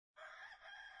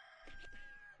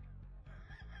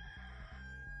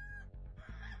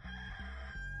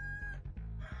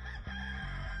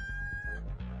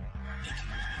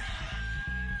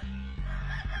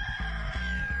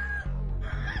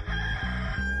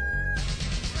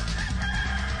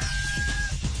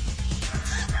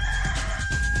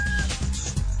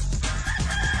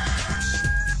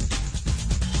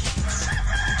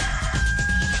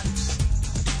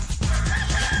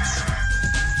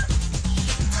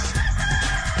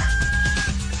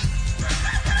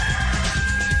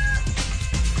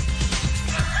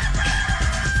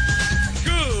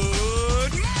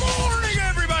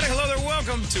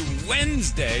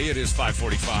Wednesday. It is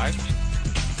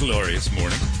 5:45. Glorious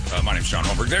morning. My name's Sean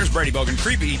Holmberg. There's Brady Bogan,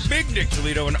 Creepy, Big Dick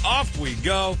Toledo, and off we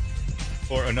go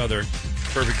for another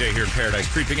perfect day here in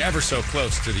paradise, creeping ever so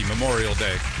close to the Memorial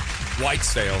Day white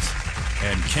sales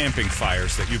and camping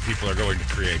fires that you people are going to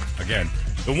create. Again,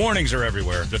 the warnings are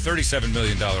everywhere. The $37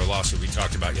 million lawsuit we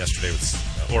talked about yesterday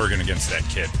with Oregon against that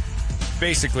kid.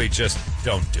 Basically, just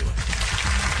don't do it.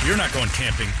 You're not going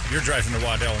camping. You're driving to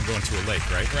Waddell and going to a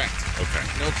lake, right? Correct. Okay.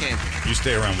 No camping. You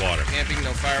stay around water. Camping,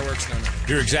 no fireworks, no nothing.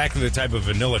 You're exactly the type of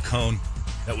vanilla cone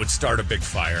that would start a big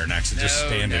fire and accidentally just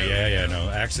stand there. No,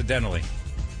 accidentally.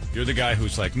 You're the guy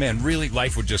who's like, man, really,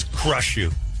 life would just crush you.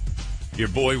 Your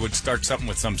boy would start something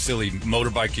with some silly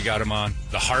motorbike you got him on.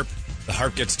 The harp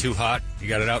gets too hot. You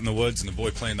got it out in the woods, and the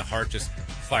boy playing the harp just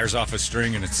fires off a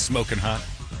string, and it's smoking hot.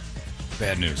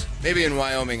 Bad news. Maybe in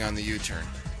Wyoming on the U-turn,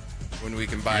 when we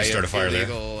can buy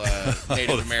illegal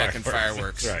Native American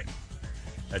fireworks. Right.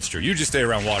 That's true. You just stay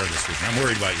around water this week. I'm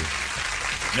worried about you.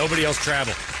 Nobody else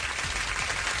travel.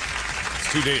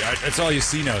 It's 2 days. That's all you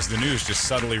see now is the news just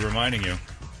subtly reminding you.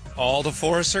 All the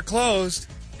forests are closed.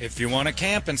 If you want to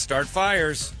camp and start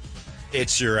fires,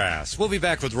 it's your ass. We'll be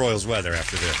back with Royals weather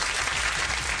after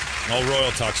this. All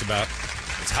Royal talks about,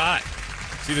 it's hot.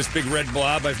 See this big red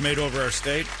blob I've made over our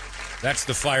state? That's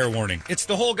the fire warning. It's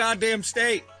the whole goddamn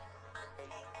state.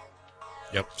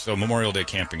 Yep, so Memorial Day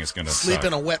camping is going to sleep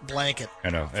in a wet blanket.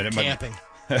 I know. And camping.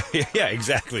 Yeah,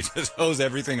 exactly. Just hose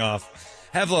everything off.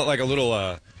 Have like a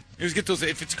little, just get those,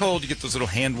 if it's cold, you get those little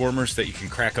hand warmers that you can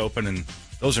crack open, and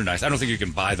those are nice. I don't think you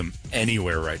can buy them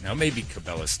anywhere right now. Maybe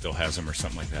Cabela's still has them or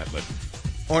something like that. But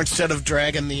or instead of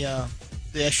dragging the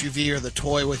SUV or the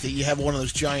toy with it, you have one of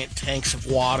those giant tanks of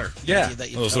water. Yeah,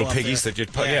 that you those little piggies that you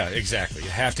put. Yeah, exactly. You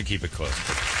have to keep it close.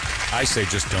 But I say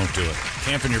just don't do it.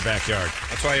 Camp in your backyard.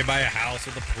 That's why you buy a house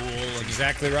with a pool.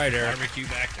 Exactly right, Eric. Barbecue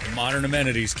back there. Modern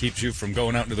amenities keeps you from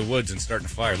going out into the woods and starting a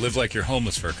fire. Live like you're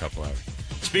homeless for a couple hours.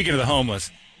 Speaking of the homeless,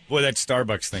 boy, that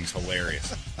Starbucks thing's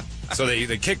hilarious. So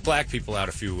they kicked black people out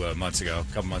a couple months ago,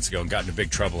 and got into big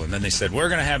trouble. And then they said, we're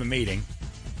going to have a meeting,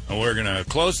 and we're going to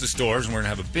close the stores, and we're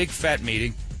going to have a big fat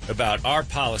meeting about our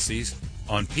policies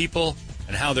on people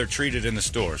and how they're treated in the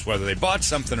stores, whether they bought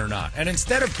something or not. And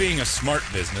instead of being a smart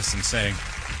business and saying,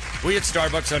 we at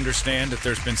Starbucks understand that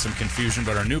there's been some confusion,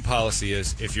 but our new policy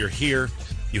is if you're here,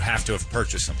 you have to have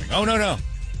purchased something. Oh, no.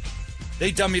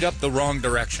 They dummied up the wrong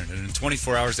direction, and in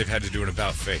 24 hours they've had to do an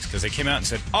about-face because they came out and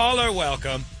said, all are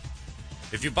welcome.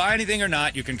 If you buy anything or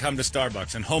not, you can come to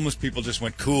Starbucks. And homeless people just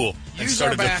went cool and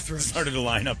started to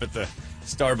line up at the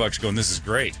Starbucks going, this is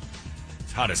great.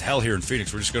 It's hot as hell here in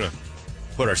Phoenix. We're just going to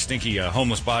put our stinky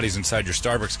homeless bodies inside your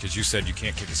Starbucks because you said you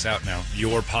can't kick us out now.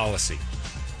 Your policy.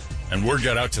 And word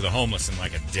got out to the homeless in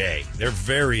like a day. They're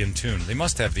very in tune. They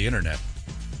must have the internet.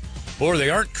 Or they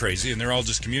aren't crazy and they're all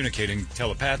just communicating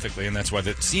telepathically, and that's why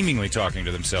they're seemingly talking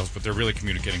to themselves, but they're really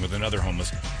communicating with another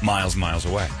homeless miles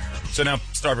away. So now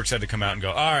Starbucks had to come out and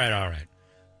go, all right.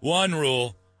 One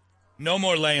rule, no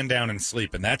more laying down and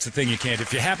sleeping. That's the thing you can't.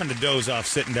 If you happen to doze off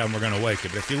sitting down, we're going to wake you.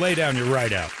 But if you lay down, you're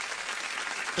right out.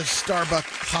 The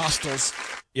Starbucks hostels.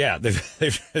 Yeah,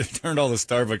 they've turned all the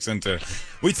Starbucks into...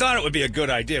 We thought it would be a good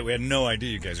idea. We had no idea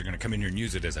you guys are going to come in here and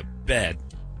use it as a bed.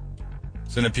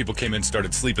 So then people came in and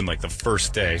started sleeping like the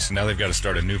first day. So now they've got to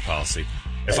start a new policy.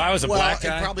 If I was a black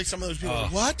guy... And probably some of those people,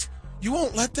 what? You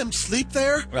won't let them sleep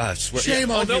there? I swear,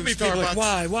 Shame on you, there'll be people Starbucks.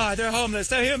 like, why? They're homeless.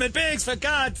 They're human beings, for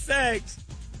God's sakes.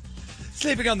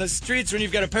 Sleeping on the streets when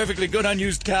you've got a perfectly good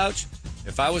unused couch.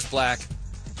 If I was black,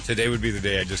 today would be the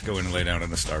day I'd just go in and lay down in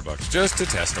the Starbucks just to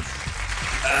test them.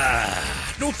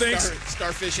 No thanks.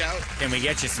 Starfish out. Can we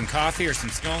get you some coffee or some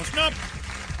scones? Nope.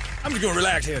 I'm just going to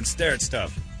relax here and stare at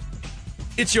stuff.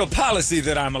 It's your policy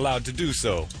that I'm allowed to do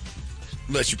so.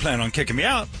 Unless you plan on kicking me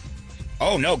out.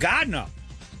 Oh, no, God, no.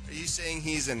 Are you saying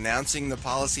he's announcing the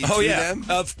policy to them?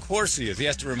 Of course he is. He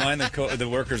has to remind the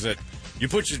workers that you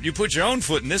put your own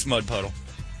foot in this mud puddle.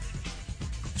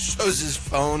 Shows his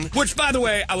phone. Which, by the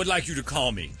way, I would like you to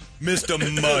call me Mr.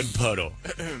 Mud Puddle.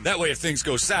 That way, if things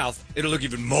go south, it'll look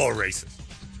even more racist.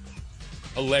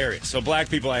 Hilarious. So, black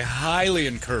people, I highly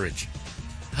encourage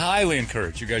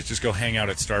you guys just go hang out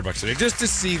at Starbucks today just to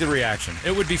see the reaction.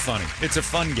 It would be funny. It's a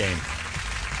fun game.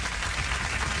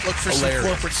 Look for some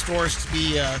corporate stores to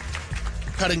be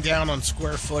cutting down on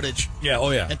square footage. Yeah,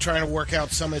 oh yeah. And trying to work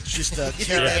out some. It's just a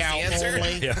carry-out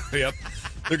only. Yeah, yep.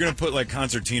 They're going to put like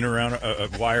concertina around a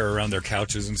wire around their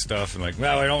couches and stuff, and like,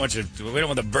 well, we don't want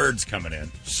the birds coming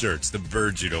in. Sure, it's the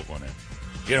birds you don't want in.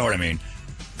 You know what I mean?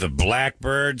 The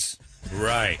blackbirds,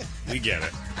 right? We get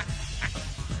it.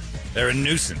 They're a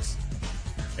nuisance.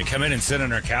 They come in and sit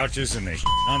on our couches and they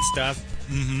on stuff.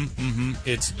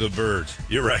 It's the bird.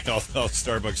 You're right. All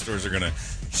Starbucks stores are going to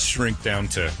shrink down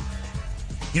to...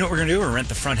 You know what we're going to do? We're rent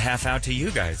the front half out to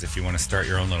you guys if you want to start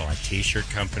your own little T-shirt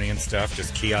company and stuff.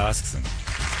 Just kiosks and...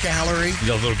 Gallery. You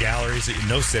know, little galleries.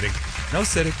 No sitting. No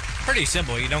sitting. Pretty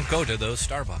simple. You don't go to those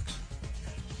Starbucks.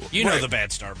 You know the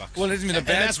bad Starbucks. Well, it isn't even the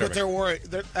bad that's Starbucks. What they're worried.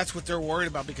 That's what they're worried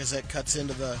about because that cuts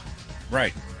into the...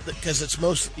 Right. Because it's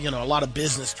a lot of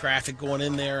business traffic going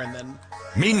in there and then...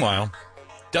 Meanwhile,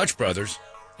 Dutch Brothers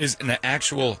is an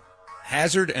actual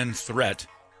hazard and threat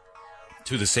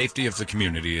to the safety of the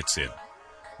community it's in.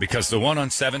 Because the one on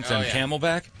 7th and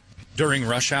Camelback, during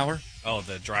rush hour... Oh,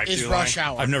 the drive-thru is rush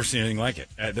hour. I've never seen anything like it.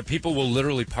 The people will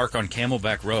literally park on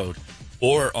Camelback Road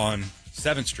or on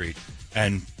 7th Street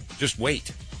and just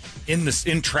wait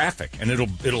in traffic, and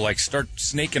it'll like start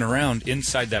snaking around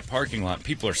inside that parking lot.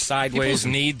 People are sideways. People's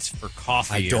needs for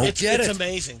coffee. I don't get it. It's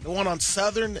amazing. The one on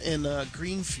Southern in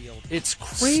Greenfield. It's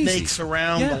crazy. Snakes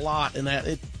around the lot, and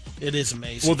it is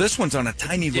amazing. Well, this one's on a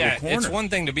tiny little corner. It's one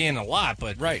thing to be in a lot,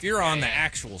 but if you're on the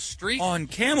actual street... On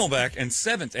Camelback and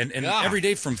 7th, and every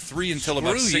day from 3 until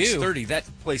about 6:30, that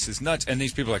place is nuts. And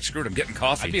these people are like, screwed, I'm getting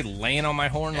coffee. I'd be laying on my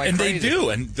horn like crazy. And they do,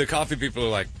 and the coffee people are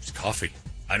like, it's coffee.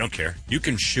 I don't care. You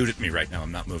can shoot at me right now.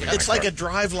 I'm not moving. It's like a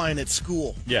drive line at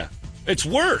school. Yeah. It's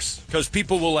worse, because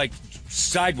people will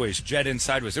jet in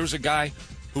sideways. There was a guy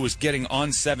who was getting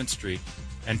on 7th Street,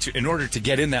 and in order to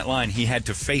get in that line, he had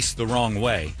to face the wrong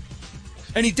way.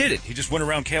 And he did it. He just went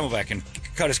around Camelback and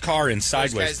cut his car in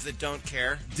sideways. Those guys that don't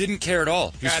care. Didn't care at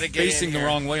all. He was facing the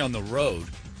wrong way on the road.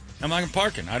 I'm not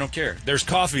parking. I don't care. There's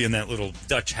coffee in that little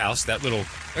Dutch house, that little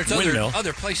windmill.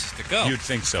 Other places to go. You'd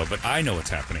think so, but I know what's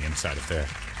happening inside of there.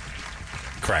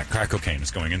 Crack cocaine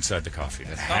is going inside the coffee.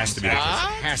 That has to be the case.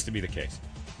 It has to be the case.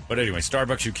 But anyway,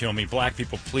 Starbucks, you kill me. Black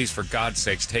people, please, for God's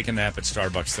sakes, take a nap at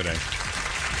Starbucks today.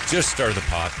 Just stir the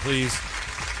pot, please.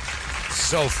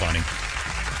 So funny.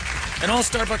 And all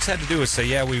Starbucks had to do is say,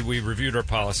 yeah, we reviewed our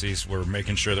policies. We're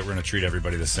making sure that we're going to treat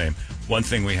everybody the same. One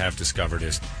thing we have discovered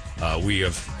is we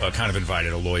have kind of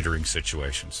invited a loitering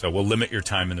situation. So we'll limit your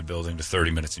time in the building to 30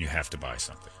 minutes, and you have to buy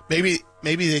something. Maybe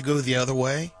they go the other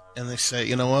way, and they say,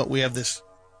 you know what, we have this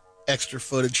extra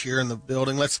footage here in the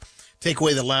building. Let's take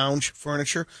away the lounge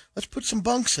furniture. Let's put some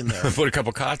bunks in there. Put a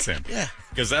couple cots in. Yeah.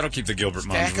 Because that'll keep the Gilbert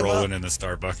moms rolling in the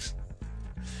Starbucks.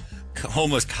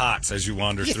 Homeless cots as you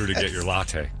wander through to get your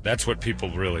latte. That's what people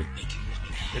really...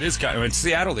 It is kind of... In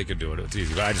Seattle, they could do it. It's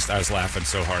easy. But I was laughing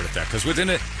so hard at that. Because within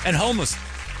it... And homeless,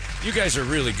 you guys are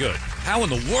really good. How in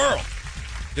the world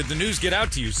did the news get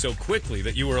out to you so quickly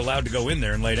that you were allowed to go in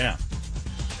there and lay down?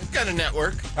 We've got a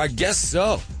network. I guess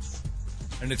so.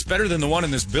 And it's better than the one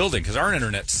in this building, because our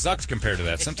internet sucks compared to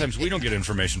that. Sometimes we don't get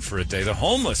information for a day. The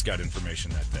homeless got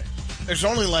information that day. There's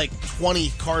only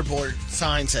 20 cardboard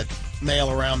signs that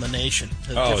mail around the nation.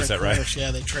 Oh, is that right?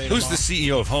 Yeah, they trade Who's them the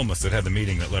CEO of Homeless that had the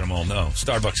meeting that let them all know?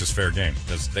 Starbucks is fair game,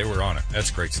 because they were on it. That's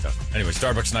great stuff. Anyway,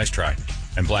 Starbucks, nice try.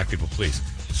 And black people, please,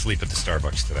 sleep at the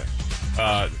Starbucks today.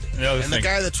 The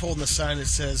guy that's holding the sign that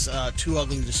says, too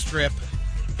ugly to strip,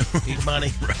 need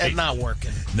money, right. And not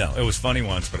working. No, it was funny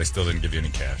once, but I still didn't give you any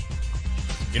cash.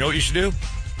 You know what you should do?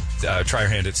 Try your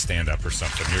hand at stand-up or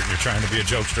something. You're trying to be a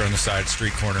jokester on the side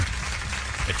street corner.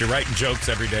 If you're writing jokes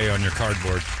every day on your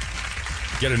cardboard,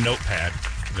 get a notepad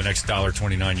for the next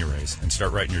 $1.29 you raise and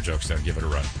start writing your jokes down. Give it a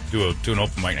run. Do an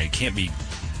open mic. Now, you can't be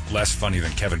less funny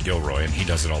than Kevin Gilroy, and he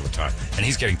does it all the time. And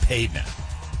he's getting paid now.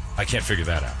 I can't figure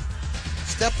that out.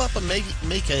 Step up and make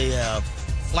a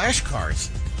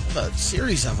flashcards. A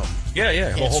series of them. Yeah.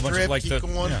 A whole bunch of like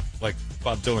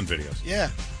Bob Dylan videos. Yeah.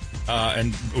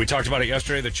 And we talked about it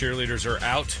yesterday. The cheerleaders are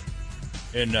out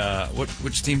in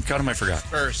which team got them? I forgot.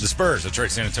 Spurs. The Spurs. That's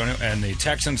right, San Antonio. And the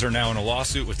Texans are now in a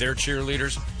lawsuit with their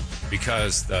cheerleaders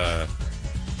because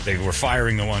they were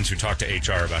firing the ones who talked to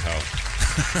HR about how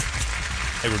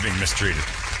they were being mistreated.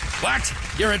 What?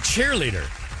 You're a cheerleader.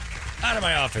 Out of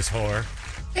my office, whore.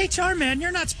 HR man,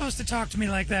 you're not supposed to talk to me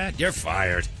like that. You're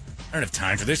fired. I don't have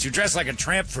time for this. You dress like a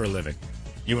tramp for a living.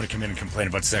 You want to come in and complain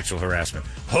about sexual harassment.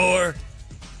 Whore!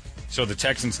 So the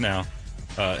Texans now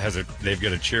they've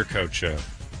got a cheer coach. He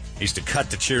used to cut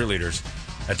the cheerleaders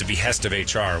at the behest of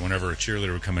HR whenever a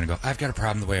cheerleader would come in and go, I've got a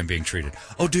problem the way I'm being treated.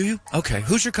 Oh, do you? Okay.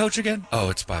 Who's your coach again? Oh,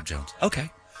 it's Bob Jones.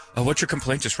 Okay. Oh, what's your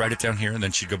complaint? Just write it down here. And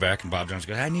then she'd go back and Bob Jones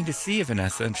would go, I need to see you,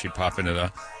 Vanessa. And she'd pop into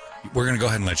we're going to go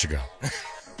ahead and let you go.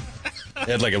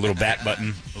 They had like a little bat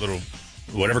button, a little...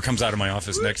 Whatever comes out of my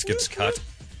office next gets cut.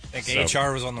 I think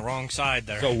HR was on the wrong side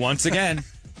there. So once again,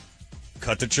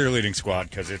 cut the cheerleading squad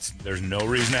because there's no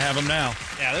reason to have them now.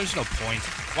 Yeah, there's no point.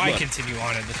 Why continue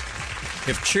on in this?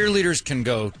 If cheerleaders can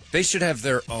go, they should have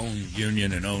their own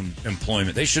union and own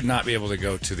employment. They should not be able to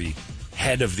go to the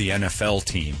head of the NFL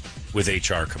team with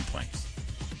HR complaints.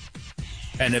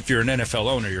 And if you're an NFL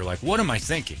owner, you're like, what am I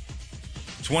thinking?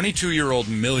 22-year-old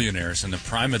millionaires in the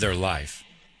prime of their life,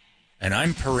 and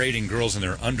I'm parading girls in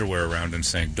their underwear around and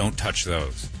saying, don't touch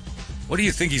those. What do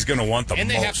you think he's going to want the most? And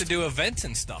they have to do events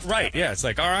and stuff. Right, yeah. It's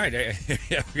like, all right,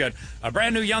 yeah, we got a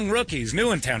brand new young rookie. He's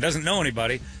new in town, doesn't know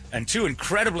anybody, and 2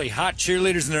 incredibly hot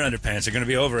cheerleaders in their underpants are going to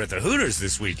be over at the Hooters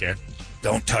this weekend.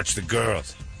 Don't touch the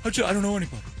girls. I don't know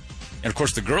anybody. And, of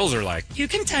course, the girls are like, you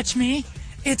can touch me.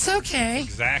 It's okay.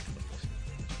 Exactly.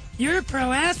 You're a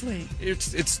pro athlete.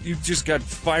 It's you just got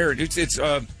fired. It's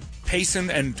Payson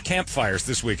and campfires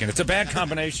this weekend. It's a bad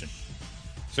combination.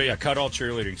 So, yeah, cut all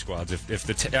cheerleading squads.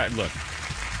 Look,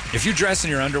 if you dress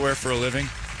in your underwear for a living,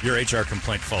 your HR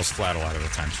complaint falls flat a lot of the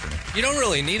times for me. You don't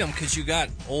really need them because you got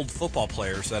old football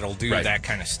players that'll do that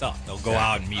kind of stuff. They'll go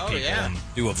out and meet people and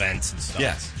do events and stuff.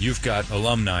 Yes, you've got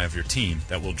alumni of your team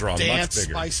that will draw much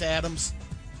bigger. Spice Adams.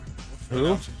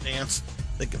 Who? Dance.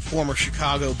 The former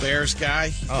Chicago Bears guy.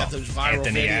 He's got those viral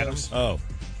Anthony videos. Adams.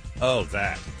 Oh,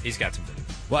 that. He's got some videos.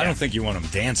 Well, I don't think you want him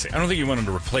dancing. I don't think you want him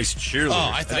to replace cheerleaders.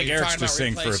 I think you were Eric's talking just about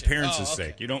saying for replacing. appearances'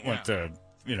 sake. You don't want the,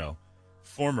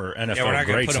 former NFL greats. Yeah, we're not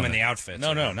going to put him on in the outfits.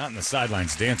 No, not in the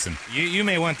sidelines dancing. You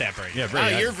may want that, Brady. Yeah,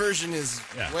 Brady. Your version is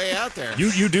way out there.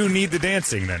 You do need the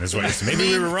dancing then, is what you're saying. Maybe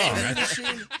we were wrong. Right?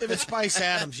 If it's Spice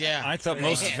Adams, yeah. I thought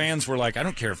most fans were like, I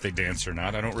don't care if they dance or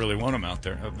not. I don't really want them out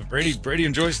there. But Brady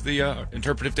enjoys the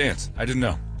interpretive dance. I didn't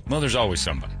know. Well, there's always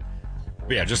somebody.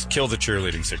 But yeah, just kill the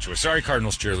cheerleading situation. Sorry,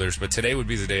 Cardinals cheerleaders, but today would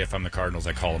be the day if I'm the Cardinals,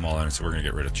 I call them all in and say, we're going to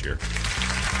get rid of cheer.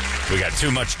 We got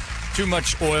too much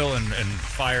oil and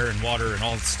fire and water and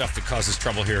all the stuff that causes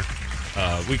trouble here.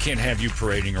 We can't have you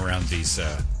parading around these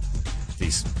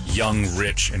young,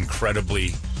 rich,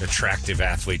 incredibly attractive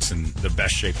athletes in the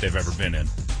best shape they've ever been in,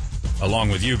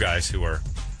 along with you guys who are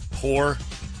poor,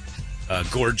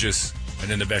 gorgeous,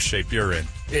 and in the best shape you're in.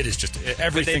 It is just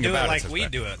everything about it. But they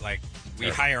do it like we do it. Like we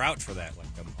hire out for that, like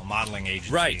a modeling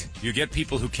agency. Right. You get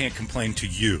people who can't complain to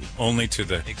you, only to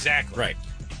the... Exactly. Right.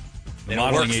 They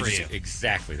don't modeling work for agency. you.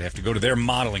 Exactly. They have to go to their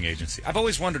modeling agency. I've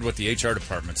always wondered what the HR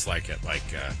department's like at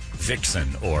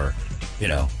Vixen or,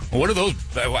 what are those?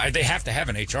 They have to have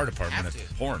an HR department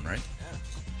at porn, right? Yeah.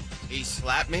 He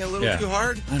slapped me a little too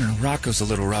hard? I don't know. Rocco's a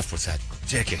little rough with that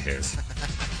dick of his.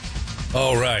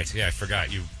 Oh, right. Yeah, I forgot.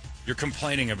 You're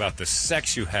complaining about the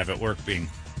sex you have at work being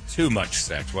too much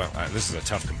sex. Well, this is a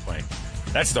tough complaint.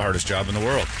 That's the hardest job in the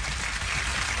world.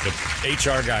 The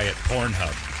HR guy at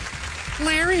Pornhub.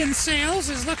 Larry in sales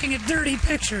is looking at dirty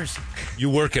pictures. You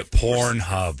work at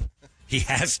Pornhub. He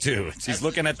has to. He's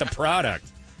looking at the product.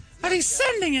 But he's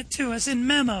sending it to us in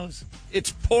memos.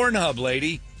 It's Pornhub,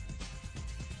 lady.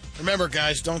 Remember,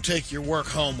 guys, don't take your work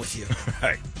home with you.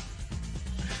 Right.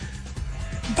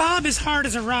 Bob is hard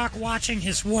as a rock watching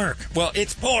his work. Well,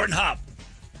 it's Pornhub.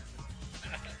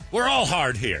 We're all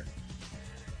hard here.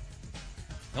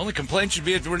 The only complaint should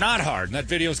be if we're not hard, and that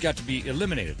video's got to be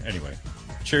eliminated. Anyway,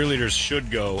 cheerleaders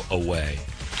should go away.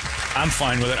 I'm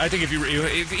fine with it. I think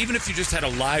even if you just had a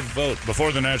live vote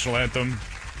before the national anthem,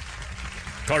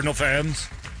 Cardinal fans,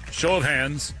 show of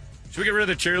hands, should we get rid of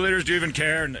the cheerleaders? Do you even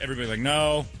care? And everybody's like,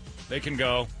 no, they can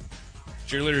go.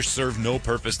 Cheerleaders serve no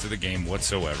purpose to the game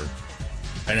whatsoever.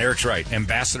 And Eric's right.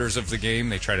 Ambassadors of the game,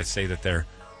 they try to say that they're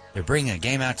bringing a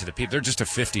game out to the people. They're just a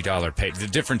 $50 pay. The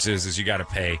difference is you got to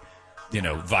pay,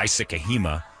 Visa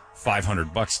Kahima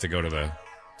 $500 to go to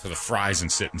the fries and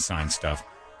sit and sign stuff,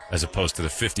 as opposed to the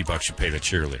 $50 you pay the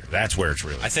cheerleader. That's where it's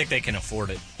really. I think they can afford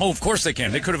it. Oh, of course they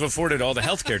can. They could have afforded all the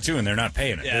health care too, and they're not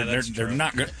paying it. Yeah, they're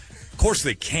not good. Of course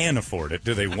they can afford it.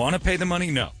 Do they want to pay the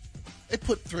money? No. They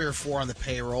put 3 or 4 on the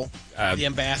payroll, the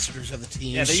ambassadors of the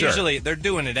team. Yeah, they're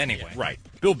doing it anyway. Yeah, right.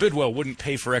 Bill Bidwell wouldn't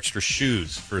pay for extra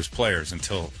shoes for his players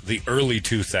until the early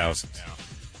 2000s. Yeah.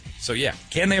 So, yeah,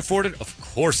 can they afford it? Of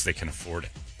course they can afford it.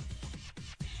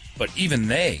 But even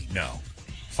they know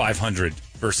 500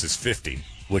 versus 50,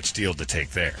 which deal to take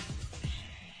there.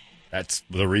 That's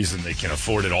the reason they can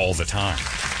afford it all the time.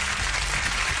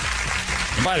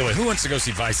 And by the way, who wants to go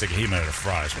see Visa Kahima at a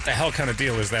Fry's? What the hell kind of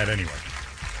deal is that anyway?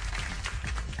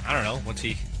 I don't know. What's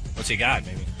he got?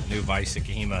 Maybe a new Vice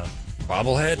Sikahima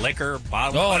bobblehead liquor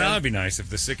bottle. Oh, that'd be nice if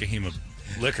the Sikahima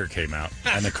liquor came out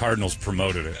and the Cardinals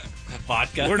promoted it.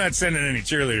 Vodka. We're not sending any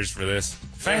cheerleaders for this.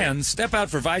 Fans, step out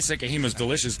for Vi Sikahima's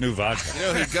delicious new vodka.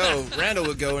 He'd go. Randall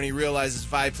would go when he realizes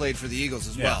Vi played for the Eagles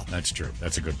as well. That's true.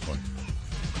 That's a good point.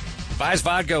 Vi's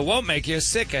vodka won't make you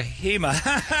Sikahima.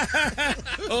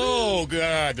 Oh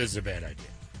God, this is a bad idea.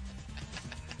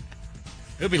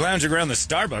 He'll be lounging around the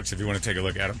Starbucks if you want to take a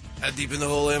look at him. How deep in the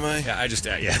hole am I?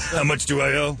 Yeah, How much do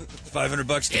I owe?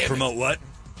 $500 to promote what?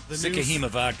 Sikahima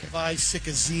vodka. By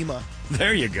Sikazima.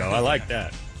 There you go. I like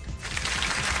that.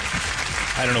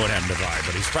 I don't know what happened to Vi,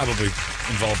 but he's probably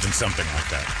involved in something like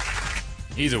that.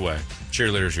 Either way,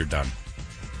 cheerleaders, you're done.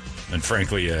 And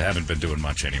frankly, you haven't been doing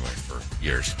much anyway for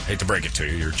years. Hate to break it to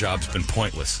you. Your job's been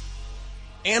pointless.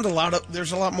 And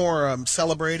there's a lot more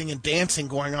celebrating and dancing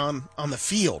going on the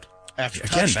field after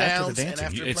touchdowns. Back to the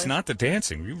dancing. It's not the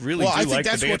dancing. You really do like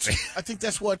the dancing. I think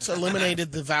that's what's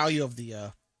eliminated the value of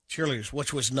the cheerleaders,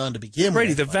 which was none to begin Brady,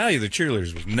 with. the value of the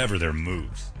cheerleaders was never their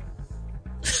moves.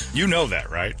 You know that,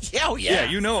 right? Yeah, Yeah,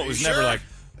 you know it was never like,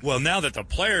 well, now that the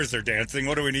players are dancing,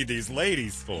 what do we need these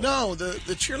ladies for? No, the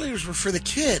cheerleaders were for the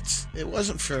kids. It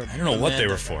wasn't for I don't know what they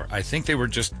were for. I think they were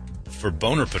just for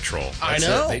boner patrol. I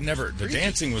know. The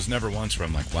dancing was never once where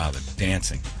I'm like, wow, the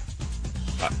dancing.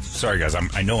 Sorry, guys,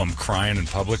 I know I'm crying in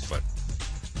public, but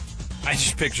I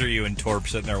just picture you and Torp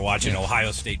sitting there watching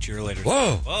Ohio State cheerleaders.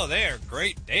 Whoa, they are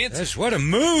great dancing. That's what a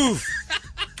move.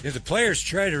 The players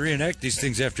try to reenact these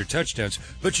things after touchdowns,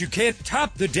 but you can't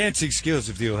top the dancing skills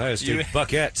of the Ohio State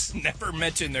Buckettes. Never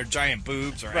mention their giant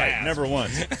boobs or ass. Never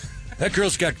once. That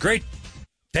girl's got great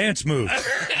dance moves.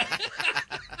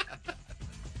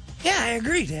 Yeah, I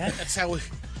agree, Dad. That's how we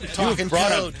talk in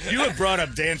code. You have brought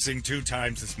up dancing 2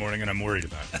 times this morning, and I'm worried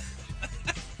about it.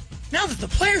 Now that the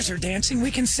players are dancing,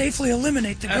 we can safely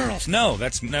eliminate the girls. No,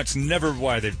 that's never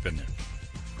why they've been there.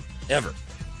 Ever.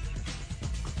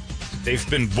 They've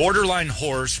been borderline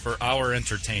whores for our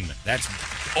entertainment. That's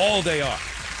all they are.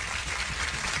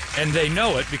 And they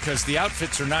know it because the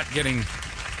outfits are not getting,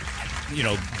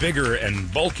 bigger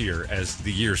and bulkier as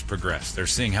the years progress. They're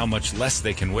seeing how much less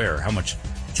they can wear, how much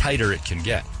tighter it can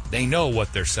get. They know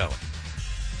what they're selling.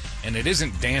 And it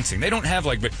isn't dancing. They don't have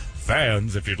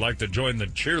fans, if you'd like to join the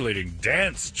cheerleading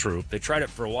dance troupe. They tried it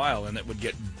for a while and it would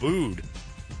get booed.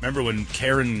 Remember when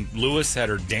Karen Lewis had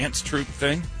her dance troupe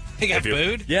thing? He got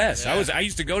booed? Yes. Yeah. I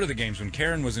used to go to the games when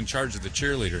Karen was in charge of the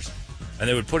cheerleaders, and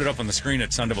they would put it up on the screen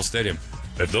at Sun Devil Stadium.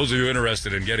 If those of you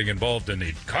interested in getting involved in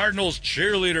the Cardinals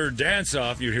cheerleader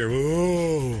dance-off, you'd hear,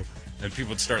 "Whoa!" And people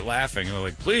would start laughing. And they're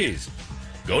like, please,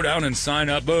 go down and sign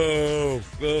up. Oh,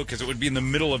 because it would be in the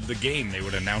middle of the game. They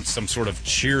would announce some sort of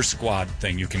cheer squad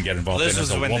thing you can get involved in as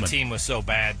a woman. This was when the team was so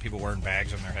bad, people wearing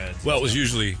bags on their heads. Well, it was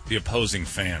usually the opposing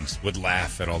fans would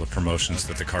laugh at all the promotions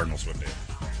that the Cardinals would do.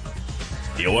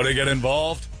 You want to get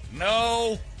involved?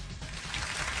 No.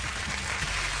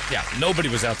 Yeah, nobody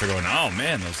was out there going, oh,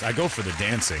 man, I go for the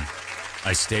dancing.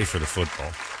 I stay for the football.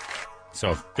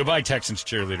 So, goodbye, Texans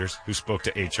cheerleaders who spoke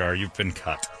to HR. You've been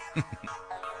cut.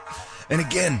 And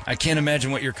again, I can't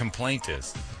imagine what your complaint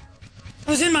is.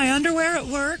 I was in my underwear at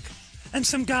work, and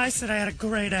some guy said I had a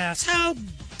great ass. How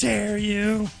dare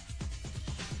you?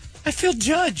 I feel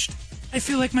judged. I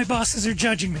feel like my bosses are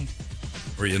judging me.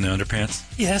 Were you in the underpants?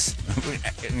 Yes.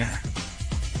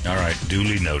 All right,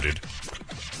 duly noted.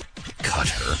 Cut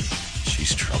her.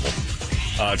 She's trouble.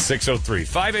 It's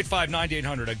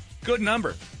 603-585-9800. A good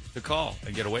number to call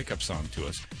and get a wake-up song to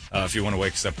us. If you want to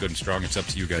wake us up good and strong, it's up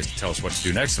to you guys to tell us what to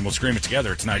do next, and we'll scream it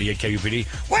together. It's 98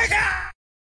 KUPD. Wake up!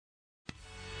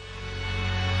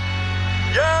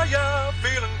 Yeah,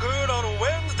 feeling good on a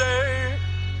Wednesday.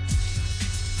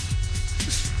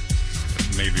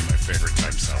 Maybe my favorite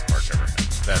time South Park ever had.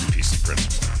 That and Piece of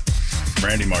Principle.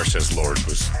 Randy Marsh says Lord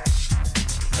was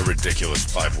a ridiculous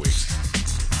 5 weeks.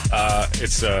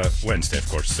 It's Wednesday, of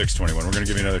course, 6:21. We're going to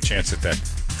give you another chance at that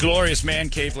glorious man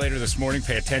cave later this morning.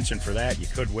 Pay attention for that. You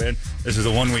could win. This is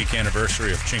the 1-week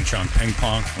anniversary of Ching Chong Ping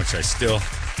Pong, which I still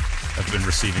have been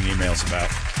receiving emails about.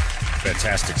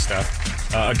 Fantastic stuff.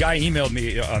 A guy emailed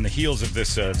me on the heels of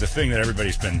this, the thing that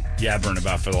everybody's been yabbering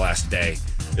about for the last day,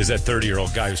 is that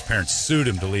 30-year-old guy whose parents sued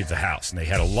him to leave the house. And they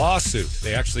had a lawsuit.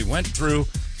 They actually went through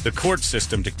the court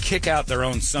system to kick out their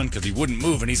own son because he wouldn't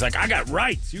move. And he's like, I got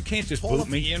rights. You can't just boot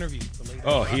me. The interview.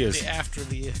 He is.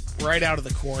 Right out of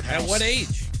the courthouse. At what age?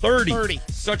 30.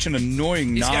 Such an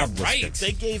annoying knob. He's got rights.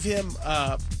 They gave him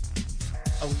a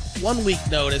 1-week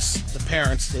notice, the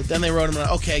parents did. Then they wrote him,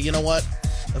 okay, you know what?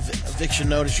 Eviction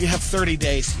notice. You have 30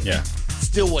 days. Yeah.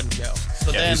 Still wouldn't go.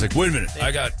 So then he's like, wait a minute.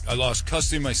 I lost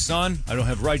custody of my son. I don't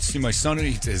have rights to see my son. And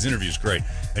his interview's great.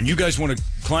 And you guys want to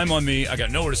climb on me. I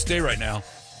got nowhere to stay right now.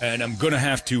 And I'm gonna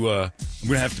have to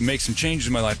make some changes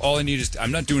in my life. All I need is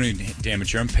I'm not doing any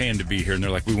damage here. I'm paying to be here. And they're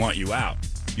like, we want you out.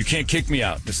 You can't kick me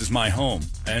out. This is my home.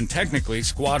 And technically,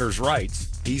 squatters' rights.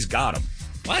 He's got them.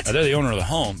 What? They're the owner of the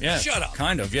home. Yeah. Shut up.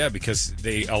 Kind of. Yeah, because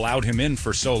they allowed him in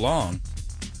for so long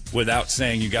without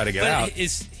saying you got to get out.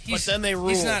 But then they rule.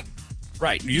 He's not.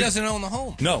 Right. He doesn't own the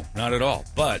home. No, not at all.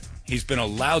 But he's been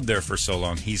allowed there for so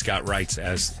long. He's got rights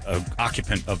as an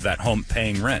occupant of that home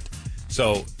paying rent.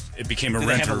 So it became a Do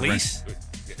renter. They have a lease?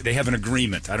 they have an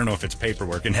agreement. I don't know if it's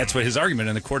paperwork, and that's what his argument.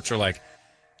 And the courts are like,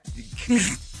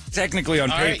 technically on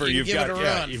paper, right,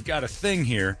 you've got a thing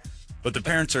here. But the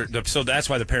parents so that's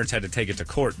why the parents had to take it to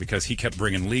court, because he kept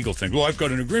bringing legal things. Well, I've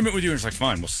got an agreement with you. And it's like,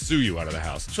 fine, we'll sue you out of the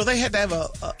house. So they had to have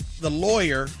the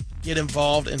lawyer get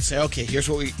involved and say, okay, here's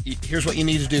what you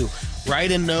need to do.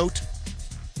 Write a note.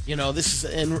 This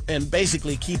is and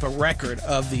basically keep a record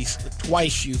of these.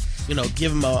 Twice you've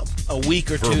give them a week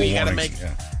or Verbal two. You got to make.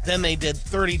 Yeah. Then they did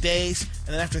 30 days,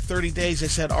 and then after 30 days they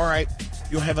said, all right,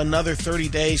 you'll have another 30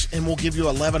 days, and we'll give you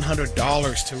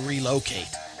 $1,100 to relocate.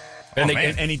 And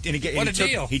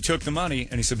deal. He took the money,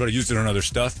 and he said, but I used it on other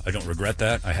stuff. I don't regret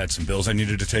that. I had some bills I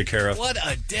needed to take care of. What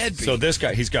a deadbeat. So this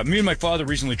guy, me and my father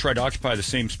recently tried to occupy the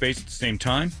same space at the same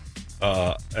time.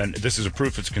 And this is a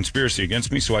proof it's a conspiracy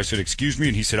against me. So I said, excuse me.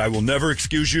 And he said, I will never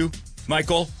excuse you,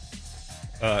 Michael.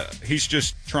 He's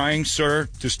just trying, sir,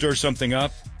 to stir something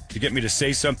up, to get me to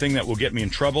say something that will get me in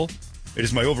trouble. It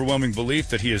is my overwhelming belief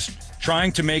that he is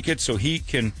trying to make it so he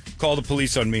can call the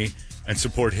police on me and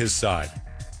support his side.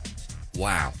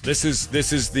 Wow. This is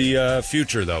the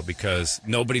future, though, because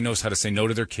nobody knows how to say no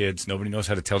to their kids. Nobody knows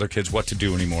how to tell their kids what to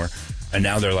do anymore. And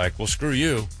now they're like, well, screw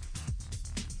you.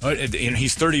 And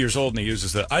he's 30 years old, and he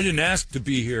uses I didn't ask to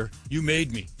be here. You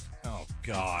made me. Oh,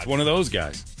 God. It's one of those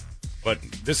guys. But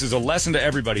this is a lesson to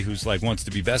everybody who's wants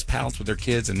to be best pals with their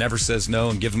kids and never says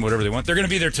no and give them whatever they want. They're going to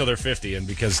be there till they're 50, and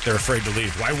because they're afraid to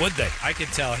leave. Why would they? I could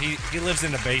tell. He lives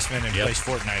in the basement and plays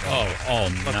Fortnite all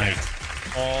night.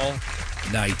 All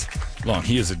night long.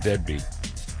 He is a deadbeat.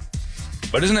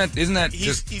 But isn't that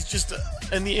he's just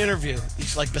in the interview,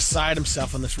 he's beside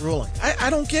himself on this ruling. I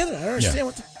don't get it. I don't understand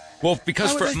what well,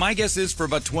 because my guess is for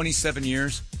about 27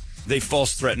 years they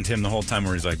false threatened him the whole time,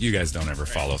 where he's like, you guys don't ever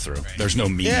follow through. Right. There's no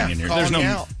meaning in your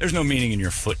there's no meaning in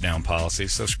your foot down policy,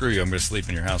 so screw you. I'm going to sleep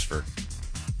in your house for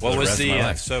what was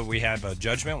the so we have a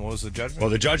judgment. What was the judgment? Well,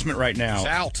 the judgment right now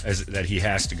out. is that he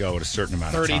has to go at a certain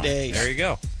amount of time. 30 days. There you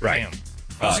go. Right. Damn.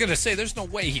 I was going to say, there's no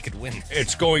way he could win.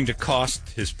 It's going to cost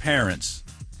his parents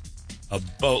a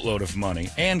boatload of money.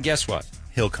 And guess what?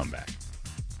 He'll come back.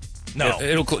 No.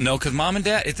 No, because mom and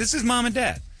dad, this is mom and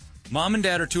dad. Mom and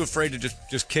dad are too afraid to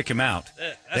just kick him out.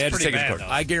 They had to take it to court.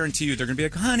 I guarantee you they're going to be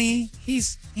like, honey, he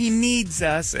needs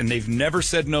us. And they've never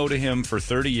said no to him for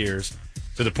 30 years,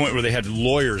 to the point where they had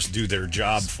lawyers do their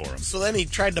job for him. So then he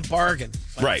tried to bargain.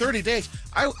 Right. 30 days.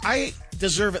 I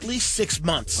deserve at least 6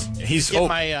 months to get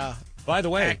my by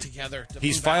the way, act together.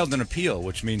 He's filed an appeal,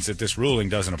 which means that this ruling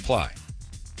doesn't apply.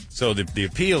 So the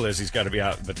appeal is he's got to be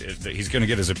out, but he's going to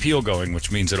get his appeal going,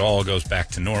 which means it all goes back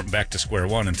to square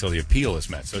one until the appeal is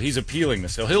met. So he's appealing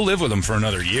this. He'll live with him for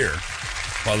another year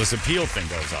while this appeal thing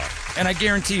goes off. And I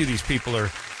guarantee you these people are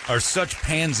such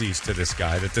pansies to this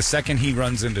guy that the second he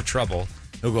runs into trouble,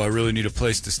 he'll go, I really need a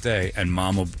place to stay. And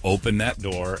mom will open that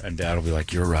door, and dad will be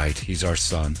like, you're right, he's our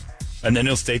son. And then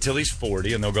he'll stay till he's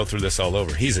 40, and they'll go through this all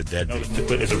over. He's a deadbeat.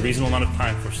 It's a reasonable amount of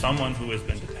time for someone who has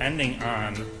been depending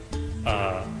on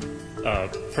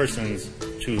persons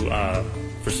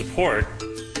for support.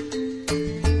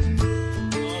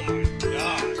 Oh my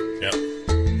God! Yep.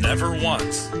 Never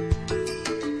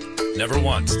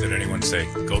once did anyone say,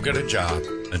 "Go get a job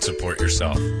and support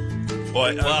yourself."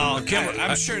 Well,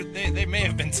 I'm sure they may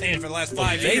have been saying it for the last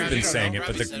 5 years. They've been saying it,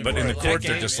 but in the court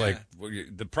they're just like.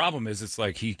 The problem is, it's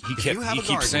like he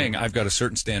keeps saying, I've got a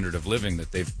certain standard of living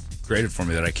that they've created for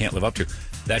me that I can't live up to.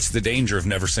 That's the danger of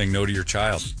never saying no to your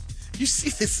child. You see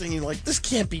this thing, you're like, this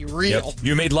can't be real. Yep.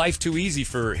 You made life too easy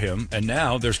for him, and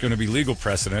now there's going to be legal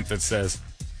precedent that says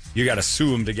you got to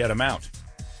sue him to get him out.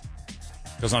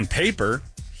 Because on paper,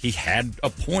 he had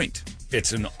a point.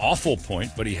 It's an awful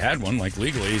point, but he had one,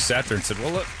 legally. He sat there and said,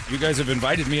 well, look, you guys have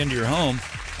invited me into your home.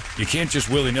 You can't just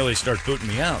willy-nilly start booting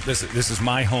me out. This is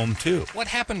my home, too. What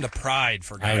happened to pride,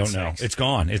 for God's I don't know. sakes? It's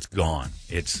gone. It's gone.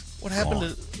 What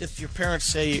happened if your parents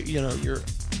say, you're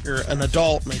an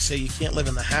adult, and they say you can't live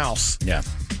in the house? Yeah.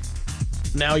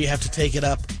 Now you have to take it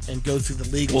up and go through the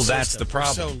legal system. Well, that's the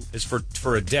problem. Is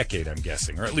for a decade, I'm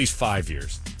guessing, or at least 5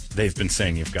 years, they've been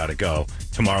saying you've got to go.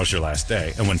 Tomorrow's your last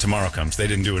day. And when tomorrow comes, they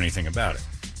didn't do anything about it.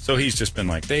 So he's just been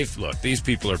like, these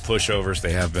people are pushovers.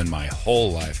 They have been my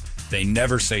whole life. They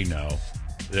never say no.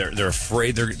 They're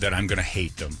afraid that I'm going to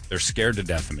hate them. They're scared to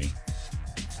death of me.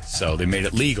 So they made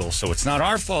it legal. So it's not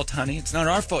our fault, honey. It's not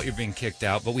our fault you're being kicked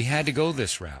out, but we had to go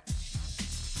this route.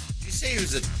 Did you say he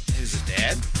was a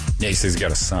dad? Yeah, he says he's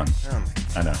got a son. Oh,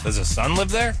 I know. Does his son live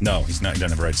there? No, he's not. He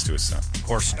doesn't have rights to his son. Of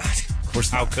course not. Of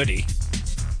course not. How could he?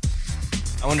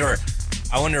 I wonder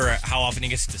how often he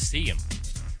gets to see him.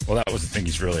 Well, that was the thing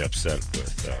he's really upset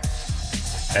with.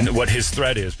 And what his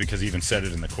threat is, because he even said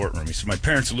it in the courtroom. He said, my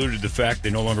parents alluded to the fact they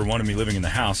no longer wanted me living in the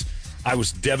house. I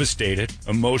was devastated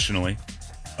emotionally,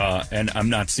 and I'm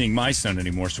not seeing my son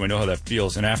anymore, so I know how that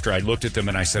feels. And after I looked at them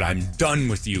and I said, I'm done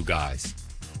with you guys.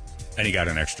 And he got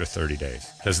an extra 30 days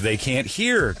because they can't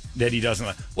hear that he doesn't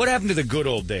like. What happened to the good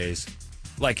old days?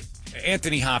 Like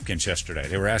Anthony Hopkins yesterday.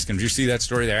 They were asking, did you see that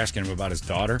story? They're asking him about his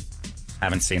daughter.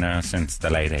 Haven't seen her since the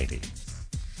late 80s.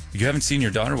 You haven't seen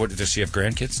your daughter? What, does she have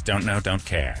grandkids? Don't know, don't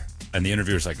care. And the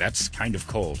interviewer's like, that's kind of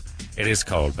cold. It is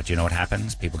cold, but you know what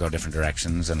happens? People go different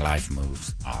directions and life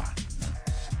moves on.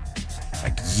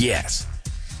 Like, yes.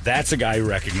 That's a guy who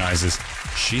recognizes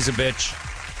she's a bitch.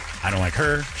 I don't like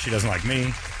her. She doesn't like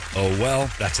me. Oh, well,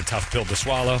 that's a tough pill to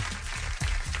swallow.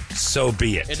 So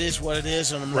be it. It is what it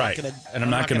is, and I'm not going to And I'm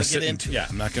not going to get into it. Yeah,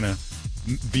 I'm not going to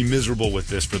be miserable with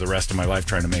this for the rest of my life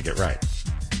trying to make it right.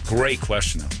 Great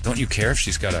question, though. Don't you care if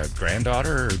she's got a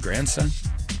granddaughter or a grandson?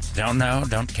 Don't know,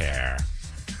 don't care.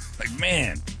 Like,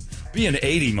 man, being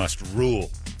 80 must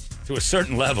rule to a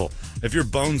certain level. If your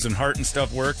bones and heart and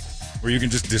stuff work, where you can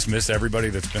just dismiss everybody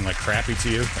that's been, like, crappy to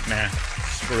you, like, nah,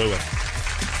 screw it.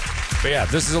 But yeah,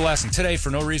 this is a lesson. Today, for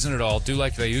no reason at all, do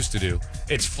like they used to do.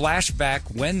 It's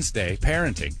Flashback Wednesday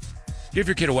parenting. Give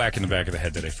your kid a whack in the back of the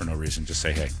head today for no reason. Just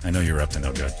say, hey, I know you're up to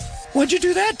no good. What'd you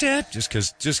do that, Dad? Just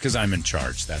because I'm in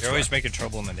charge. That's You're always making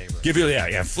trouble in the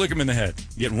neighborhood. Flick him in the head.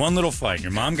 You get one little fight.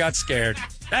 Your mom got scared.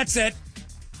 That's it.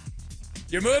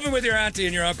 You're moving with your auntie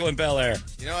and your uncle in Bel Air.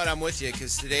 You know what? I'm with you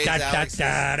because today's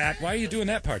Why are you doing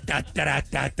that part?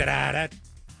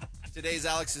 Today's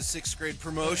Alex's 6th grade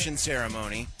promotion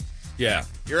ceremony. Yeah.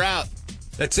 You're out.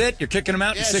 That's it? You're kicking him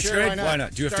out in 6th grade? Why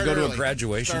not? Do you have to go to a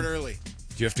graduation? Start early.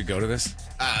 Do you have to go to this?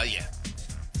 Yeah.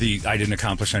 The I didn't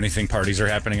accomplish anything parties are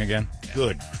happening again? Yeah.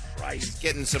 Good Christ. He's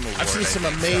getting some awards. I've seen some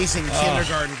amazing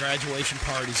kindergarten graduation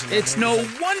parties. It's no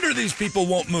wonder these people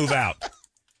won't move out.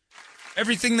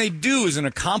 Everything they do is an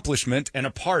accomplishment and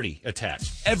a party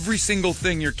attached. Every single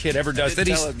thing your kid ever does.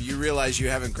 Tell him you realize you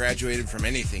haven't graduated from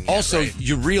anything yet, also, right?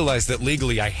 You realize that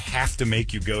legally I have to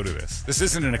make you go to this. This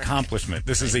isn't an accomplishment.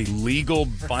 This is a legal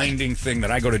binding thing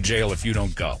that I go to jail if you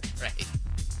don't go. Right.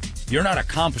 You're not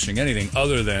accomplishing anything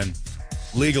other than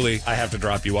legally I have to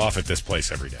drop you off at this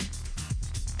place every day.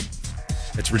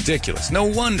 It's ridiculous. No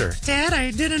wonder. Dad,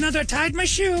 I tied my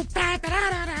shoe.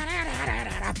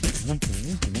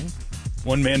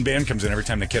 One-man band comes in every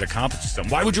time the kid accomplishes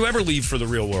something. Why would you ever leave for the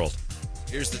real world?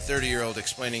 Here's the 30-year-old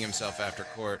explaining himself after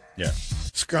court. Yeah.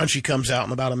 Scrunchy comes out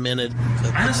in about a minute.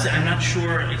 Honestly, I'm not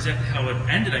sure exactly how it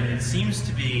ended. I mean, it seems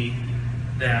to be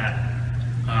that,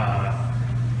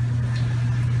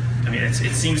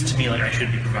 it seems to me like I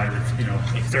should be provided with,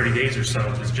 like 30 days or so,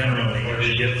 because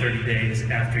generally you get 30 days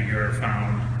after you're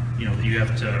found, that you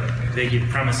have to vacate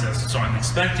premises. So I'm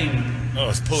expecting. Oh,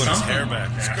 it's pulling his hair back.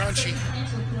 Scrunchy.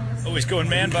 Oh, he's going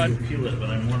man bun. Appeal it,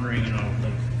 but I'm wondering,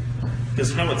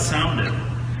 because how it sounded.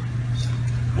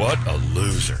 What a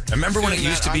loser. Remember when it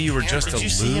used to be you were just a loser? Did you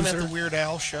see him at the Weird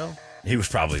Al show? He was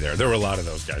probably there. There were a lot of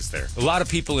those guys there. A lot of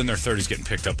people in their 30s getting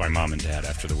picked up by mom and dad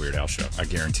after the Weird Al show. I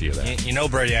guarantee you that. You know,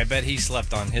 Brady, I bet he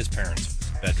slept on his parents'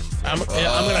 bedroom floor. I'm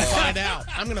going to find out.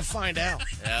 I'm going to find out.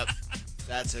 Yep.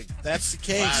 That's the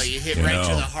case. Wow, you hit right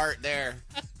to the heart there.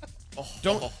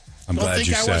 I'm glad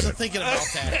you said it. I wasn't thinking about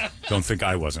that. Don't think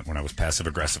I wasn't when I was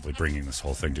passive-aggressively bringing this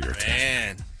whole thing to your attention.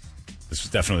 Man. This was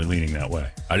definitely leaning that way.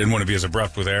 I didn't want to be as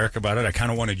abrupt with Eric about it. I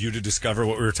kind of wanted you to discover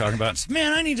what we were talking about. And say,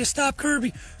 man, I need to stop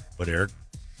Kirby. But Eric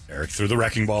threw the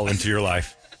wrecking ball into your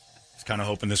life. I was kind of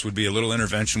hoping this would be a little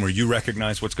intervention where you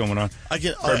recognize what's going on.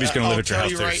 Kirby's going to live at your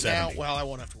house till 70. Well, I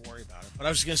won't have to worry about it. But I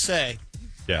was going to say,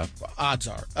 yeah, odds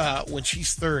are, when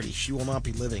she's 30, she will not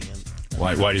be living in.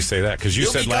 Why do you say that? Because you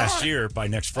said last year by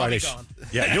next Friday. I'll be gone.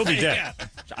 Yeah, you'll be dead. Yeah.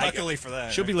 Luckily for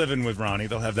that. She'll be living with Ronnie.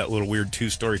 They'll have that little weird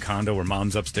 2-story condo where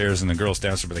mom's upstairs and the girl's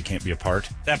downstairs, but they can't be apart.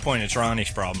 At that point, it's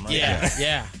Ronnie's problem, right?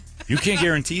 Yeah. You can't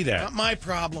guarantee that. Not my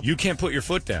problem. You can't put your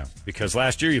foot down because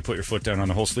last year you put your foot down on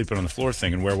the whole sleeping on the floor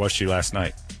thing, and where was she last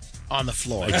night? On the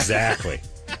floor. Exactly.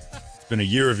 It's been a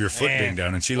year of your foot being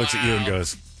down, and she looks at you and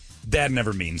goes, Dad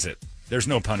never means it. There's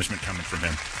no punishment coming from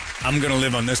him. I'm going to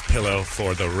live on this pillow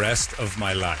for the rest of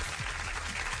my life.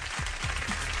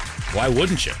 Why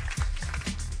wouldn't you?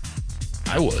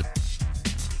 I would.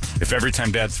 If every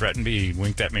time Dad threatened me, he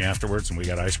winked at me afterwards and we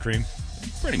got ice cream, I'm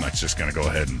pretty much just going to go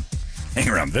ahead and hang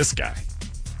around this guy.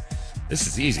 This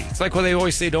is easy. It's like what they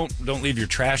always say, don't leave your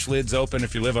trash lids open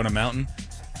if you live on a mountain.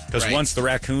 Because once the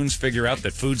raccoons figure out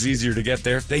that food's easier to get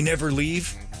there, they never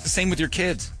leave. It's the same with your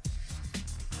kids.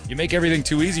 You make everything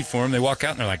too easy for them. They walk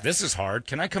out and they're like, this is hard.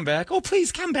 Can I come back? Oh,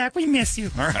 please come back. We miss you.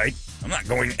 All right. I'm not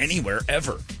going anywhere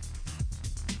ever.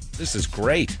 This is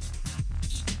great.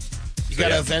 You got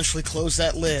to eventually close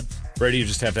that lid. Brady, you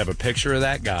just have to have a picture of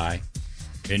that guy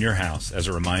in your house as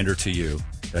a reminder to you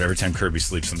that every time Kirby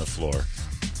sleeps on the floor,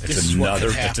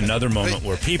 it's another moment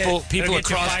where people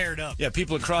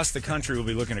across the country will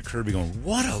be looking at Kirby going,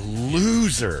 "What a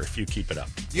loser!" If you keep it up,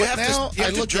 you have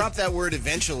to drop that word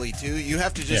eventually too. You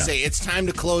have to just say it's time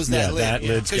to close that lid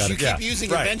because you keep using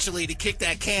eventually to kick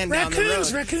that can down the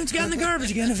road. Raccoons got in the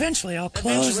garbage again. Eventually, I'll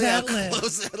close that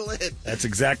lid. That's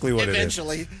exactly what it is.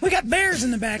 We got bears in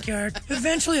the backyard.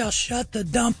 Eventually, I'll shut the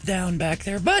dump down back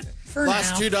there. But for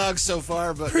lost now, 2 dogs so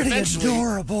far, but pretty eventually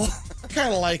adorable. I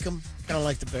kind of like them. Kind of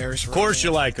like the bears. Of course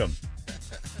you like them.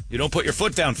 You don't put your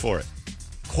foot down for it.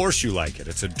 Of course you like it.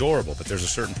 It's adorable, but there's a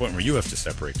certain point where you have to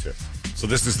separate too. So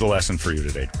this is the lesson for you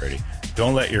today, Brady.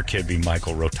 Don't let your kid be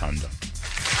Michael Rotundo.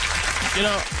 You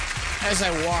know, as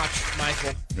I watch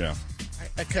Michael,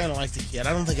 I kind of like the kid.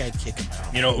 I don't think I'd kick him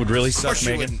out. You know what would really suck,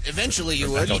 Megan? Eventually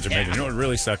you would. Megan. You know what would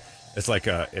really suck? It's like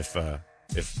if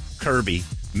Kirby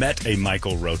met a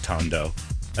Michael Rotundo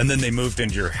and then they moved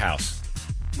into your house.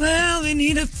 Well, they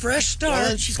need a fresh start.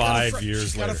 Well, she's 5 years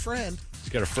she's later. Got a friend. She's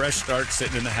got a fresh start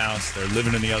sitting in the house. They're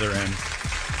living in the other end,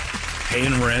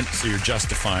 paying rent, so you're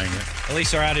justifying it. At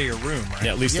least they're out of your room, right?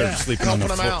 Yeah, at least they're sleeping on the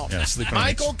floor. Out. Yeah, sleeping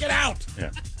Michael, get out!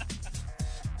 Yeah.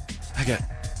 I got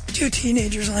 2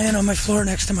 teenagers laying on my floor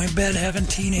next to my bed having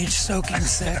teenage soaking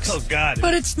sex. Oh, God.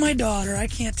 But it's my daughter. I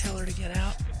can't tell her to get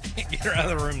out. Get her out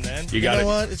of the room then. You know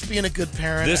what? It's being a good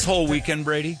parent. This whole weekend,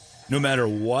 Brady, no matter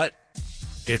what,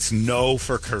 it's no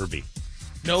for Kirby.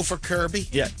 No for Kirby?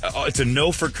 Yeah, it's a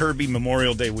no for Kirby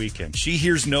Memorial Day weekend. She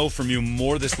hears no from you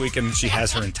more this weekend than she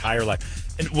has her entire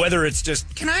life. And whether it's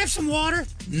just, can I have some water?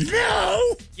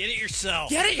 No! Get it yourself.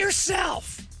 Get it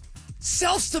yourself.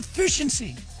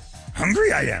 Self-sufficiency.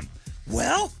 Hungry I am.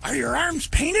 Well, are your arms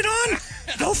painted on?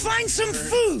 Go find some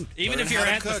food. Even if you're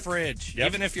at the fridge. Yep.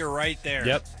 Even if you're right there.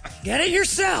 Yep. Get it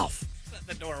yourself. Shut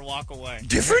the door, walk away.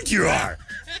 Different you are.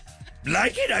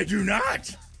 Like it, I do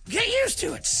not. Get used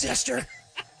to it, sister.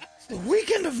 The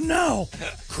weekend of no.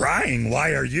 Crying,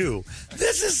 why are you?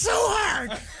 This is so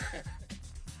hard.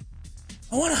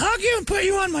 I want to hug you and put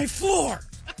you on my floor.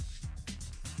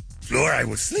 Floor, I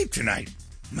will sleep tonight.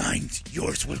 Mind,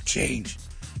 yours will change.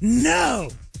 No.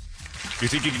 Do you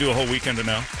think you can do a whole weekend of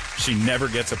no? She never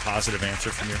gets a positive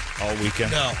answer from you all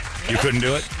weekend? No. You couldn't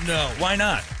do it? No. Why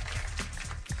not?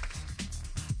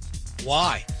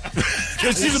 Why?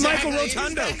 Because she's a Michael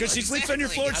Rotundo. Because she sleeps on your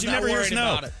floor. She never hears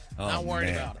no. Not worried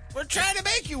about it. We're trying to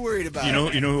make you worried about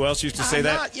it. You know who else used to say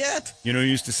that? Not yet. You know who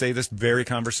used to say this very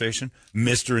conversation?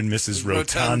 Mr. and Mrs.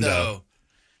 Rotundo.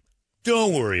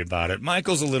 Don't worry about it.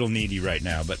 Michael's a little needy right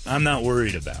now, but I'm not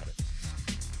worried about it.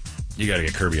 You got to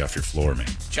get Kirby off your floor, man.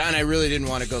 John, I really didn't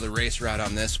want to go the race route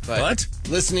on this, but what?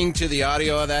 Listening to the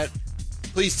audio of that,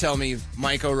 please tell me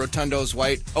Michael Rotundo's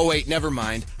white. Oh, wait, never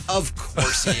mind. Of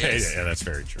course he is. Yeah, that's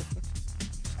very true.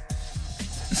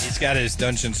 He's got his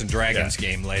Dungeons and Dragons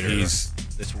game later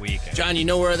this week. John, you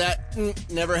know where that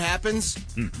never happens?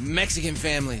 Mexican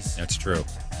families. That's true.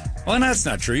 Well, that's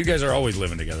not true. You guys are always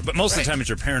living together. But most of the time, it's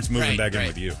your parents moving back in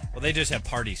with you. Well, they just have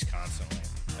parties constantly.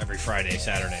 Every Friday,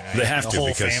 Saturday night. They have to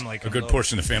because a good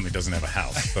portion of the family doesn't have a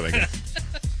house. So they go,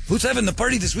 who's having the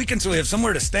party this weekend so we have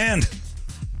somewhere to stand?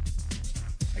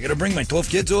 I got to bring my 12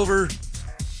 kids over.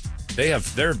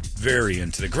 They're very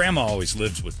into the grandma always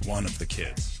lives with one of the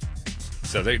kids.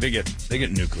 So they get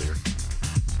nuclear.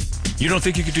 You don't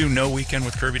think you could do no weekend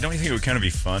with Kirby? Don't you think it would kind of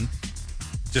be fun?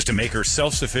 Just to make her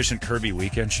self-sufficient Kirby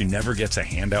weekend. She never gets a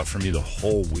handout from you the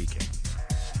whole weekend.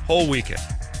 Whole weekend.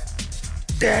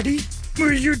 Daddy,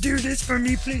 will you do this for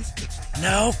me, please?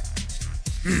 No.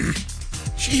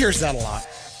 She hears that a lot.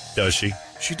 Does she?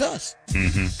 She does.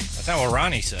 Mm-hmm. That's not what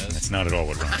Ronnie says. That's not at all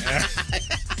what Ronnie says.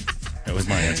 That was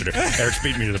my answer to it. Eric's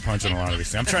beat me to the punch on a lot of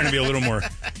these things. I'm trying to be a little more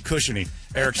cushiony.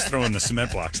 Eric's throwing the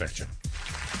cement blocks at you.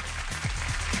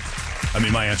 I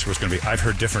mean, my answer was going to be, I've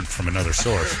heard different from another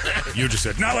source. You just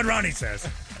said, not what Ronnie says.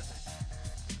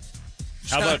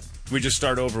 How about we just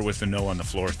start over with the no on the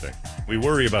floor thing? We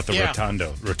worry about the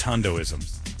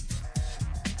rotundoisms.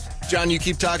 John, you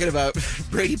keep talking about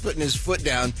Brady putting his foot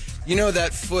down. You know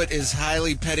that foot is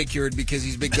highly pedicured because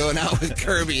he's been going out with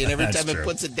Kirby, and every time it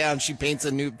puts it down, she paints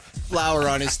a new flower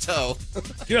on his toe.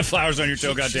 You have flowers on your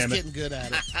toe, goddammit. She's getting good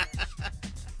at it.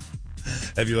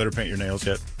 Have you let her paint your nails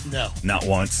yet? No. Not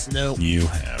once? No. You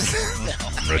have.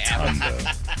 Rotundo.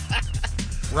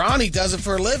 Ronnie does it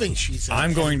for a living, she said.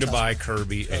 I'm going to buy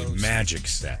Kirby a magic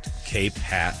set. Cape,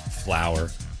 hat,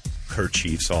 flower,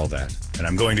 kerchiefs, all that. And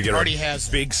I'm going to get Already a has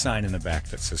it. big sign in the back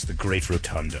that says the Great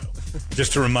Rotundo.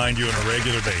 Just to remind you on a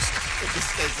regular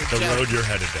basis the road you're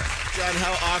headed down. John,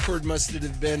 how awkward must it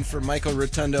have been for Michael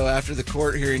Rotundo after the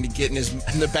court hearing to get in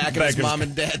the back of his mom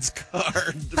and dad's car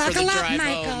for the Buckle up, drive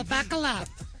Michael. home? Buckle up.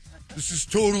 This is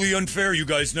totally unfair. You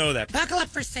guys know that. Buckle up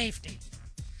for safety.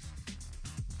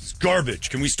 It's garbage.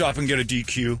 Can we stop and get a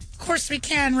DQ? Of course we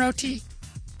can, Roti.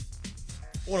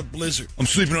 What a blizzard. I'm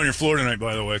sleeping on your floor tonight,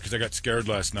 by the way, because I got scared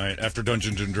last night after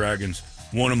Dungeons and Dragons.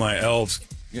 One of my elves,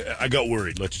 I got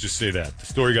worried. Let's just say that. The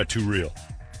story got too real.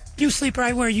 You sleep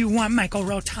right where you want, Michael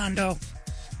Rotundo.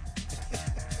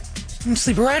 You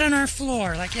sleep right on our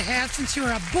floor like you have since you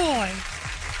were a boy.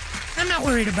 I'm not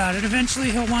worried about it.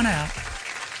 Eventually he'll want out.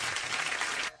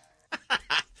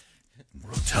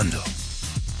 Rotundo.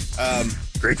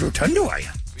 Great Rotundo, I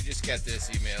am. We just got this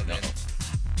emailed in.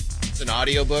 It's an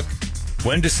audiobook.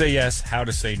 When to say yes, how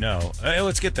to say no.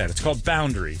 Let's get that. It's called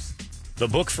Boundaries. The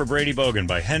book for Brady Bogan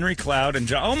by Henry Cloud and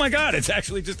John. Oh, my God. It's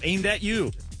actually just aimed at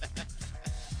you.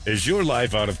 Is your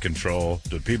life out of control?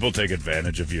 Do people take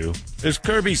advantage of you? Is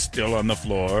Kirby still on the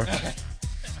floor?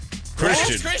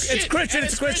 Christian. It's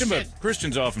Christian, but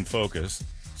Christians often focus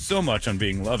so much on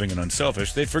being loving and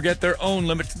unselfish, they forget their own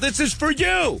limits. This is for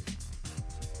you!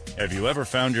 Have you ever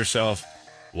found yourself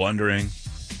wondering,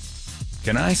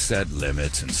 can I set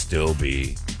limits and still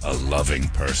be a loving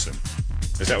person?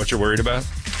 Is that what you're worried about?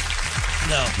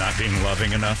 No. Not being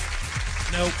loving enough?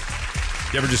 Nope.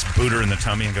 You ever just boot her in the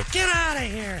tummy and go, Get out of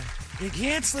here. You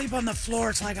can't sleep on the floor.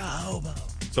 It's like a hobo.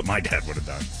 that's what my dad would have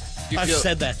done. I've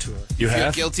said that to her. You Feel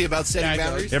have? guilty about setting Yeah, I go,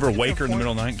 boundaries? You ever wake her in the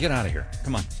middle of the night? Get out of here.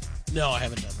 Come on. No, I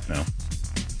haven't done that. No.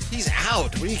 He's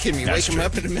out. What are you kidding me? That's Wake him true.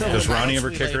 up in the middle Does of the night. Ronnie ever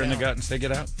we kick lay her in the down. gut and say,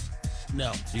 get out?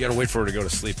 No. You got to wait for her to go to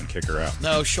sleep and kick her out.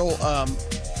 No, she'll,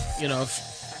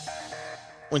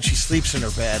 when she sleeps in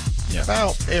her bed, Yeah.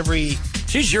 about every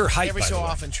She's your height, every by so the way.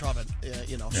 often, she'll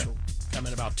come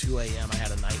in about 2 a.m. I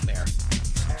had a nightmare.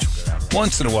 And she'll get out of her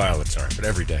Once in a while, it's all right, but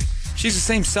every day. She's the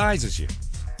same size as you.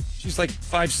 She's like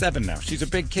 5'7" now. She's a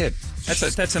big kid.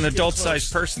 That's an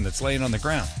adult-sized person that's laying on the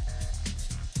ground.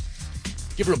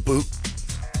 Give her a boot.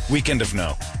 Weekend of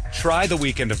no. Try the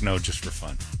weekend of no just for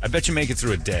fun. I bet you make it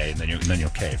through a day and then you'll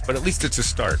cave. But at least it's a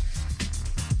start.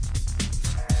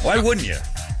 Why wouldn't you?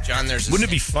 John, Wouldn't it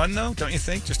be fun though? Don't you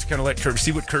think? Just to kind of let Kirby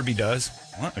see what Kirby does.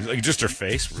 What? Like just her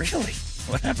face. Really?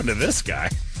 What happened to this guy?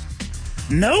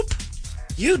 Nope.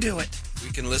 You do it.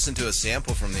 We can listen to a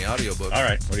sample from the audiobook. All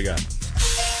right. What do you got?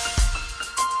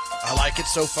 I like it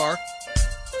so far.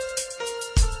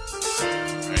 All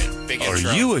right, big Are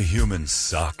intro. you a human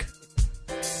suck?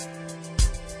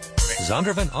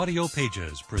 Zondervan Audio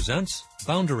Pages presents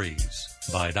Boundaries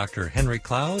by Dr. Henry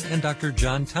Cloud and Dr.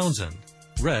 John Townsend.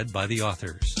 Read by the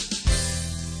authors.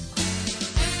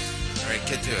 All right,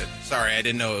 get to it. Sorry, I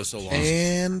didn't know it was so long.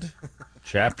 And,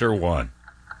 Chapter 1.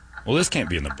 Well, this can't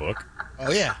be in the book.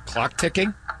 oh, yeah. Clock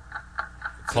ticking?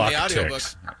 Clock the audiobook.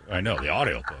 ticks. I know, the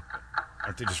audiobook.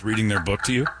 Aren't they just reading their book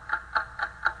to you?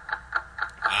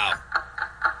 Wow.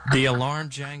 The alarm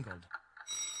jangled.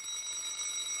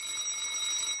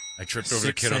 I tripped over the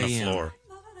 6 kid on the a.m. floor.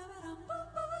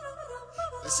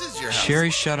 This is your house. Sherry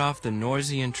shut off the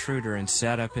noisy intruder and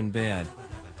sat up in bed.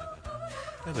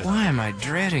 Why am I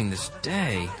dreading this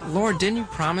day? Lord, didn't you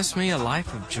promise me a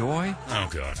life of joy? Oh,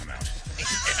 God, I'm out.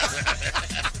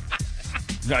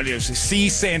 See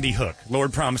Sandy Hook.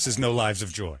 Lord promises no lives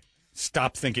of joy.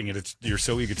 Stop thinking you're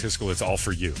so egotistical it's all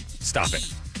for you. Stop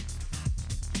it.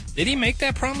 Did he make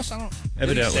that promise? I don't.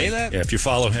 Evidently. Did he say that? Yeah, if you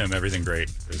follow him, everything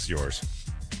great is yours.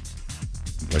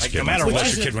 Like, no matter what.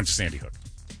 Unless your kid went to Sandy Hook.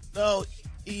 No,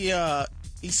 he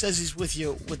says he's with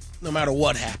you no matter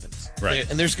what happens. Right.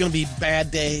 And there's going to be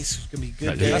bad days. There's going to be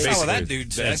good days. That's not what that Basically,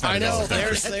 dude said. that's not I know. what that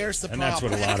There's is. the And problem. that's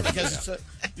what a lot of it because is.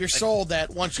 you're sold that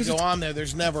once you go on there,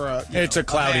 there's never a It's a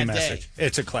cloudy bad message. day.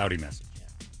 It's a cloudy message.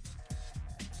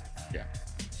 Yeah.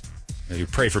 Now, you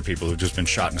pray for people who've just been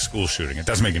shot in a school shooting. It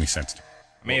doesn't make any sense to me.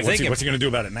 I mean, if what's they he can, going to do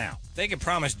about it now? they can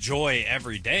promise joy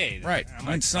every day. then Right. I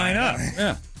might sign up.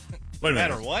 Yeah. Wait a No minute.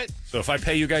 matter what. So if I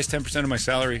pay you guys 10% of my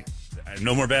salary,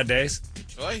 no more bad days?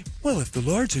 Joy? Well, if the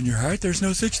Lord's in your heart, there's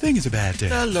no such thing as a bad day.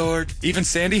 The Lord. Even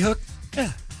Sandy Hook?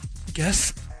 Yeah, I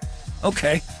guess.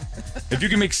 Okay. If you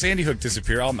can make Sandy Hook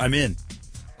disappear, I'm in.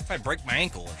 If I break my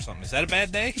ankle or something, is that a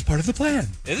bad day? It's part of the plan.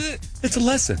 Is it? It's a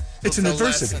lesson. It's an The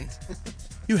adversity. lesson.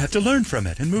 You have to learn from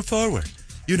it and move forward.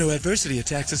 You know adversity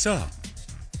attacks us all.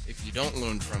 If you don't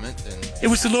learn from it, then It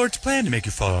was the Lord's plan to make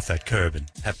you fall off that curb and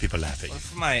have people laugh at you.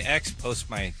 If my ex posts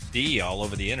my D all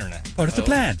over the internet. Part of the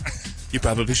plan. You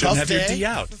probably shouldn't have your Tough day D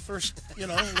out. the first, a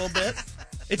little bit.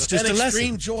 It's just then a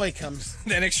extreme lesson. joy comes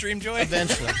Then extreme joy?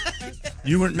 eventually.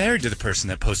 You weren't married to the person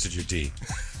that posted your D.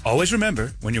 Always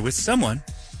remember, when you're with someone,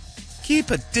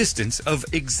 keep a distance of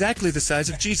exactly the size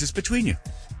of Jesus between you.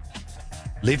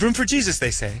 Leave room for Jesus, they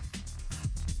say.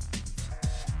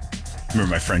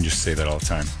 Remember my friend used to say that all the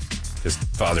time. His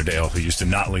Father Dale, who used to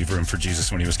not leave room for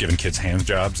Jesus when he was giving kids hand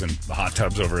jobs and the hot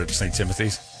tubs over at St.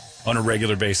 Timothy's on a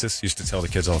regular basis, used to tell the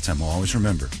kids all the time, well, always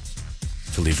remember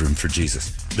to leave room for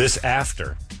Jesus. This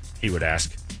after, he would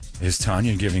ask, is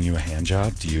Tanya giving you a hand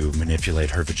job? Do you manipulate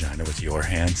her vagina with your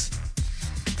hands?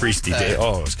 Priesty day.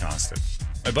 Oh, it was constant.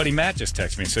 My buddy Matt just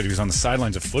texted me and said he was on the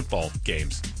sidelines of football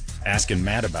games asking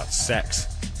Matt about sex.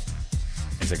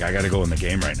 He's like, I got to go in the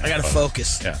game right now. I got to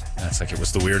focus. Yeah, that's like, it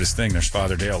was the weirdest thing. There's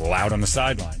Father Dale loud on the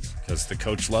sidelines because the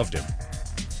coach loved him.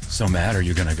 So, Matt, are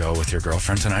you going to go with your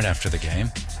girlfriend tonight after the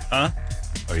game? Huh?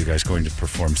 Are you guys going to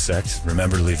perform sex?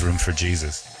 Remember, leave room for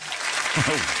Jesus.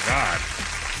 Oh, God.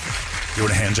 You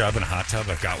want a hand job in a hot tub?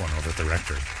 I've got one over at the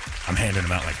rectory. I'm handing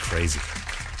them out like crazy.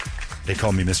 They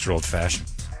call me Mr. Old-Fashioned.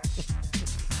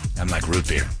 I'm like root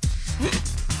beer.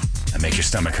 I make your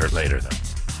stomach hurt later, though.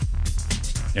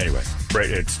 Anyway,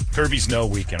 it's Kirby's no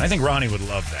weekend. I think Ronnie would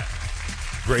love that.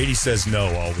 Brady says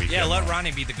no all weekend. Yeah, let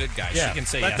Ronnie be the good guy. Yeah, she can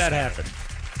say let yes. that happen.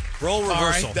 Role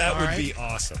reversal. right, That all would right. be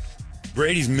awesome.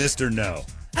 Brady's Mr. No.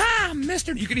 Ah,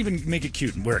 Mr. You could even make it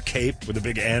cute and wear a cape with a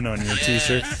big N on your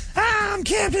T-shirt. Ah, I'm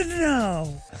Captain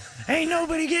No. Ain't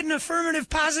nobody getting affirmative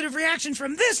positive reaction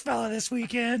from this fella this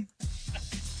weekend.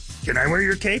 Can I wear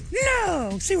your cape?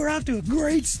 No. See, we're off to a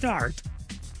great start.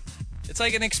 It's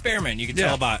like an experiment. You can Yeah.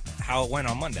 tell about how it went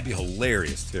on Monday. It'd be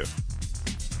hilarious, too.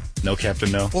 No,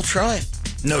 Captain No? We'll try it.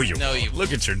 No, you won't.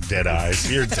 Look at your dead eyes.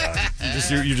 You're done.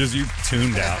 You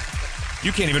tuned out.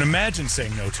 You can't even imagine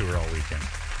saying no to her all weekend.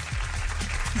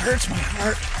 It hurts my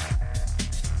heart.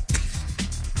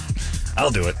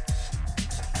 I'll do it.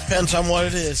 Depends on what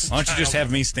it is. Why don't you just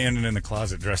have me standing in the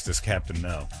closet dressed as Captain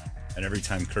No? And every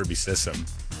time Kirby says something,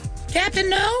 Captain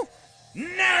No?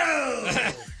 no!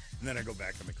 And then I go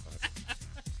back in the closet.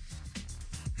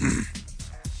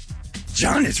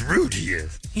 John is rude, he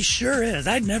is. He sure is.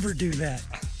 I'd never do that.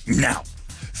 Now,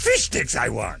 fish sticks I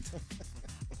want.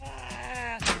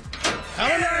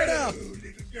 Coming right up.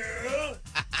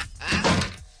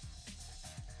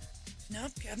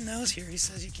 Nope, Captain No's here. He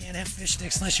says you can't have fish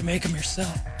sticks unless you make them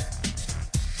yourself.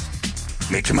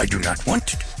 Make them I do not want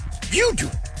to do. You do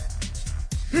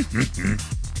it.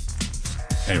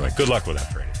 Anyway, good luck with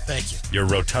that, Brady. Thank you. Your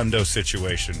rotundo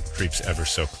situation creeps ever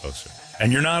so closer.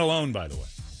 And you're not alone, by the way.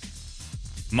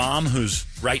 Mom, who's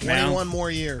right now... 21 more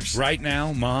years. Right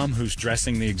now, mom, who's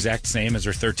dressing the exact same as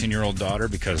her 13-year-old daughter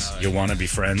because you want to be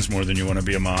friends more than you want to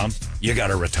be a mom, you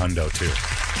got a rotundo, too.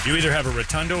 You either have a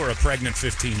rotundo or a pregnant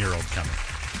 15-year-old coming.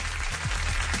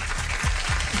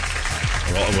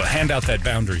 We'll hand out that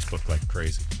boundaries book like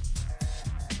crazy.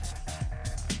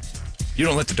 You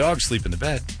don't let the dog sleep in the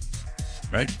bed,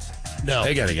 right? No.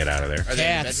 They got to get out of there. Are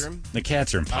they in the Cats. bedroom? The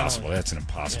cats are impossible. That's an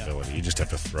impossibility. You just have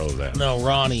to throw them. No,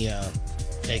 Ronnie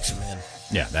takes him in.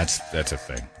 Yeah, that's a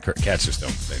thing. Cats just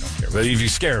don't care. But if you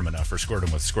scare them enough or squirt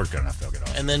them with a squirt gun enough, they'll get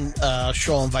off. And then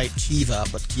she'll invite Kiva,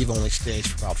 but Kiva only stays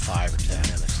for about 5 or 10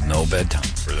 minutes. No bedtime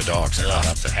for the dogs. They're not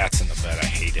up there. Cats in the bed. I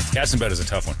hate it. Cats in bed is a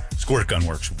tough one. Squirt gun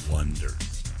works wonders.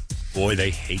 Boy, they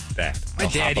hate that. My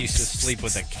They'll dad hop used to up. sleep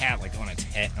with a cat like on his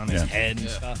head, and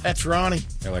stuff. That's Ronnie.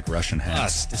 They're like Russian Oh,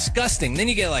 hens. it's disgusting. Then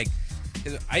you get like,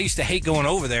 I used to hate going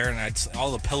over there, and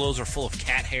all the pillows are full of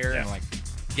cat hair, and like,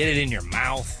 get it in your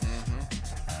mouth.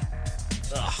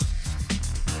 Ugh.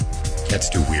 Cats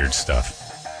do weird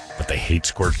stuff, but they hate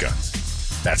squirt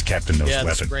guns. That's Captain No's Yeah, the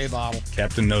weapon. spray bottle.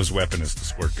 Captain No's weapon is the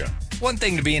squirt gun. It's one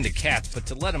thing to be into cats, but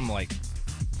to let them like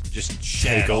just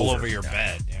shed Take all over. over your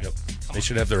bed. Yeah. Yep. They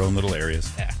should have their own little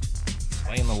areas. Yeah.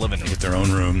 Play in the living They room. get their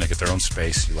own room. They get their own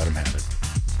space. You let them have it.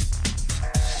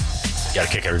 You got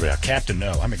to kick everybody out. Captain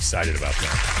No, I'm excited about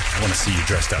that. I want to see you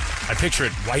dressed up. I picture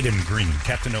it white and green.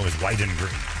 Captain No is white and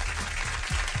green.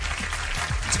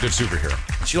 It's a good superhero.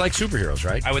 She likes superheroes,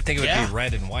 right? I would think it would Yeah. be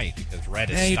red and white because red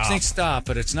is Yeah, you'd stop. think stop,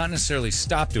 but it's not necessarily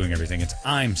stop doing everything. It's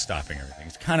I'm stopping everything.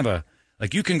 It's kind of a,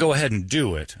 like, you can go ahead and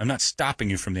do it. I'm not stopping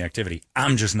you from the activity.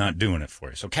 I'm just not doing it for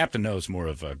you. So Captain No is more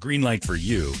of a green light for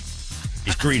you.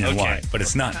 He's green and Okay. white, but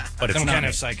it's not. But it's Some not kind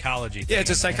of psychology. Yeah, it's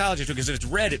a thing in there. psychology tool because if it's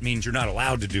red, it means you're not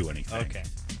allowed to do anything. Okay.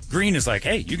 Green is like,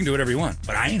 hey, you can do whatever you want,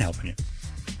 but I ain't helping you.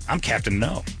 I'm Captain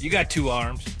No. You got 2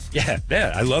 arms. Yeah.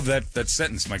 I love that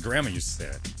sentence. My grandma used to say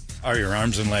it. Are your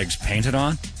arms and legs painted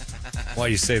on? Why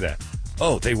you say that?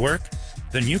 Oh, they work?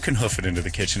 Then you can hoof it into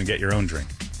the kitchen and get your own drink.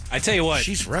 I tell you what,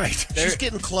 She's right. She's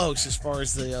getting close as far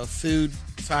as the food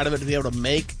side of it to be able to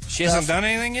make. she hasn't stuff. done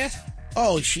anything yet.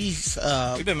 Oh, she's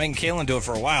We've been making Kaylin do it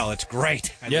for a while. It's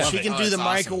great. I love she it. can do it's the awesome.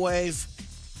 microwave.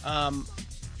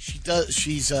 She does.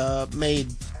 She's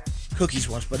made cookies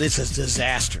once, but it's a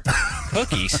disaster.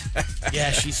 Cookies.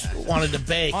 Yeah, she's wanted to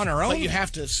bake On her own? but you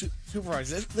have to supervise.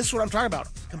 This is what I'm talking about.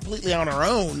 Completely on her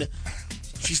own.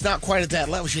 She's not quite at that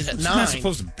level. She's at She's 9. not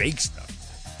supposed to bake stuff.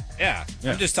 Yeah.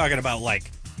 I'm just talking about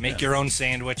make your own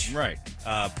sandwich. Right.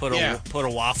 Put a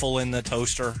waffle in the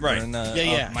toaster. Right. Or in the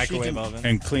Yeah. microwave She can- oven.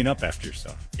 And clean up after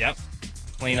yourself. Yep.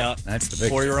 Clean up. That's the big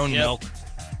Pour your own milk.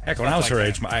 Heck, when I was like her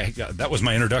that. age, that was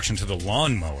my introduction to the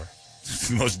lawnmower. It's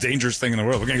the most dangerous thing in the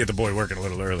world. We're going to get the boy working a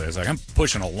little early. I was like, I'm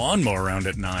pushing a lawnmower around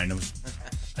at 9.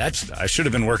 I should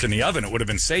have been working the oven. It would have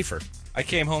been safer. I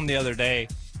came home the other day,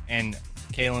 and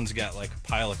Kaylin's got a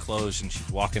pile of clothes, and she's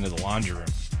walking to the laundry room.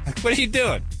 Like, what are you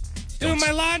doing? Doing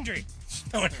my laundry.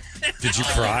 Did you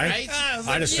cry? right?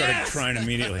 I just started crying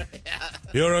immediately.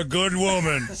 You're a good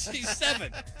woman. She's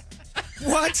 7.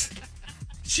 What?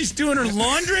 She's doing her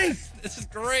laundry? This is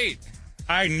great.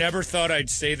 I never thought I'd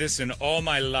say this in all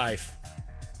my life.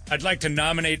 I'd like to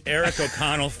nominate Eric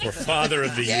O'Connell for Father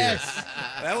of the Year.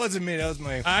 That wasn't me. That was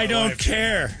my I don't wife.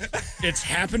 care. It's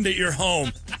happened at your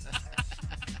home.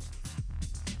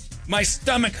 My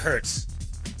stomach hurts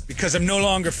because I'm no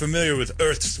longer familiar with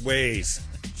Earth's ways.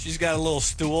 She's got a little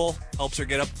stool. Helps her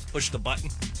get up, push the button.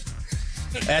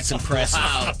 That's impressive.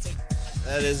 Wow.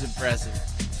 That is impressive.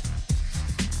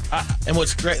 And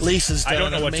what's great, Lisa's done I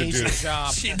don't know an what to amazing do.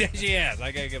 job. She has.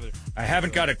 I got to give it. I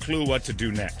haven't got a clue what to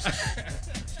do next.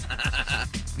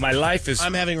 My life is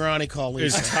I'm having Ronnie call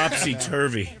Lisa.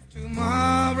 topsy-turvy. What?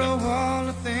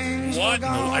 No,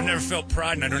 I've never felt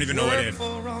pride, and I don't even know it in.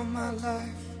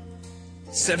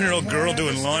 7-year-old girl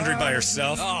doing laundry by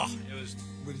herself. Oh, it was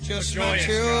Just joyous.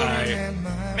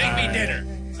 Make me dinner.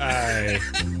 I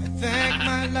Thank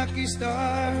my lucky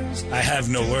stars. I have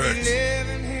no words.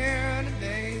 Living here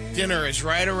today. Dinner is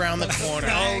right around the corner.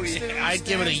 Oh, yeah. I'd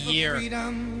give it a year.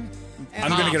 I'm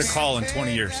going to get a call in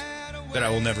 20 years that I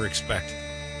will never expect.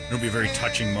 It'll be a very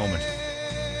touching moment.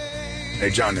 Hey,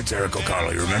 John, it's Eric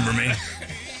O'Connell. You remember me?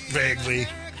 Vaguely.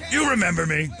 You remember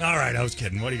me? All right, I was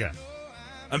kidding. What do you got?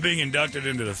 I'm being inducted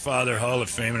into the Father Hall of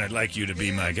Fame, and I'd like you to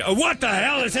be my guest. Oh, what the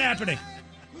hell is happening?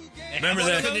 Remember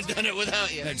Couldn't that? have done it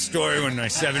without you. That story when my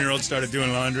 7-year-old started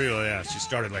doing laundry? Well, yeah, she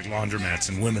started like laundromats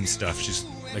and women's stuff. She's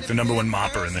like the #1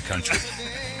 mopper in the country.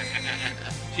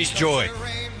 She's joy.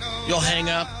 You'll hang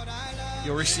up.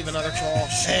 You'll receive another call.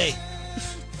 Hey,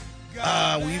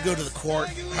 will you go to the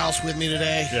courthouse with me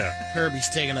today? Yeah. Herbie's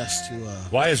taking us to.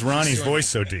 Why is Ronnie's voice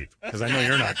so deep? Because I know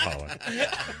you're not calling.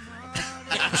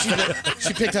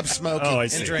 She picked up smoking Oh, I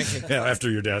see. and drinking. Yeah, after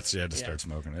your death, she had to start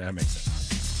smoking. That makes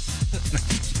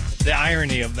sense. The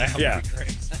irony of that. Yeah. Would be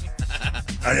great.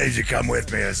 I need you to come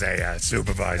with me as a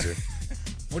supervisor.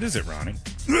 What is it, Ronnie?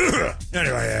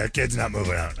 Anyway, kid's not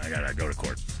moving out. I gotta go to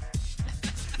court.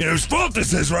 You know whose fault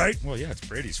this is, right? Well, yeah, it's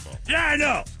Brady's fault. Yeah, I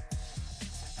know.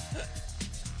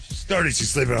 She's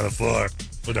sleeping on the floor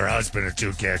with her husband and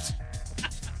 2 kids.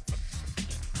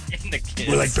 And the kids.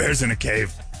 We're like bears in a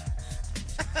cave.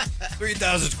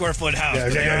 3,000 square foot house. Yeah,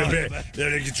 They're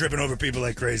they're tripping over people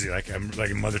like crazy, like I'm like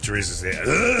in Mother Teresa's.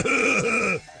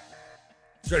 Yeah.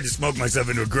 Tried to smoke myself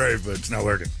into a grave, but it's not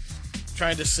working.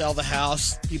 Trying to sell the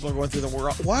house. People are going through the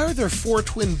world. Why are there 4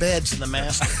 twin beds in the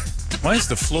master? Why is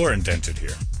the floor indented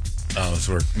here? Oh, it's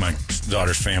where my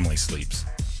daughter's family sleeps.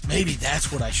 Maybe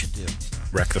that's what I should do.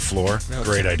 Wreck the floor? No,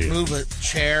 Great idea. Move a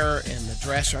chair and the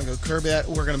dresser and go, Kirby,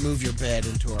 we're going to move your bed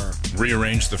into our...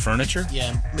 Rearrange the furniture?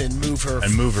 Yeah, and move her...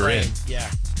 And move her frame. in. Yeah.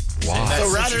 Wow. That's So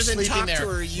since rather you're than sleeping talk there, to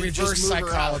her, you reverse just move her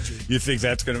out. psychology. You think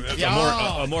that's going to...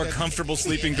 Yeah. A more comfortable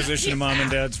sleeping position in Mom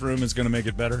and Dad's room is going to make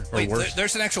it better or Wait, worse?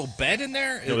 there's an actual bed in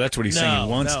there? No, that's what he's saying he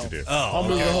wants to do. I'll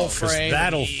move the whole 'Cause frame.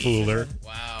 that'll fool her.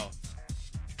 Wow.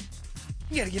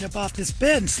 You gotta get up off this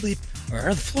bed and sleep, or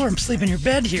the floor and sleep in your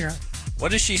bed here.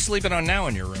 What is she sleeping on now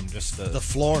in your room? Just The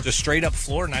floor. Just straight up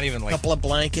floor? Not even A like... couple of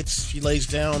blankets. She lays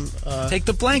down. Take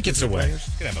the blankets away. She's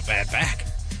going to have a bad back.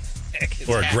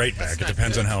 Or a great back. It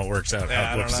depends on how it works out,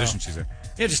 Yeah, I what don't position she's in.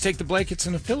 Yeah, just take the blankets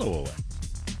and a pillow away.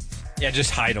 Yeah,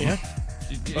 just hide them.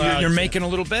 Yeah. You're making a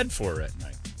little bed for her at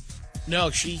night.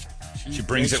 No, she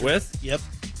brings it with? Yep.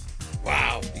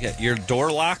 Wow. You got your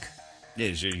door lock? Yeah,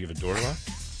 you have a door lock?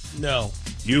 No.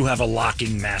 You have a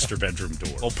locking master bedroom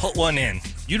door. Well, put one in.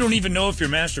 You don't even know if your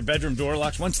master bedroom door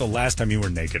locks. When's the last time you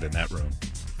were naked in that room?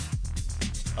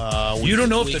 You don't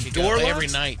know if the door locks? Every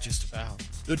night, just about.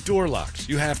 The door locks.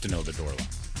 You have to know the door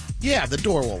locks. Yeah, the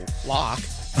door will lock.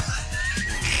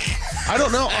 I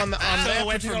don't know on that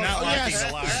went from not locking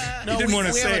to lock. No, He didn't want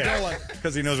to we say have a door it lock.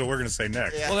 because he knows what we're going to say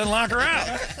next. Well, then lock her out.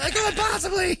 I could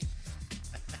possibly.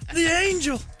 The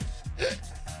angel.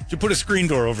 You put a screen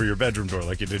door over your bedroom door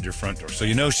like you did your front door. So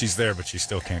you know she's there, but she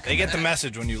still can't come They get in. the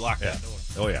message when you lock that door.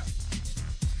 Oh, yeah.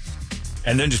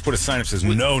 And then just put a sign that says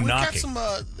no We've knocking.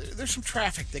 got there's some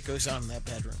traffic that goes on in that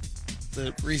bedroom.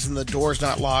 The reason the door's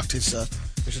not locked is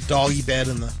there's a doggy bed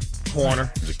in the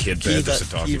corner. There's a kid bed, there's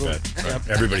a doggy bed. Yep.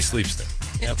 Everybody sleeps there.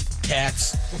 Yep.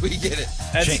 Cats. We get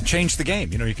it. Change the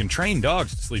game. You can train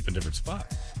dogs to sleep in different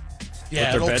spots. Yeah,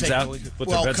 put their it'll beds take out. a week. Put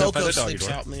Well, their beds out by Coco the doggy sleeps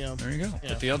door. out in the, There you go. yeah.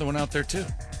 Put the other one out there too.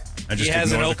 I He just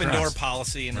has an ignore the open cross. door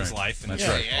policy in his Right. life, and That's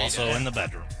it's right. also in the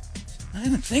bedroom. I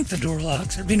didn't think the door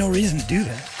locks. There'd be no reason to do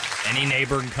that. Any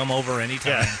neighbor can come over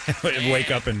anytime.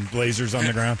 Wake up and blazers on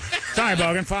the ground. Sorry,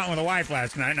 Bogan, fought with a wife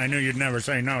last night, and I knew you'd never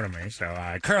say no to me, so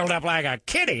I curled up like a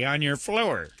kitty on your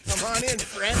floor. Come on in,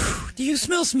 friend. Do you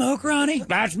smell smoke, Ronnie?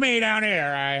 That's me down here.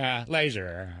 I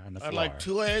laser on the floor. I'd like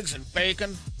 2 eggs and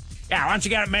bacon. Yeah, why don't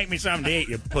you gotta make me something to eat,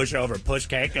 you pushover push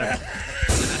cake? None of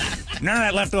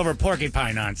that leftover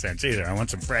porcupine nonsense either. I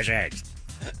want some fresh eggs.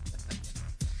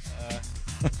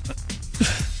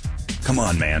 Come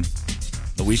on, man.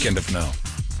 The weekend of no.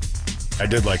 I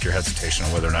did like your hesitation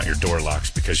on whether or not your door locks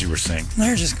because you were saying,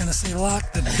 They're just going to say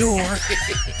lock the door.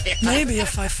 Maybe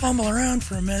if I fumble around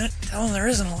for a minute, tell them there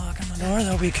isn't a lock on the door,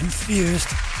 they'll be confused.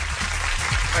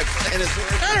 My plan is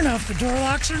working. I don't know if the door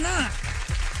locks or not.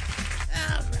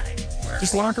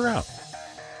 just lock her out.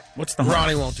 What's the harm?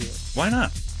 Ronnie won't do it. Why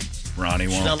not? Ronnie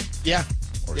She won't. don't- Yeah.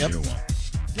 Or Yep. you won't.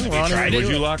 No, Have Ronnie you tried? won't Would do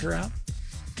you it. lock her out?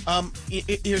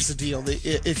 Here's the deal.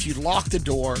 If you lock the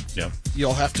door, Yep.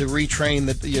 you'll have to retrain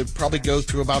that. You probably go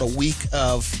through about a week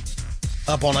of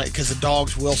up on it because the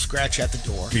dogs will scratch at the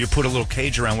door. You put a little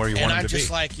cage around where you And want I'm them to just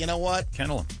be. like, you know what?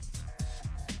 Kennel them.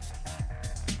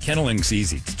 Kenneling's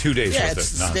easy. It's 2 days Yeah, worth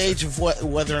it's of the nonsense. stage of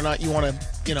whether or not you want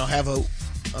to, have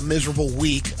a miserable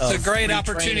week. It's a great retraining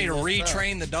opportunity to the-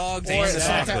 retrain the dogs. Or and the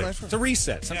exactly. dog. Exactly. It's a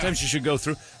reset. Sometimes you should go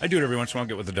through. I do it every once in a while.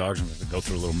 Get with the dogs and go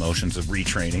through little motions of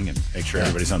retraining and make sure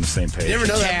everybody's on the same page. You never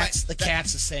know The that cats, the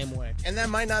cat's the same way. And that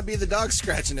might not be the dog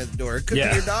scratching at the door. It could be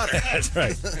Yeah, your daughter. That's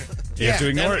right. You have to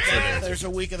ignore it for a day. There's a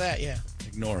week of that, yeah.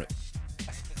 Ignore it.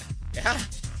 Yeah.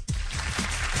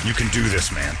 You can do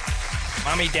this, man.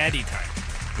 Mommy, daddy time.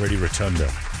 Brady Rotundo.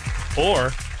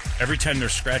 Or every time they're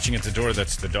scratching at the door,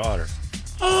 that's the daughter.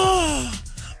 Oh!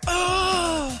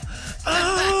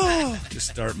 Just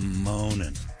start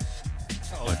moaning.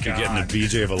 Oh, Like you're God. getting the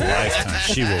BJ of a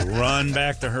lifetime. She will run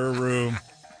back to her room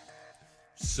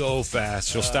so fast.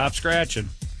 She'll stop scratching.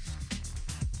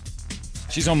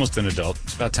 She's almost an adult.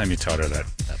 It's about time you taught her that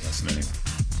lesson anyway.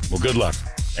 Well, good luck.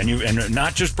 And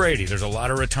not just Brady. There's a lot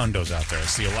of rotundos out there. I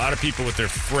see a lot of people with their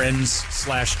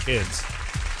friends/kids.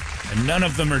 And none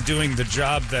of them are doing the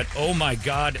job that, oh my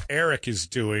God, Eric is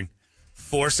doing,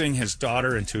 forcing his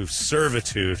daughter into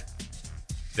servitude,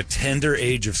 the tender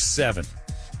age of 7.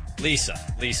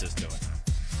 Lisa's doing it.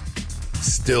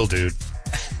 Still, dude,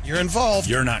 You're involved.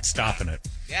 you're not stopping it.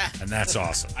 Yeah. And that's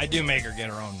awesome. I do make her get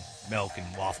her own milk and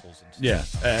waffles and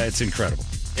stuff. Yeah, it's incredible.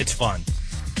 It's fun.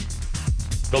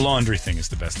 The laundry thing is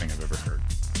the best thing I've ever heard.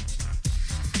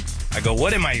 I go,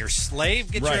 what am I, your slave?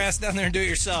 Get Right. your ass down there and do it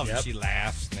yourself. Yep. And she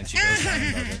laughs, and then she goes down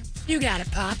and does it. You got it,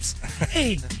 Pops.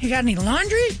 Hey, you got any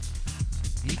laundry?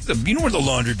 You know where the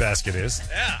laundry basket is.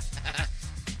 Yeah.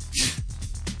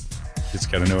 Kids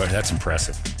got to know it. That's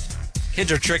impressive. Kids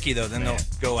are tricky, though. Then they'll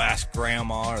go ask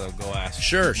grandma, or they'll go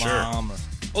ask mom. Or,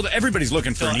 Well, everybody's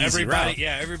looking for an easy everybody, route.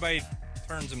 yeah, everybody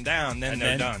turns them down, then And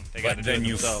they're done. They got to but do it then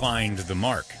you themselves. find the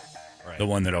mark. Right. The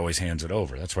one that always hands it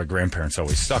over. That's why grandparents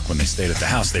always suck when they stayed at the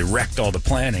house. They wrecked all the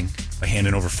planning by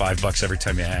handing over $5 every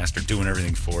time you asked or doing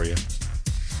everything for you.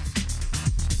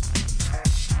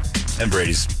 And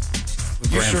Brady's You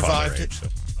grandfather survived age, it. so-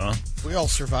 Huh? We all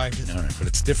survived it. All right, but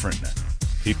it's different now.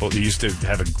 People used to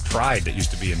have a pride that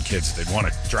used to be in kids. They'd want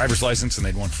a driver's license and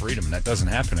they'd want freedom, and that doesn't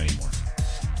happen anymore.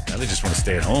 Now they just want to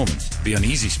stay at home and be on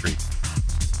Easy Street.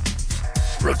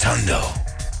 Rotundo.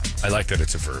 I like that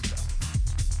it's a verb,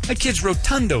 though. That kid's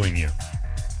rotundoing you.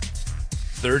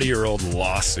 30-year-old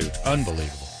lawsuit.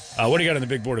 Unbelievable. What do you got on the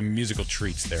big board of musical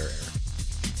treats there, Eric?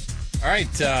 All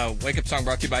right, Wake Up Song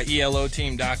brought to you by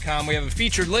ELOteam.com. We have a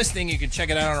featured listing. You can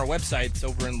check it out on our website. It's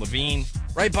over in Levine,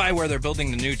 right by where they're building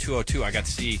the new 202. I got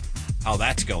to see how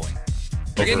that's going.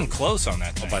 They're Over- getting close on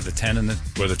that thing. By the 10 and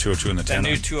where the 202 and the 10 that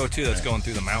new are? 202 that's going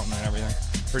through the mountain and everything.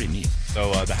 Pretty neat.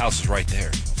 So the house is right there.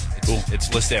 Cool.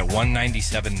 It's listed at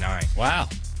 197.9. Wow.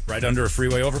 Right under a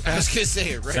freeway I was overpass? going to say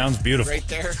it right. Sounds beautiful. Right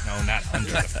there. No, not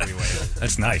under the freeway.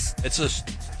 That's nice. It's just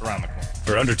around the corner.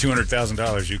 For under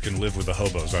 $200,000, you can live with the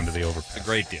hobos under the overpass. It's a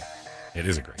great deal. It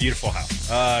is a great Beautiful house.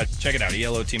 Check it out,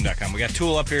 ELOteam.com. We got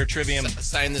Tool up here, Trivium.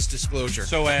 Sign this disclosure.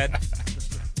 So Ed,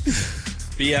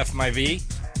 BF my V,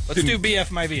 Let's do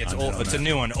BF My V. It's a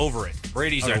new one. Over it.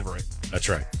 Brady's over it. That's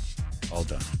right. All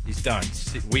done. He's done.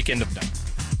 Weekend of done.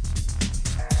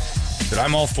 But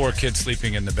I'm all for kids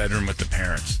sleeping in the bedroom with the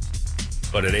parents.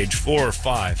 But at age 4 or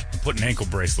 5, I'm putting ankle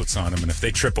bracelets on them, and if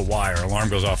they trip a wire, alarm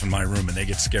goes off in my room, and they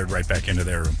get scared right back into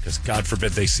their room, because God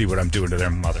forbid they see what I'm doing to their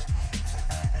mother.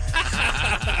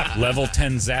 Level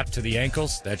 10 zap to the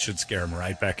ankles, that should scare them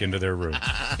right back into their room.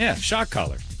 Yeah, shock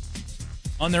collars.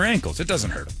 On their ankles, it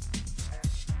doesn't hurt them.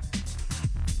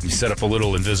 You set up a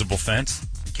little invisible fence,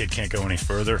 the kid can't go any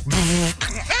further.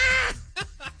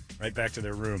 Right back to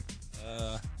their room.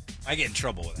 I get in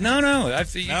trouble with it. No.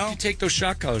 You take those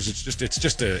shock collars.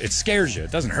 It scares you.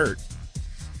 It doesn't hurt.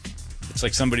 It's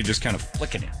like somebody just kind of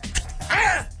flicking it.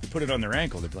 You put it on their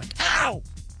ankle, they'd be like, ow!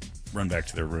 Run back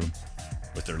to their room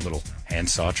with their little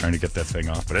handsaw trying to get that thing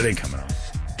off, but it ain't coming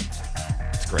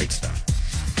off. It's great stuff.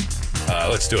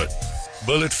 Let's do it.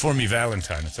 Bullet for Me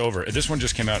Valentine. It's over. This one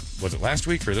just came out, was it last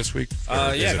week or this week?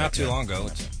 Yeah, not too long ago.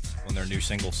 It's one of their new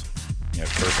singles. Yeah,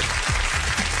 perfect.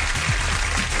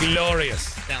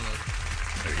 Glorious.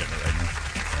 Download. They're getting it right now.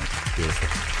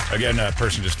 Beautiful. Again, a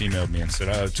person just emailed me and said,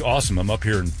 it's awesome. I'm up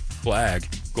here in Flag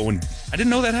going. I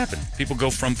didn't know that happened. People go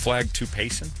from Flag to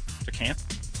Payson to camp.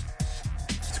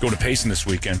 Let's go to Payson this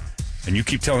weekend. And you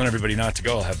keep telling everybody not to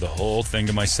go. I'll have the whole thing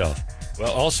to myself.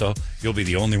 Well, also, you'll be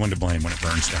the only one to blame when it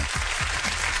burns down.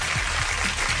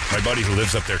 My buddy who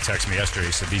lives up there texted me yesterday.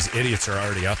 He said, these idiots are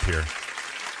already up here.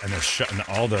 And they're shutting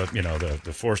all the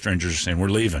forest rangers are saying, we're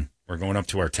leaving. We're going up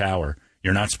to our tower.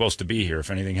 You're not supposed to be here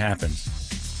if anything happens.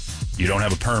 You don't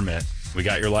have a permit. We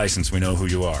got your license. We know who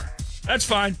you are. That's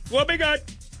fine. We'll be good.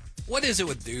 What is it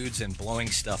with dudes and blowing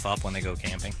stuff up when they go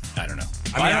camping? I don't know.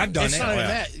 I mean, I've done it's it. not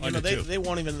even that. They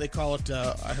won't even, they call it,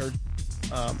 I heard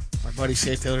my buddy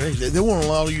say it the other day, they won't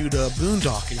allow you to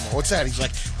boondock anymore. What's that? He's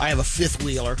like, I have a fifth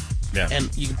wheeler. Yeah.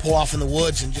 And you can pull off in the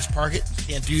woods and just park it. You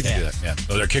can't do that. Yeah.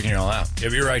 Oh, they're kicking it all out. Yeah,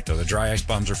 you're right, though. The dry ice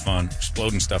bombs are fun.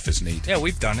 Exploding stuff is neat. Yeah,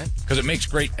 we've done it. Because it makes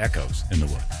great echoes in the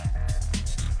woods.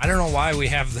 I don't know why we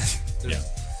have this.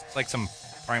 It's like some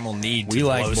primal need to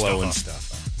like blowing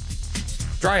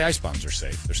stuff. Dry ice bombs are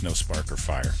safe. There's no spark or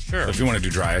fire. Sure. So if you want to do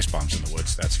dry ice bombs in the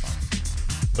woods, that's fine.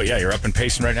 But yeah, you're up in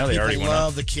Payson right now. They already went up.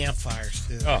 love the campfires,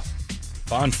 too. Oh,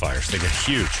 bonfires. They get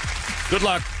huge. Good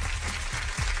luck.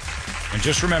 And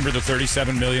just remember the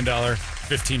 $37 million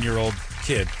 15-year-old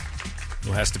kid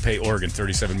who has to pay Oregon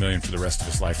 $37 million for the rest of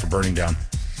his life for burning down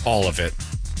all of it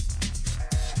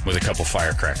with a couple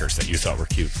firecrackers that you thought were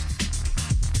cute.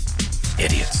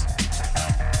 Idiots.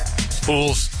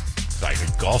 Pools. Like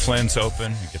golf lands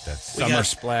open. You get that summer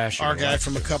splash. Our guy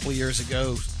from a couple of years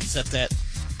ago set that,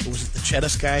 was it the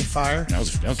Chetasky fire? That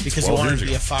was because he wanted to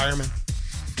be a fireman.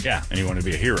 Yeah, and he wanted to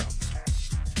be a hero.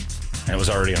 And it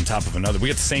was already on top of another. We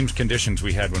had the same conditions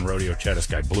we had when Rodeo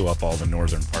Chetasky blew up all the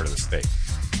northern part of the state.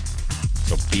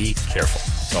 So be careful.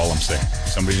 That's all I'm saying.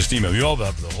 Somebody just emailed me,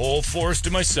 have the whole forest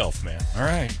to myself, man. All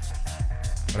right.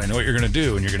 But I know what you're going to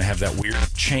do, and you're going to have that weird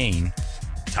chain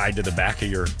tied to the back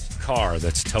of your car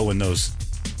that's towing those,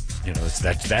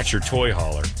 that's your toy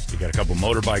hauler. You got a couple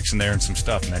motorbikes in there and some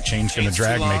stuff, and that chain's going to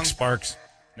drag, make sparks.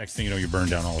 Next thing you know, you burn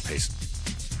down all of Payson.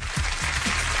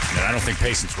 And I don't think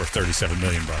Payson's worth $37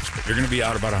 million, but you're going to be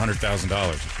out about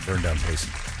 $100,000 if you burn down Payson.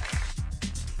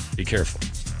 Be careful.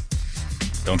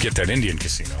 Don't get that Indian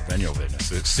casino, then you'll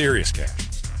witness it's serious cash.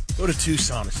 Go to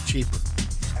Tucson; it's cheaper.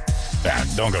 Nah,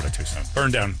 don't go to Tucson.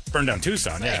 Burn down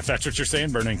Tucson. Yeah, if that's what you're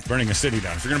saying, burning a city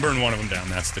down. If you're going to burn one of them down,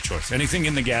 that's the choice. Anything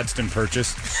in the Gadsden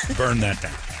Purchase, burn that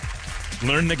down.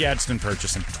 Learn the Gadsden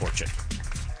Purchase and torch it.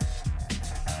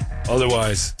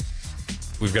 Otherwise,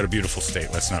 we've got a beautiful state.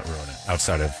 Let's not ruin it.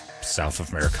 Outside of south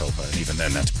of Maricopa, and even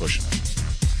then, that's pushing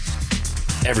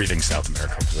it. Everything south of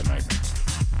Maricopa is a nightmare.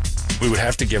 We would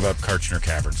have to give up Kartchner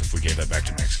Caverns if we gave that back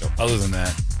to Mexico. Other than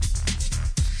that,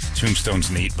 Tombstone's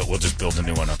neat, but we'll just build a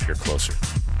new one up here closer.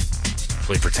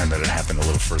 Hopefully pretend that it happened a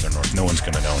little further north. No one's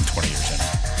going to know in 20 years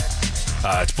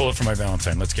anyway. It's Bullet for My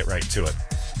Valentine. Let's get right to it.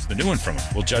 It's the new one from him.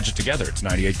 We'll judge it together. It's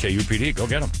 98K UPD. Go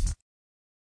get them.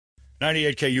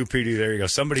 98K UPD. There you go.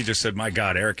 Somebody just said, my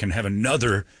God, Eric can have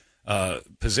another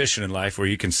position in life where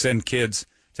you can send kids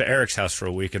to Eric's house for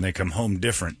a week and they come home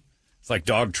different. It's like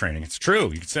dog training. It's true.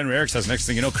 You can send them to Eric's house. Next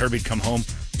thing you know, Kirby'd come home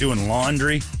doing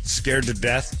laundry, scared to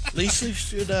death. At least we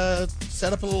should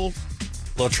set up a little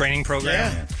training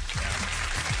program. Yeah.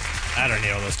 I don't need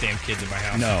all those damn kids in my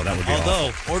house. No, that would be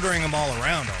awful. Ordering them all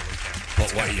around all weekend.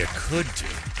 But what you could do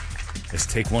is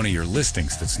take one of your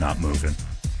listings that's not moving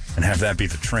and have that be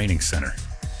the training center.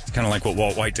 It's kind of like what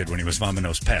Walt White did when he was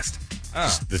Vomino's Pest.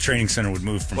 The training center would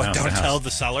move from house to house. Don't tell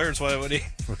the sellers? What would he?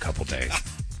 For a couple days.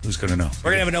 Who's going to know?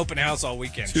 We're going to have an open house all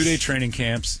weekend. 2-day training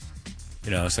camps.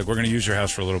 You know, it's like, we're going to use your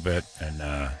house for a little bit, and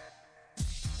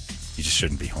you just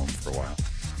shouldn't be home for a while.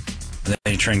 And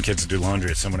then you train kids to do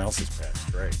laundry at someone else's pad.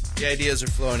 Great. The ideas are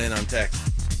flowing in on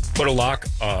text. Put a lock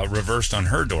reversed on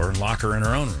her door and lock her in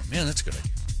her own room. Man, that's a good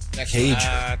idea. Cage her.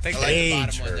 I like the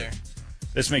bottom one there.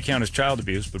 This may count as child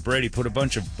abuse, but Brady, put a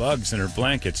bunch of bugs in her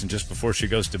blankets, and just before she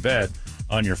goes to bed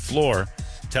on your floor,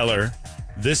 tell her,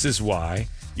 this is why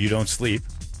you don't sleep,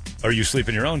 or you sleep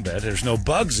in your own bed. There's no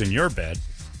bugs in your bed.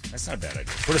 That's not a bad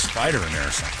idea. Put a spider in there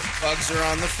or something. Bugs are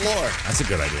on the floor. That's a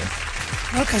good idea.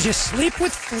 Well, because you sleep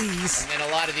with fleas. And a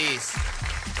lot of these.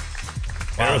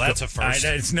 Wow, that's a first.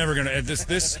 It's never going to...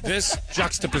 This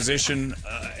juxtaposition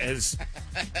is...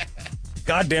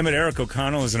 God damn it, Eric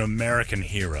O'Connell is an American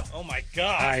hero. Oh, my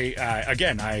God.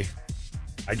 I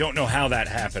don't know how that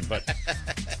happened, but...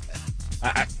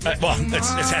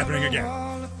 it's happening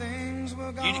again.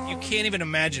 You can't even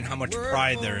imagine how much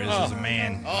pride there is as a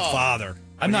man, a father.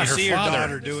 I'm not her see your father.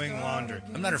 daughter doing laundry.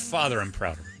 I'm not her father. I'm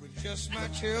proud of her.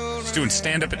 She's doing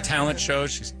stand-up at talent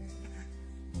shows. She's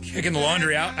kicking the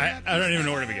laundry out. I don't even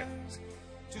know where to begin.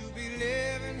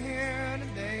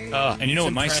 And you know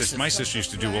what? My sister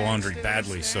used to do laundry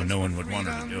badly, so no one would want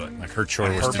her to do it. Like, her chore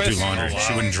was to do laundry. Oh, wow.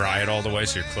 She wouldn't dry it all the way,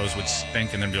 so your clothes would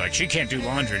stink, and then be like, she can't do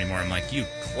laundry anymore. I'm like, you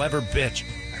clever bitch.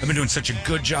 I've been doing such a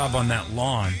good job on that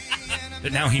lawn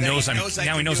that now he knows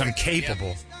I'm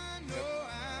capable.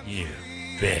 You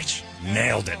bitch.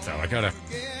 Nailed it, though. I gotta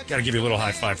give you a little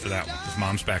high five for that one, because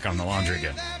Mom's back on the laundry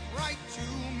again.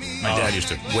 My dad used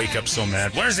to wake up so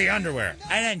mad. Where's the underwear?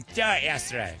 I didn't do it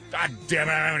yesterday. God damn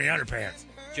it, I don't have any underpants.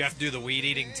 Did you have to do the weed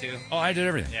eating, too? Oh, I did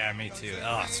everything. Yeah, me too.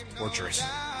 Oh, it's torturous.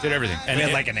 Did everything. And we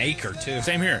had like an acre, too.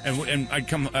 Same here. And I'd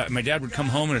come. My dad would come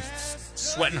home and it's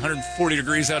sweating 140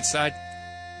 degrees outside,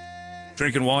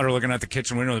 drinking water, looking out the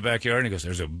kitchen window in the backyard, and he goes,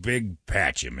 "There's a big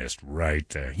patch you missed right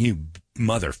there. You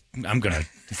mother, I'm gonna.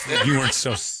 You weren't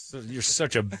so. You're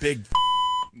such a big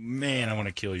man. I want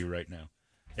to kill you right now."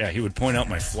 Yeah, he would point out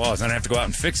my flaws, and I'd have to go out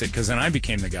and fix it, because then I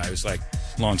became the guy who's like,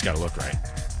 "Lawn's got to look right."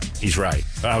 He's right.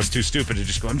 But I was too stupid to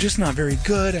just go, "I'm just not very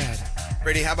good at it."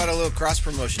 Brady, how about a little cross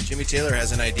promotion? Jimmy Taylor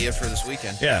has an idea for this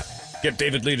weekend. Yeah. Get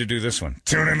David Lee to do this one.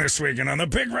 Tune in this weekend on the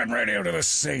Big Red Radio to the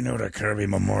Say No to Kirby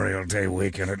Memorial Day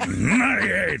weekend at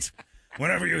 98.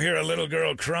 Whenever you hear a little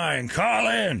girl crying, call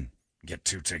in. Get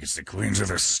 2 tickets to Queens of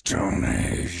the Stone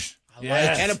Age.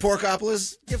 Yes. And a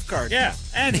Porkopolis gift card. Yeah.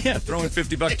 And throw in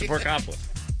 $50 to Porkopolis.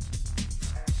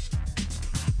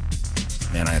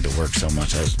 Man, I had to work so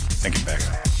much. I was thinking back,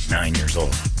 9 years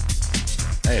old.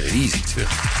 I had it easy, too.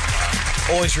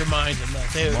 Always remind them that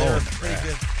they were pretty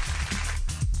good.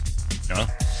 No?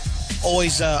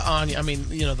 Always on. I mean,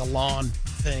 you know, the lawn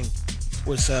thing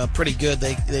was pretty good.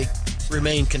 They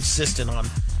remained consistent on.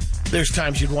 There's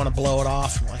times you'd want to blow it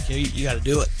off. Like, you got to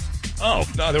do it. Oh,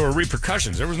 no, there were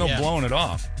repercussions. There was no blowing it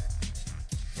off.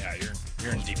 Yeah,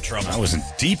 you're in deep trouble. I was in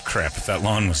deep crap if that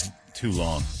lawn was too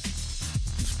long.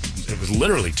 It was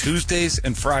literally Tuesdays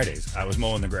and Fridays I was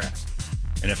mowing the grass.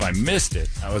 And if I missed it,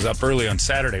 I was up early on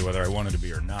Saturday whether I wanted to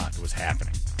be or not. It was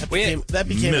happening. That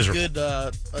became miserable.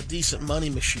 a decent money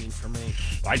machine for me.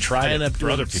 I tried ended it up for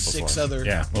doing other people's 6 lawns. other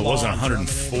Yeah, well, it wasn't lawns around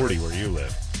the 140 where you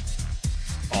live.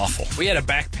 Awful. We had a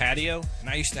back patio, and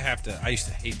I used to hate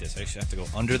this. I used to have to go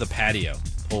under the patio,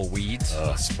 pull weeds.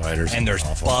 Spiders. And there's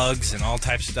awful. bugs and all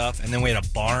types of stuff. And then we had a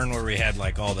barn where we had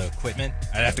like all the equipment.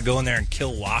 I'd have to go in there and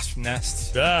kill wasp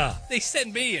nests. Yeah. They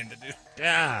sent me in to do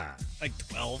like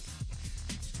 12.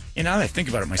 You know, now that I think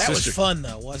about it, my That sister... was fun,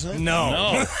 though, wasn't it?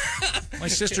 No. My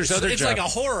sister's other job... It's like a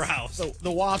horror house.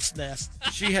 The wasp's nest.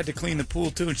 She had to clean the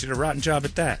pool, too, and she did a rotten job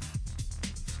at that.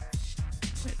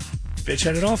 Bitch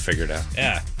had it all figured out.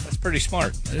 Yeah, that's pretty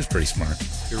smart. That is pretty smart.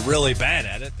 If you're really bad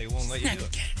at it, they won't let you do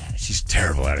it. She's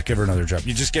terrible at it. Give her another job.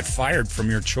 You just get fired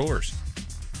from your chores.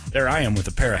 There I am with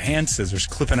a pair of hand scissors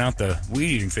clipping out the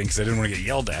weed-eating thing because I didn't want to get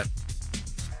yelled at.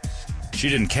 She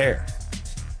didn't care.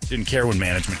 She didn't care when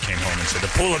management came home and said, the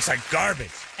pool looks like garbage.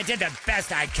 I did the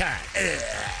best I could.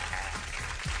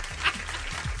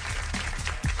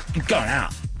 I'm going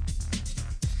out.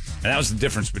 And that was the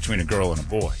difference between a girl and a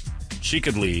boy. She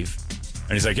could leave,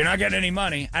 and he's like, you're not getting any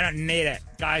money. I don't need it.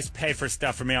 Guys pay for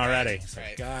stuff for me already. It's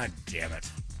like, God damn it.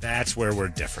 That's where we're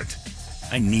different.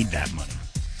 I need that money.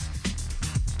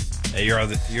 Hey, you're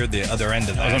the other end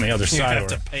of that. I was on the other side have of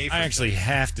to it. pay for I actually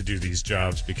have to do these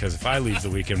jobs because if I leave the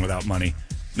weekend without money,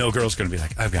 no girl's going to be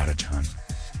like, I've got it, John.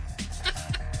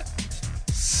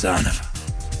 Son of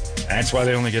a... That's why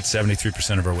they only get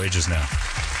 73% of our wages now.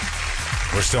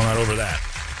 We're still not over that.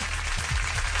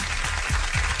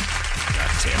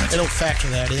 God damn it. They don't factor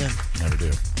that in. Never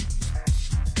do.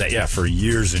 For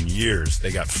years and years,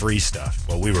 they got free stuff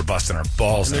while we were busting our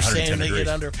balls And at they're saying 110 they degrees.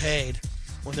 get underpaid.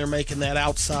 when they're making that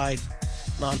outside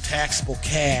non-taxable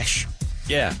cash.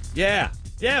 Yeah,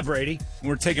 Brady.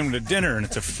 We're taking them to dinner, and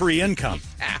it's a free income.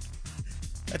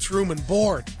 That's room and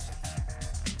board.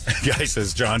 Guy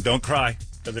says, John, don't cry,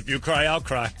 because if you cry, I'll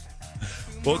cry.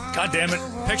 Well, goddamn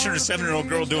it, picturing a 7-year-old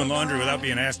girl doing laundry without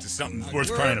being asked is something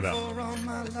worth crying about.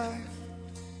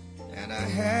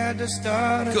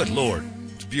 Good Lord,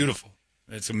 it's beautiful.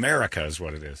 It's America is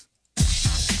what it is.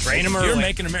 Train him early. You're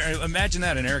making America. Imagine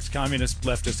that in Eric's communist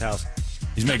leftist house.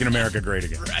 He's making America great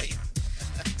again. Right.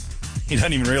 He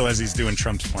doesn't even realize he's doing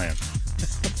Trump's plan.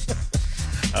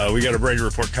 We got a Brady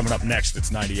report coming up next.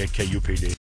 It's 98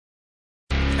 KUPD.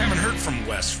 Haven't heard from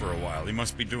Wes for a while. He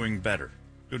must be doing better.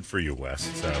 Good for you, Wes.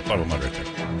 It's Puddle Mud right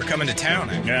there. We're coming to town.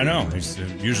 Yeah, I know. He's,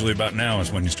 usually about now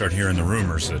is when you start hearing the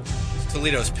rumors that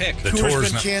Toledo's pick. the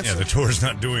tour's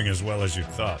not doing as well as you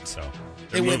thought. So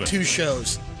they went 2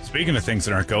 shows. Speaking of things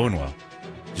that aren't going well,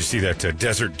 did you see that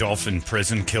desert dolphin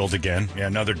prison killed again? Yeah,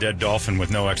 another dead dolphin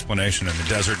with no explanation in the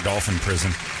desert dolphin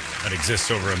prison that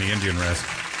exists over on the Indian Res.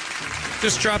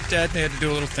 Just dropped dead. They had to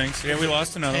do a little things. Yeah, we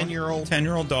lost another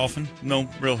 10-year-old dolphin. No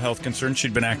real health concern.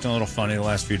 She'd been acting a little funny the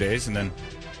last few days, and then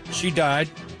she died.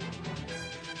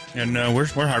 And we're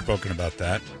heartbroken about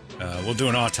that. We'll do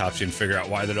an autopsy and figure out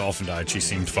why the dolphin died. She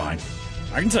seemed fine.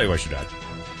 I can tell you why she died.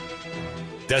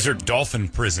 Desert dolphin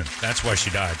prison. That's why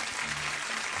she died.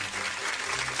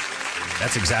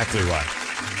 That's exactly why.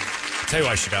 I'll tell you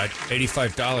why she died.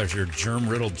 $85. Your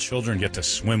germ-riddled children get to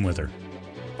swim with her.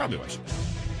 Probably why she died.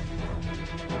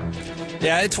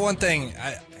 Yeah, it's one thing.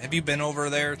 Have you been over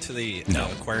there to the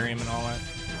aquarium and all that?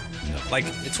 No. Like,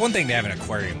 it's one thing to have an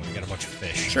aquarium when you got a bunch of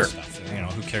fish Sure. and stuff. You know,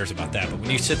 who cares about that? But when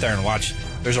you sit there and watch,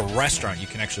 there's a restaurant you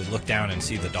can actually look down and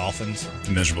see the dolphins.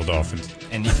 The miserable dolphins.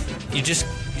 And you just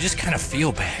kind of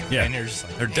feel bad. Yeah. And you're just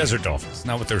like, they're desert dolphins.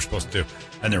 Not what they're supposed to do.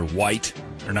 And they're white.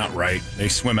 They're not right. They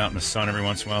swim out in the sun every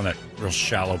once in a while in that real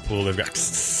shallow pool. They've got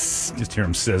just hear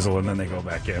them sizzle, and then they go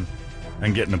back in.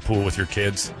 And get in the pool with your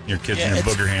kids and your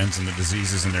booger hands and the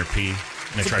diseases in their pee. And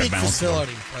they try to balance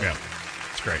facility. Yeah,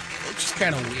 it's great. It's just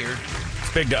kind of weird.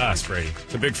 It's big to us, Brady.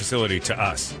 It's a big facility to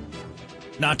us.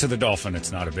 Not to the dolphin,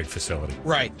 it's not a big facility.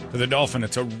 Right. To the dolphin,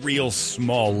 it's a real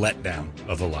small letdown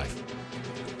of a life.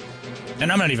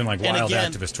 And I'm not even like wild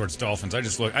activist towards dolphins. I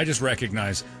just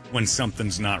recognize when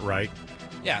something's not right.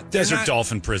 Yeah. Desert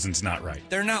dolphin prison's not right.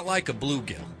 They're not like a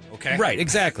bluegill, okay? Right,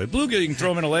 exactly. Bluegill, you can throw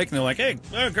them in a lake and they're like, hey,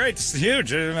 oh, great, this is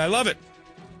huge. I love it.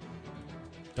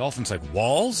 Dolphins like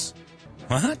walls?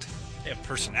 What? They have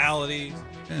personalities.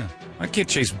 Yeah. I can't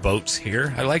chase boats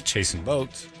here. I like chasing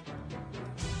boats.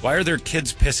 Why are there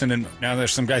kids pissing in? Now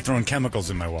there's some guy throwing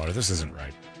chemicals in my water. This isn't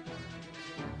right.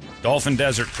 Dolphin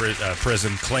Desert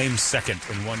Prison claims second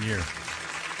in 1 year.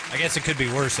 I guess it could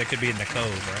be worse. It could be in the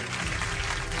cove,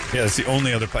 right? Yeah, that's the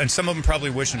only other. And some of them probably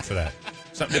wishing for that.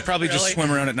 They probably just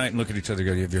swim around at night and look at each other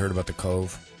and go, have you heard about the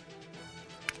cove?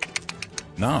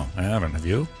 No, I haven't. Have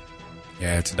you?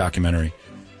 Yeah, it's a documentary.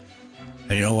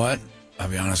 And you know what? I'll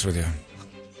be honest with you.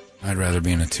 I'd rather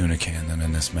be in a tuna can than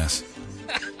in this mess.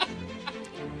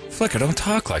 Flicka, don't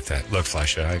talk like that. Look,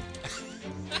 Flasha,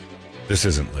 this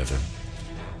isn't living.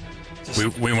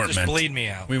 We weren't meant. Bleed me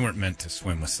out. We weren't meant to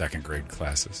swim with second grade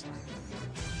classes.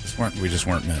 We just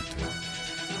weren't meant to.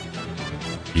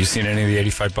 You seen any of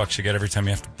the $85 you get every time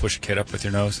you have to push a kid up with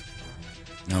your nose?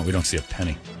 No, we don't see a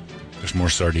penny. There's more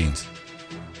sardines.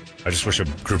 I just wish a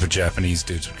group of Japanese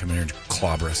dudes would come in here and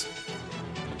clobber us.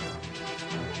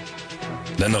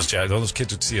 Then those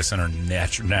kids would see us in our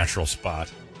natural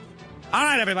spot. All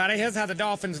right, everybody, here's how the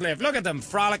dolphins live. Look at them,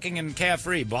 frolicking and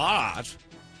carefree. But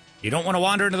you don't want to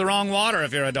wander into the wrong water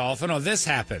if you're a dolphin, or this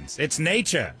happens. It's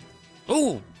nature.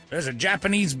 Ooh, there's a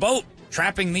Japanese boat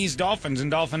trapping these dolphins in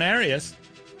dolphin areas.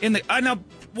 Now,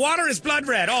 water is blood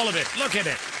red, all of it. Look at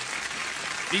it.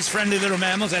 These friendly little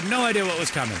mammals had no idea what was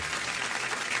coming.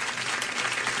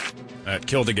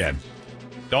 Killed again.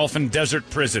 Dolphin Desert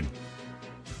Prison.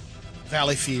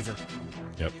 Valley fever.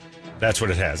 Yep. That's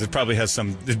what it has. It probably has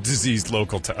some disease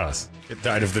local to us. It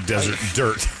died of the desert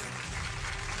dirt.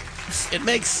 It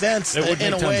makes sense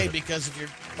in a way because if you're,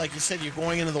 like you said, you're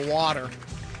going into the water.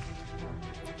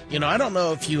 You know, I don't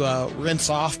know if you rinse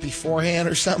off beforehand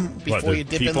or something before you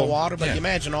dip in the water, but you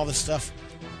imagine all this stuff.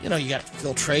 You know, you got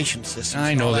filtration systems.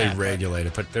 I know they regulate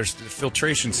it, but there's the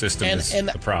filtration system is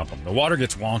the problem. The water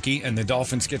gets wonky and the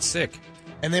dolphins get sick.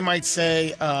 And they might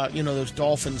say, those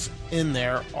dolphins in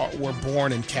there were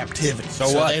born in captivity.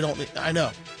 So what? They don't. I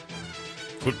know.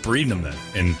 Quit breeding them then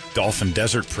in dolphin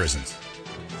desert prisons.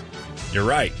 You're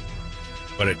right.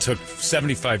 But it took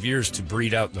 75 years to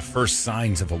breed out the first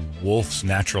signs of a wolf's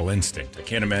natural instinct. I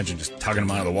can't imagine just tugging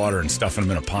them out of the water and stuffing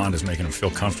them in a pond is making them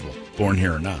feel comfortable, born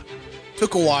here or not.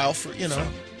 Took a while for, you know. So,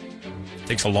 it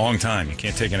takes a long time. You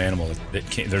can't take an animal that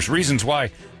can't. There's reasons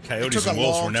why coyotes and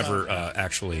wolves were never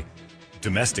actually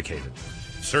domesticated.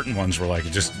 Certain ones were like, you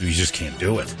just can't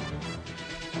do it.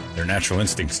 Their natural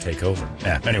instincts take over.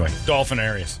 Yeah, anyway, dolphin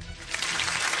areas.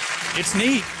 It's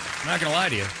neat. I'm not going to lie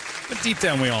to you. But deep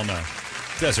down, we all know.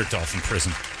 Desert dolphin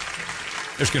prison.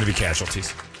 There's going to be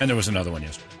casualties. And there was another one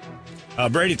yesterday.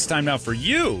 Brady, it's time now for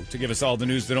you to give us all the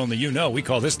news that only you know. We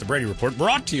call this the Brady Report,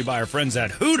 brought to you by our friends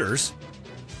at Hooters.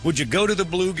 Would you go to the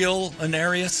bluegill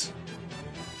Anarius?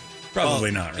 Probably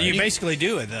not, right? You basically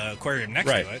do at the aquarium next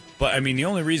to it. But, I mean, the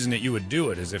only reason that you would do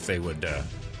it is if they would,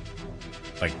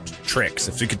 like, tricks.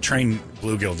 If you could train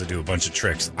bluegill to do a bunch of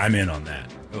tricks, I'm in on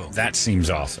that. Oh. That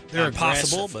seems awesome. They're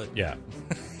impossible, aggressive. but... Yeah.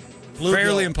 Bluegill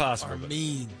Fairly impossible. are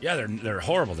mean. Yeah, they're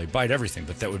horrible. They bite everything,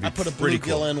 but that would be I put a pretty bluegill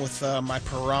cool. in with my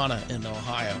piranha in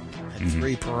Ohio. I had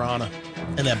 3 piranha,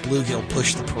 and that bluegill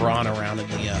pushed the piranha around in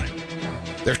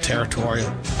they're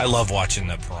territorial. I love watching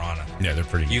the piranha. Yeah, they're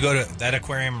pretty. You go to that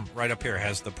aquarium right up here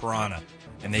has the piranha,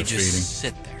 and they They're just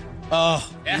feeding. sit there.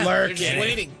 Oh, lurking. Just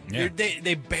waiting. Yeah.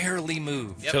 They barely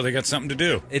move. Until they got something to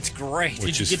do. It's great.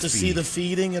 Did you get to see the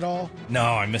feeding at all? No,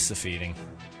 I miss the feeding.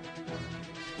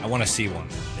 I want to see one.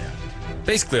 Yeah.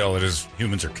 Basically, all it is,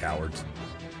 humans are cowards.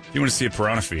 If you want to see a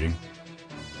piranha feeding,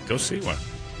 go see one.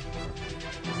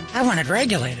 I want it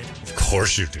regulated. Of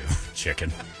course you do,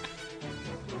 chicken.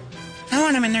 I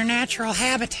want them in their natural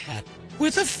habitat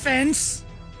with a fence.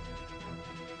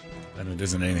 And it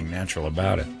isn't anything natural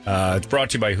about it. It's brought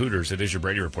to you by Hooters. It is your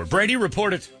Brady Report. Brady,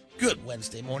 report it. Good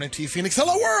Wednesday morning to you, Phoenix.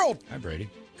 Hello, world! Hi, Brady.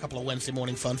 A couple of Wednesday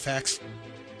morning fun facts.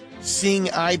 Seeing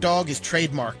Eye Dog is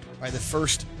trademarked by the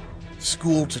first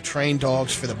school to train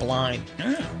dogs for the blind.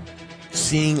 Yeah.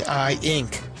 Seeing Eye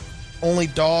Inc. Only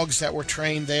dogs that were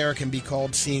trained there can be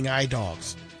called Seeing Eye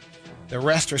Dogs. The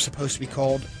rest are supposed to be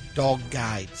called Dog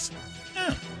Guides.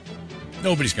 Yeah.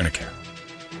 Nobody's going to care.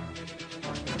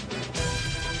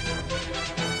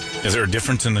 Is there a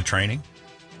difference in the training?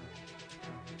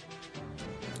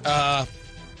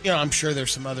 I'm sure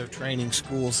there's some other training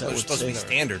schools that There's would supposed to say be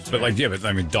standards.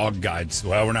 But dog guides.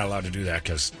 Well, we're not allowed to do that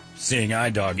because Seeing Eye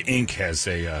Dog Inc. has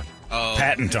a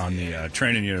patent on the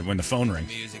training you when the phone rings.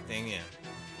 Music thing, yeah.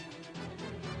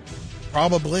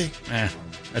 Probably.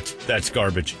 That's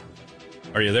garbage.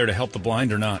 Are you there to help the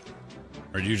blind or not?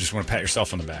 Or do you just want to pat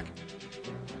yourself on the back?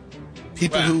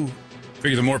 People Wow. who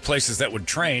Figure the more places that would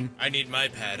train, I need my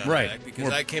pad on Right. back because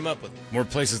More- I came up with it. more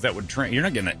places that would train. You're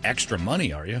not getting extra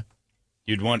money, are you?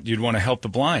 You'd want to help the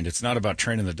blind. It's not about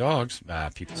training the dogs.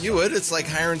 People. You would. It's like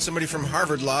hiring somebody from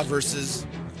Harvard Law versus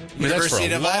I mean, that's for University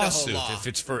a of Idaho lawsuit.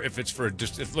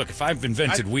 Law. If I've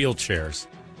invented wheelchairs,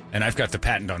 and I've got the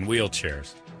patent on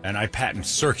wheelchairs, and I patent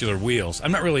circular wheels,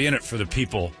 I'm not really in it for the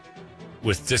people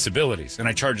with disabilities, and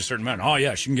I charge a certain amount. Oh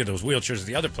yes, you can get those wheelchairs at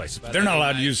the other places, but they're not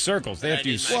allowed to use circles. They have to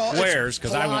use squares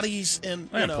because I want Pilates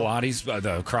and Pilates,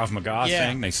 the Krav Maga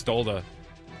thing. They stole the.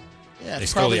 Yeah, They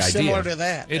it's stole the probably idea. similar to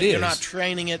that. It They're is. not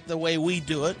training it the way we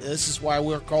do it. This is why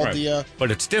we're called Right. But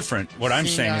it's different. What I'm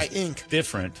Seeing saying Eye is Inc.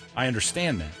 different. I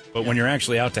understand that. But when you're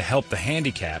actually out to help the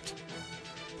handicapped,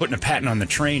 putting a patent on the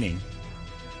training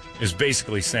is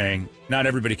basically saying not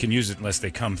everybody can use it unless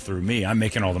they come through me. I'm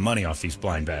making all the money off these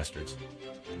blind bastards.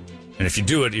 And if you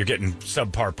do it, you're getting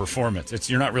subpar performance.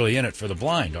 You're not really in it for the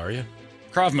blind, are you?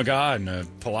 Krav Maga and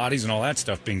Pilates and all that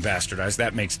stuff being bastardized,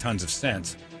 that makes tons of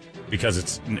sense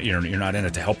because you're not in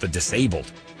it to help the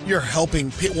disabled. You're helping.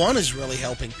 One is really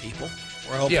helping people.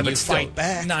 We're helping you still, fight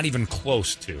back. Not even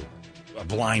close to a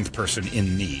blind person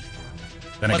in need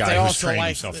than a But they guy who's also training like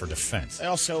himself for defense. They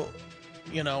also,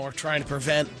 are trying to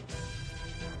prevent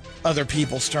other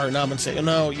people starting up and saying,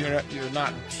 "No, you're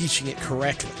not teaching it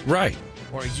correctly." Right.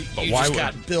 Or you But just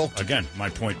got built. Again, my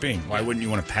point being, why wouldn't you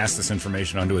want to pass this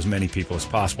information on to as many people as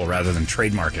possible rather than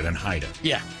trademark it and hide it?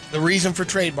 Yeah. The reason for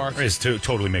trademark Is to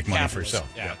totally make money for Capitalism.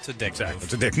 yourself. Yeah, it's a dick Exactly. move.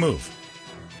 It's a dick move.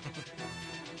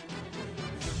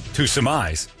 To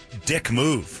surmise, dick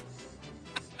move.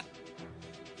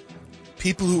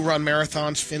 people who run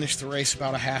marathons finish the race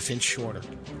about a half-inch shorter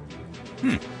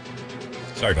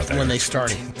Sorry about that. when they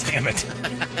started. Damn it.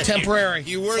 Temporary.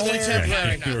 You were the Only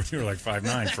temporary. you were like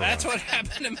 5'9" for a That's while. what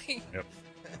happened to me. Yep.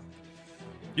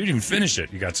 You didn't even finish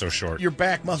it. You got so short. Your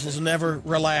back muscles never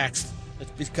relaxed.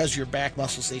 It's because your back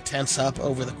muscles, they tense up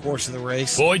over the course of the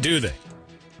race. Boy, do they.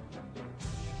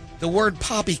 The word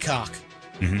poppycock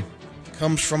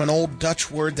comes from an old Dutch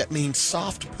word that means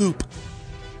soft poop.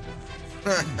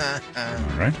 All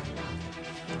right.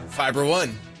 Fiber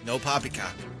One, no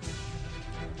poppycock.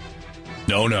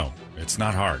 No. It's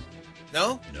not hard.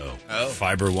 No? No. Oh.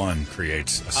 Fiber One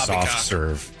creates a Poppycock. soft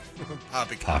serve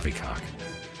Poppycock. poppycock.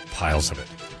 Piles of it.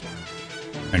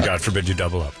 And God forbid you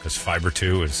double up, because Fiber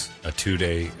 2 is a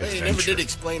 2-day adventure. You never did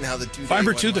explain how the 2-day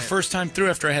Fiber one 2, the went. first time through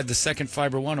after I had the second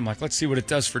Fiber 1, I'm like, let's see what it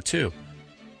does for 2.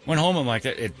 Went home, I'm like,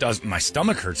 it does. My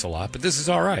stomach hurts a lot, but this is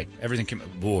all right. Everything came.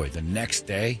 Boy, the next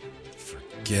day,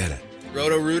 forget it.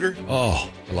 Roto-Rooter?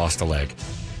 Oh, I lost a leg.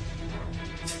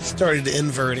 Started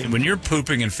inverting. When you're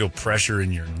pooping and feel pressure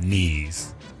in your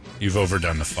knees, you've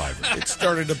overdone the Fiber. It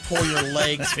started to pull your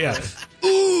legs. Yeah.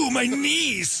 Ooh, my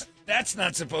knees. That's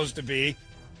not supposed to be.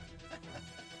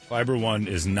 Fiber 1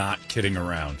 is not kidding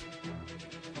around.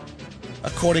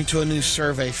 According to a new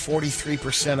survey,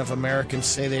 43% of Americans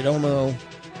say they don't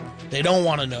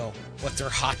want to know what their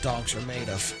hot dogs are made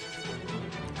of.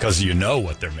 Because you know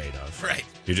what they're made of. Right.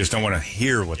 You just don't want to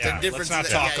hear what they're made of. Let's not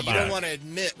talk about You don't it. want to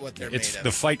admit what they're It's made of.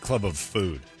 the Fight Club of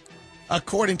food.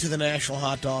 According to the National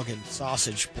Hot Dog and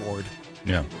Sausage Board,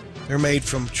 Yeah. they're made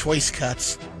from choice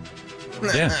cuts.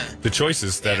 Yeah. The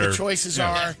choices that The are. choices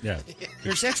are, Yeah.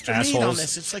 there's extra meat on Assholes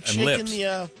this. It's like and shaking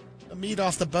lips. the meat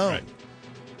off the bone. Right.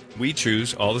 We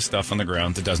choose all the stuff on the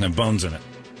ground that doesn't have bones in it.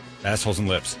 Assholes and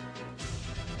lips.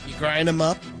 You grind them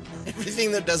up.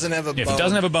 Everything that doesn't have a bone. If it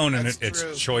doesn't have a bone in That's it, it's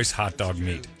true. choice hot dog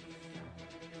meat.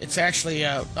 It's actually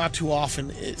not too often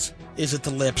is it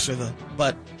the lips or the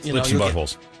but you Lips know and you'll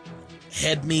buttholes. get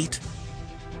head meat,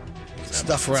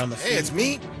 stuff around the feet. Hey, it's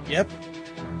meat. Yep.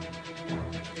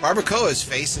 Barbacoa's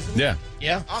face. Isn't it? Yeah.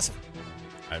 Yeah. Awesome.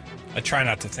 I try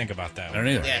not to think about that. I don't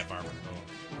either. Yeah.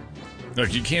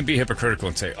 Look, you can't be hypocritical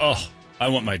and say, oh, I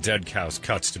want my dead cow's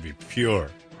cuts to be pure,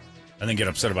 and then get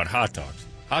upset about hot dogs.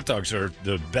 Hot dogs are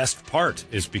the best part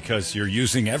is because you're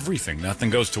using everything. Nothing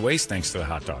goes to waste thanks to the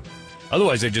hot dog.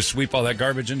 Otherwise, they just sweep all that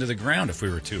garbage into the ground if we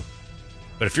were to.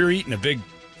 But if you're eating a big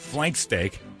flank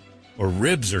steak or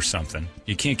ribs or something,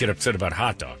 you can't get upset about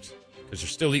hot dogs because you're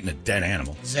still eating a dead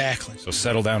animal. Exactly. So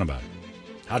settle down about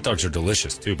it. Hot dogs are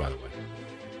delicious, too, by the way.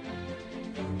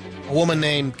 A woman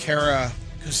named Kara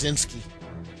Kozinski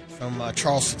from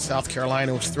Charleston, South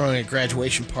Carolina, was throwing a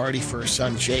graduation party for her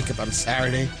son Jacob on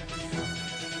Saturday.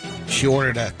 She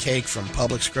ordered a cake from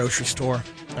Publix grocery store.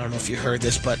 I don't know if you heard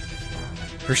this, but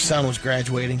her son was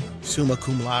graduating, summa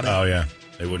cum laude. Oh, yeah.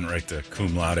 They wouldn't write the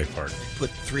cum laude part. Put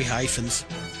 3 hyphens.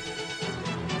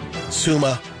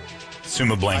 Summa.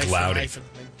 Summa blank hyphen, laude.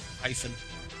 hyphen,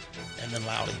 and then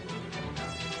laude.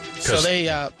 So 'Cause-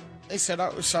 they said,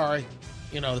 "Oh, sorry."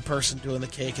 You know, the person doing the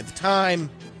cake at the time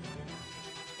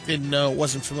didn't know,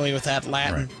 wasn't familiar with that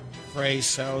Latin phrase,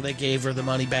 so they gave her the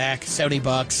money back,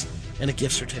 $70, and a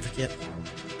gift certificate.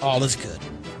 All is good.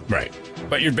 Right.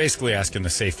 But you're basically asking the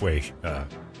Safeway,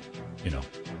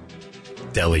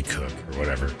 deli cook or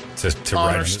whatever to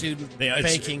Honor write student it's-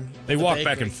 baking. They the walk bakery.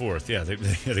 back and forth. Yeah,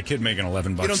 the kid making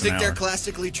 $11 You don't think an they're hour.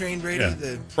 classically trained, Brady? Yeah,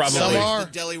 The, probably. Some are.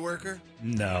 The deli worker?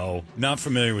 No, not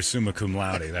familiar with summa cum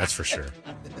laude. That's for sure.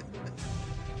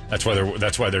 That's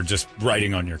why they're just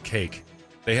writing on your cake.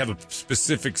 They have a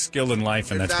specific skill in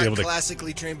life, and They're that's to be not able to.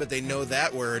 classically trained, but they know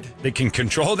that word. They can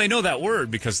control. They know that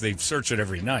word because they search it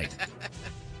every night.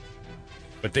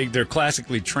 But they're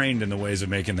classically trained in the ways of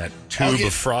making that tube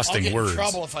of frosting I'll get words. in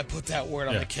trouble if I put that word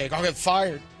on Yeah. the cake. I'll get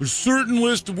fired. There's a certain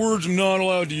list of words I'm not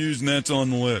allowed to use, and that's on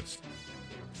the list.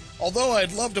 Although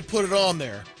I'd love to put it on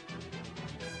there.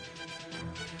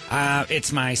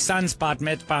 It's my son's bar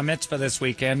mitzvah this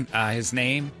weekend. His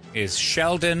name is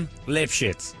Sheldon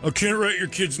Lipschitz. I can't write your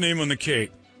kid's name on the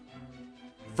cake.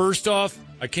 First off,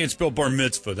 I can't spell bar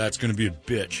mitzvah. That's going to be a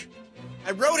bitch.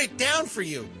 I wrote it down for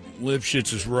you.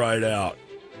 Lipschitz is right out.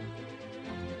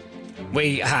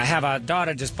 We have a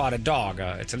daughter just bought a dog.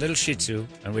 It's a little Shih Tzu,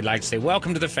 and we'd like to say,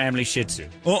 welcome to the family Shih Tzu.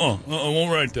 I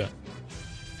won't write that.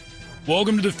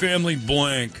 Welcome to the family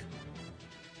blank.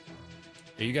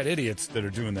 Yeah, you got idiots that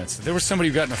are doing that. There was somebody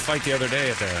who got in a fight the other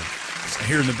day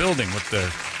here in the building with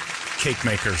the cake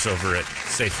makers over at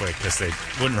Safeway because they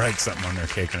wouldn't write something on their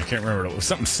cake, and I can't remember. It was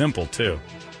something simple, too.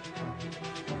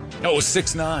 Oh, it was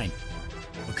 6'9".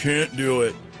 I can't do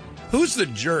it. Who's the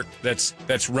jerk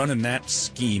that's running that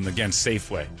scheme against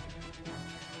Safeway?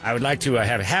 I would like to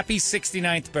have a happy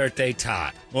 69th birthday,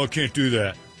 Todd. Well, I can't do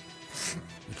that.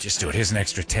 Just do it. Here's an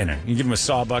extra tenner. You give him a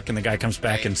sawbuck, and the guy comes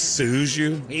back and sues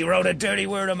you. He wrote a dirty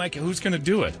word on my cake. Who's going to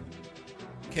do it?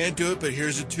 Can't do it, but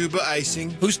here's a tube of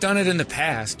icing. Who's done it in the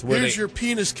past? Here's your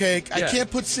penis cake. I Yeah. can't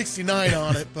put 69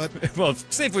 on it, but Well, if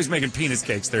Safeway's making penis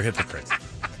cakes, they're hypocrites.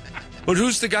 But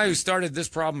who's the guy who started this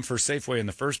problem for Safeway in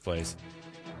the first place?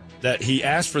 That he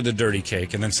asked for the dirty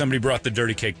cake, and then somebody brought the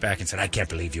dirty cake back and said, I can't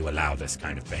believe you allow this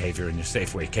kind of behavior in your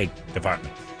Safeway cake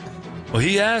department. Well,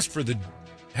 he asked for the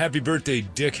happy birthday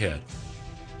dickhead.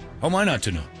 How am I not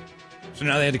to know? So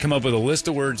now they had to come up with a list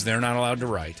of words they're not allowed to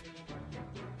write.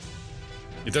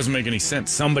 It doesn't make any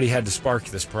sense. Somebody had to spark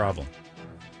this problem.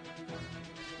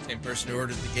 Same person who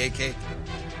ordered the gay cake.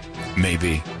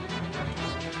 Maybe.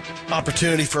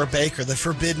 Opportunity for a baker. The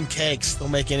forbidden cakes. They'll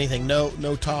make anything. No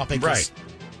toppings. Right.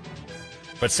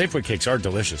 But Safeway cakes are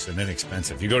delicious and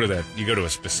inexpensive. You go to a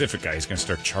specific guy, he's going to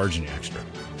start charging you extra.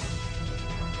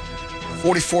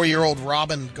 44-year-old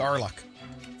Robin Garlick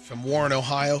from Warren,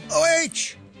 Ohio.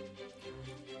 OH!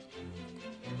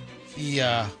 He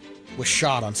was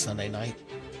shot on Sunday night.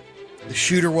 The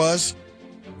shooter was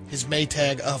his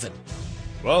Maytag oven.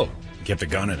 Whoa. He kept a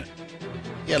gun in it.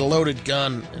 He had a loaded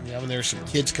gun in the oven. There were some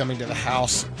kids coming to the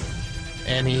house,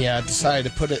 and he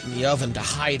decided to put it in the oven to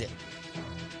hide it.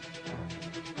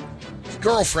 His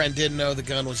girlfriend didn't know the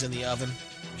gun was in the oven.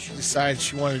 She decided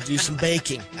she wanted to do some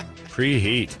baking.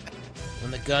 Preheat. When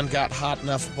the gun got hot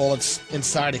enough, bullets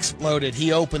inside exploded.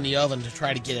 He opened the oven to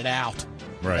try to get it out.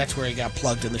 Right. That's where he got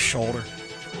plugged in the shoulder.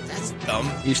 That's dumb.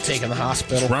 He was taken to the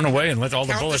hospital. Run away and let all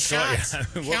the Count bullets the fly. shots.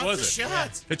 What Count was the it?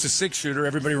 shots. It's a 6-shooter.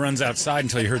 Everybody runs outside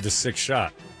until you heard the 6th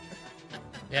shot.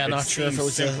 Yeah, not sure if it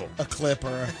was a clip or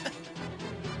a...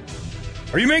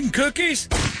 Are you making cookies?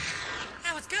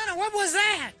 I was gonna. What was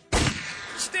that?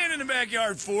 Stand in the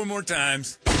backyard 4 more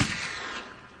times.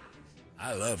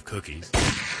 I love cookies.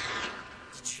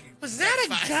 Was that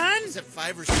a gun? Is it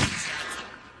 5 or 6 shots?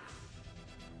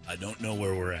 I don't know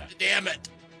where we're at. Damn it.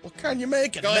 What kind you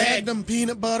making? Go ahead. Magnum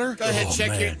peanut butter? Go ahead, check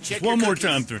man. your One more cookies.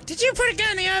 time through. Did you put a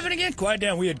gun in the oven again? Quiet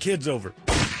down. We had kids over.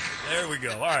 There we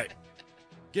go. All right.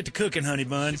 Get to cooking, honey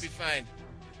buns. Should be fine.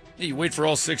 Yeah, you wait for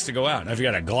all 6 to go out. Now, if you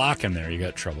got a Glock in there, you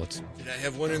got trouble. Did I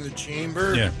have one in the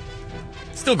chamber? Yeah.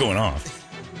 Still going off.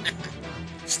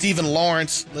 Stephen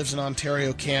Lawrence lives in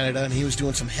Ontario, Canada, and he was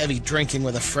doing some heavy drinking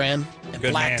with a friend and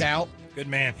Good blacked man. out. Good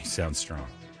man. He sounds strong.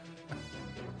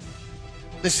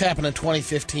 This happened in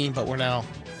 2015, but we're now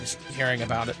just hearing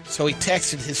about it. So he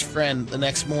texted his friend the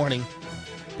next morning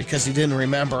because he didn't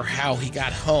remember how he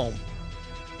got home.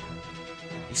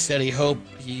 He said he hoped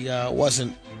he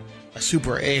wasn't a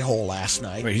super a-hole last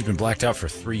night. Wait, he's been blacked out for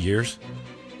 3 years?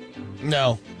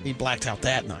 No, he blacked out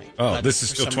that night. Oh, But this is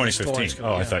for still some of the stories 2015.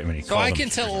 going Oh, I on. thought you meant he So called I him can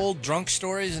to tell figure it out. old drunk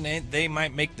stories, and they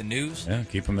might make the news. Yeah,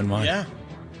 keep them in mind. Yeah.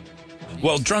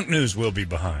 Well, Drunk News will be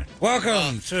behind.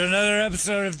 Welcome to another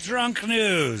episode of Drunk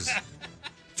News.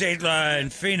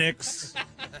 Dateline Phoenix.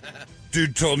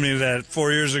 Dude told me that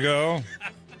 4 years ago.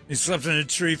 He slept in a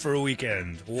tree for a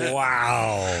weekend.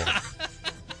 Wow.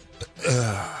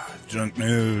 Drunk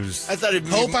News. I thought it'd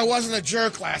be... Hope I wasn't a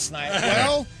jerk last night.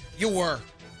 Well, you were.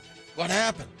 What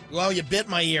happened? Well, you bit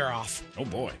my ear off. Oh,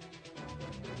 boy.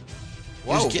 He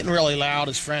was getting really loud.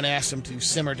 His friend asked him to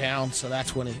simmer down, so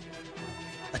that's when he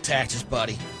attacked his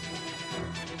buddy.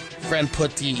 Friend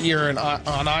put the ear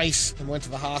on ice and went to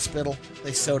the hospital.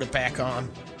 They sewed it back on.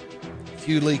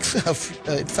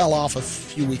 It fell off a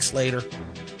few weeks later.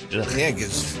 Yeah,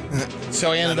 because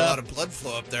So he ended a up, lot of blood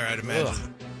flow up there, I'd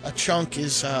imagine. a chunk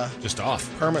is Just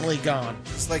off. permanently gone.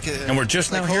 It's like a, And we're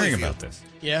just like now hearing Holyfield. about this.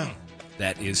 Yeah.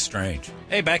 That is strange.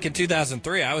 Hey, back in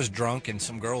 2003, I was drunk, and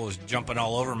some girl was jumping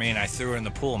all over me, and I threw her in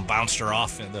the pool and bounced her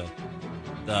off in the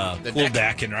pool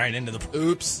deck and right into the pool.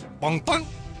 Oops. Bong, bong,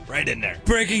 right in there.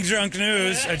 Breaking drunk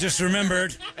news. I just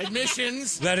remembered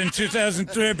Admissions. that in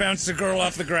 2003 I bounced a girl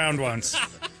off the ground once.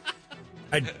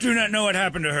 I do not know what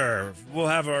happened to her. We'll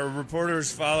have our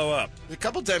reporters follow up. A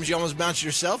couple times you almost bounced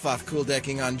yourself off cool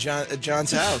decking on at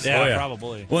John's house. Yeah, Oh, yeah.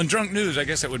 probably. Well, in drunk news, I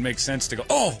guess it would make sense to go,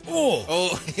 oh,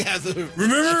 Oh, yeah.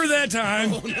 remember that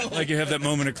time? Like you have that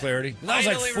moment of clarity. That was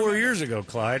like Finally 4 years ago,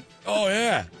 Clyde. Oh,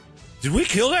 yeah. Did we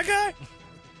kill that guy?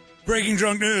 Breaking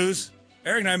drunk news.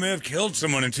 Eric and I may have killed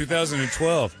someone in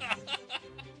 2012.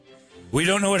 We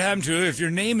don't know what happened to you. If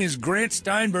your name is Grant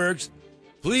Steinbergs,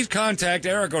 please contact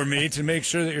Eric or me to make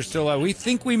sure that you're still alive. We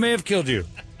think we may have killed you.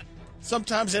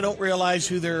 Sometimes they don't realize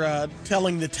who they're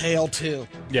telling the tale to.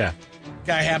 Yeah.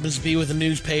 Guy happens to be with a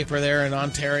newspaper there in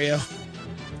Ontario.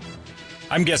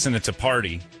 I'm guessing it's a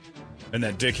party. And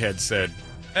that dickhead said,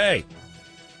 hey,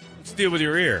 let's deal with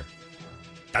your ear.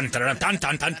 Dun, dun, dun,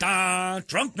 dun, dun, dun,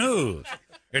 drunk news.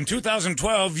 In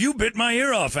 2012, you bit my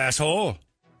ear off, asshole.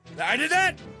 I did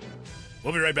that?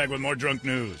 We'll be right back with more drunk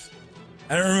news.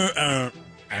 I don't remember.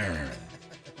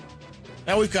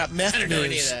 Now we've got meth I don't know any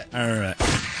of news. that. All right.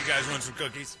 You guys want some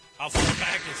cookies? I'll fall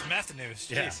back. It's meth news.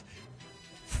 Jeez. Yeah.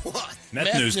 What? Meth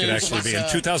Meth news could news actually be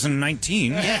was, in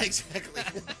 2019. Yeah,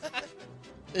 exactly.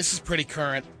 This is pretty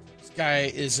current. This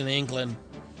guy is in England,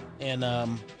 and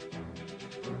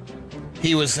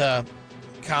he was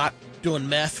caught doing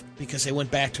meth because they went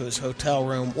back to his hotel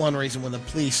room. One reason, when the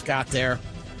police got there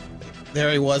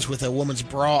he was with a woman's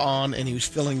bra on, and he was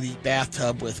filling the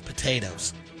bathtub with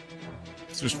potatoes.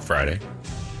 This was Friday.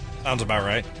 Sounds about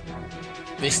right.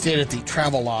 They stayed at the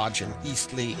Travel Lodge in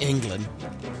Eastleigh, England.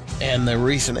 And the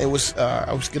reason it was,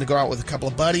 I was going to go out with a couple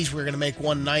of buddies. We were going to make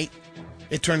one night.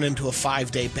 It turned into a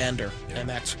 5-day bender, and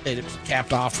it was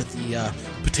capped off with the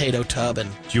potato tub. And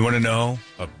do you want to know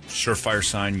a surefire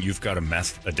sign you've got a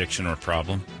meth addiction or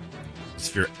problem? It's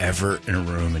if you're ever in a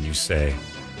room and you say,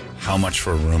 how much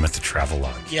for a room at the Travel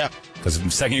Lodge? Yeah. Because the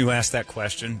second you ask that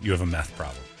question, you have a meth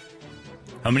problem.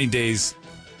 How many days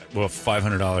will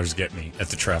 $500 get me at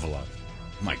the Travel Lodge?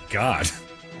 Oh my God.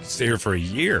 Stay here for a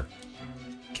year.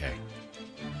 Okay.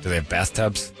 Do they have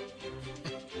bathtubs?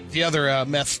 The other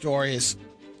meth story is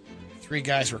 3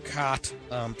 guys were caught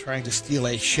trying to steal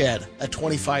a shed, a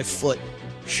 25-foot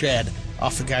shed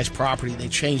off the guy's property. They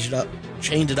chained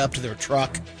it up to their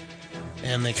truck,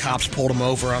 and the cops pulled them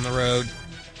over on the road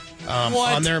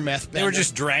on their meth bender. They were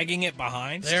just dragging it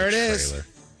behind? There it is. Trailer.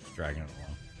 Dragging it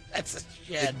along. That's a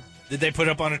shed. Did they put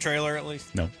up on a trailer at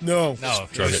least? No. No. No.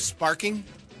 Is it sparking?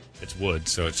 It's wood,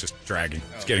 so it's just dragging.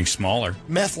 It's getting smaller.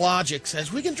 Meth Logic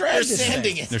says we can drag They're this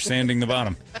sanding thing. it. They're sanding the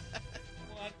bottom.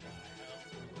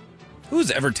 Who's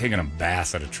ever taken a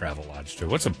bath at a Travel Lodge, too?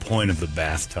 What's the point of the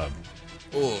bathtub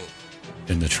Ooh.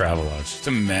 in the Travel Lodge? Just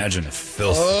imagine the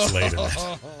filth that's laid in it.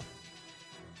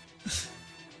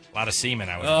 A lot of semen,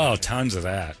 I would Oh, imagine. tons of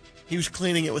that. He was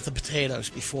cleaning it with the potatoes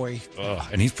before he... Oh,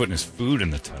 and he's putting his food in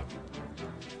the tub.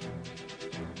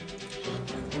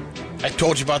 I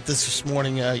told you about this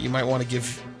morning. You might want to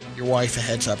give your wife a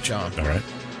heads up, John. All right.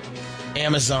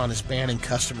 Amazon is banning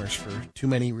customers for too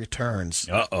many returns.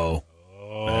 Uh-oh.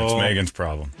 That's Megan's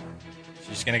problem.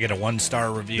 She's going to get a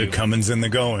 1-star review. The comings and the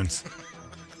goings.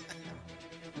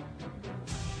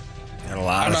 Got a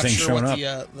lot I'm of not things sure showing what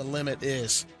up. the limit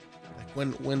is.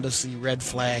 Like when does the red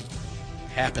flag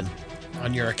happen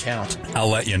on your account? I'll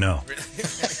let you know.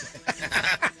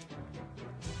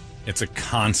 It's a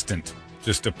constant,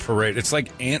 just a parade. It's like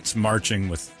ants marching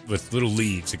with little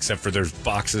leaves, except for there's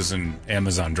boxes and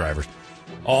Amazon drivers.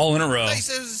 All in a row. I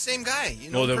said it was the same guy.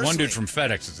 You know, Well, the one personally. dude from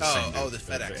FedEx is the same dude. the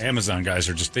FedEx. The Amazon guys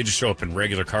they just show up in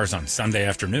regular cars on Sunday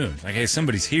afternoon. Like, hey,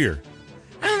 somebody's here.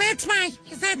 Oh,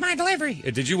 is that my delivery?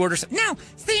 Did you order something? No,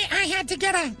 see, I had to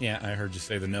get a... Yeah, I heard you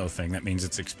say the no thing. That means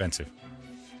it's expensive.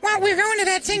 Well, we're going to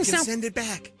that thing, You can so send it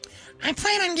back. I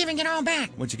plan on giving it all back.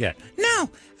 What'd you get? No,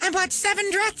 I bought 7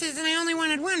 dresses and I only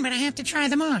wanted one, but I have to try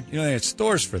them on. You know, they had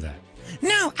stores for that.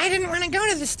 No, I didn't want to go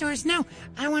to the stores. No,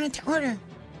 I wanted to order.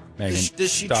 Megan,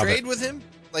 Does she stop trade it. with him?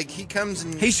 Like, he comes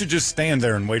and... He should just stand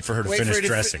there and wait for her to Wait for finish her to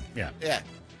dressing. Yeah. Yeah.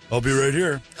 I'll be right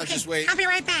here. I'll just wait. I'll be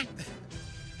right back.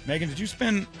 Megan, did you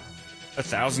spend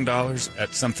 $1,000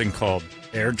 at something called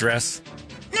Air Dress?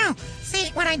 No, see,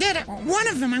 what I did, one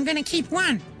of them, I'm going to keep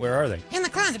one Where are they? in the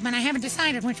closet, but I haven't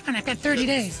decided which one. I've got 30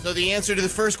 days. So the answer to the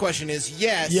first question is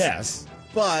yes. Yes.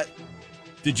 But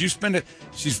Did you spend it?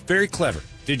 She's very clever.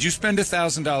 Did you spend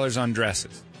 $1,000 on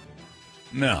dresses?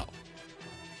 No.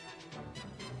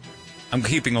 I'm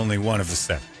keeping only one of the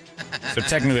 7. So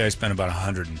technically I spent about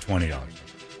 $120.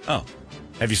 Oh.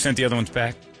 Have you sent the other ones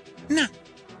back? No.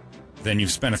 Then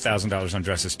you've spent $1,000 on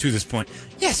dresses to this point.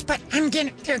 Yes, but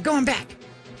they're going back.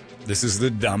 This is the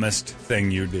dumbest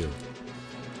thing you do.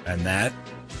 And that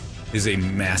is a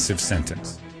massive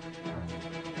sentence.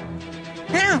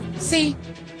 No, see,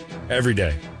 Every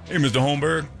day. Hey, Mr.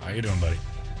 Holmberg. How you doing, buddy?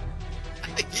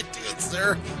 how you doing,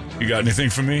 sir? You got anything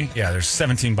for me? Yeah, there's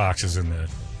 17 boxes in there.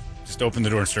 Just open the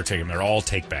door and start taking them. They're all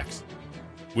take-backs.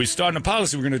 We starting a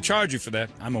policy. We're going to charge you for that.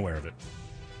 I'm aware of it.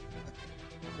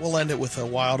 We'll end it with a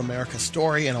Wild America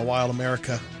story and a Wild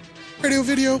America radio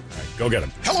video. All right, go get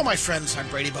them. Hello, my friends. I'm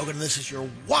Brady Bogan, and this is your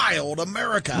Wild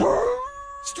America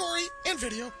story and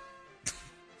video.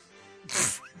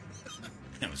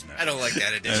 That was nice. I don't like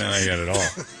that I addition. don't like that at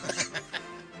all.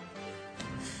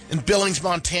 In Billings,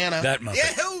 Montana. That Muppet.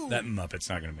 Yahoo! That Muppet's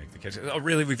not going to make the catch. Oh,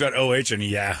 really? We've got OH and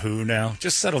Yahoo now?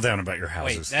 Just settle down about your Wait,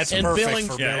 houses. that's In perfect Billings-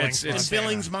 for Yeah, Billings. it's- in Montana.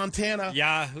 Billings, Montana.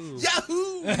 Yahoo.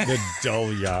 Yahoo! the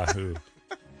dull Yahoo.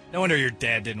 No wonder your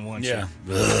dad didn't want Yeah.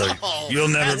 you. Oh, You'll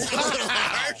never. that's a little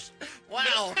harsh.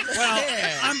 Wow.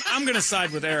 Well, I'm going to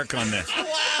side with Eric on this.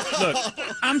 Look,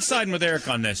 I'm siding with Eric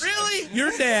on this. Really?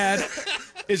 Your dad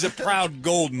is a proud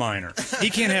gold miner. He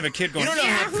can't have a kid going, You don't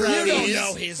know how proud You he don't is.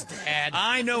 know his dad.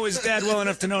 I know his dad well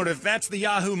enough to know that if that's the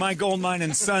Yahoo my gold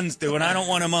mining sons do, and I don't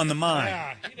want him on the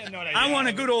mine. He didn't know that. I want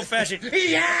a good old-fashioned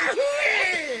Yahoo!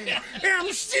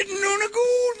 I'm sitting on a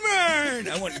gold mine.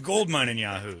 I want gold mining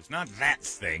Yahoos, not that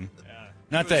thing.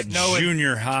 Not that No,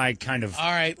 junior high kind of...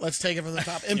 All right, let's take it from the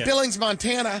top. In Yeah. Billings,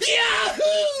 Montana.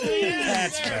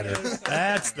 That's better.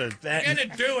 That's the... That, You're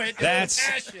gonna do it. that's,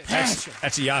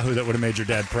 that's a Yahoo that would have made your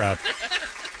dad proud.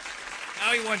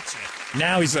 Now he wants you.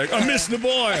 Now he's like, I missed the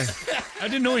boy. I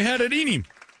didn't know he had it in him.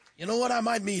 You know what? I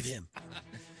might meet him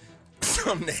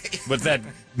someday. But that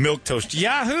milquetoast,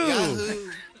 Yahoo!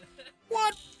 Yahoo!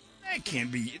 What? That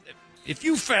can't be. If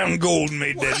you found gold and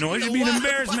made that noise, it'd be an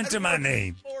embarrassment to my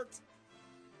name.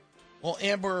 Well,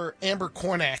 Amber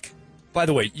Cornack. By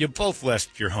the way, you both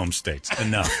left your home states.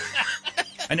 Enough.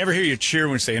 I never hear you cheer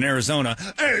when you say in Arizona,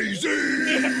 AZ!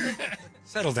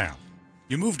 Settle down.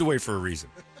 You moved away for a reason,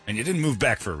 and you didn't move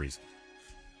back for a reason.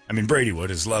 I mean, Brady would.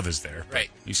 His love is there. Right.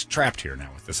 He's trapped here now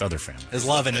with this other family. His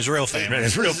love and his real family. Right,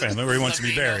 his real family, where he wants to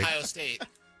be buried. Ohio State.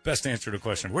 Best answer to the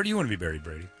question. Where do you want to be buried,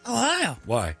 Brady? Ohio.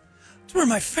 Why? It's where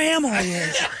my family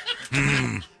is.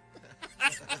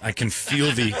 I can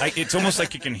feel it's almost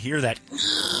like you can hear that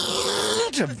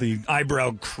of the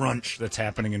eyebrow crunch that's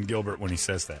happening in Gilbert when he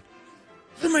says that.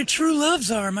 Where my true loves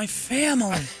are, my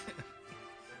family.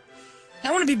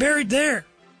 I want to be buried there.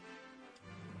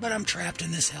 But I'm trapped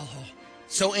in this hellhole.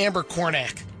 So Amber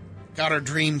Cornack got her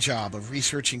dream job of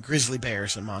researching grizzly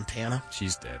bears in Montana.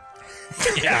 She's dead.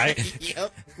 Yeah.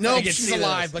 Yep. No, I can she's see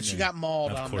alive, those. but she got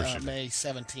mauled Of on course she did. May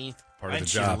 17th. Part of the And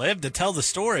she job. lived to tell the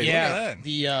story. Look at that.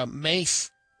 The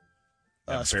mace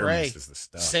Bear spray mace is the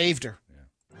stuff. saved her.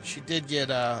 She did get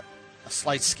a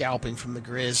slight scalping from the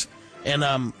grizz. And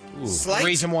the Slight?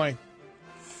 reason why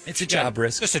It's a job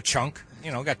risk. Just a chunk.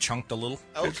 Got chunked a little.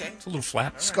 Okay. It's a little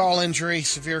flat. skull injury,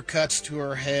 severe cuts to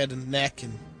her head and neck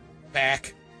and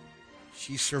back.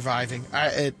 She's surviving.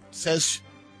 It says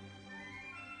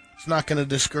it's not going to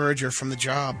discourage her from the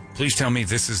job. Please tell me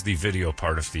this is the video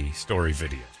part of the story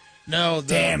video. No,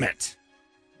 Damn it.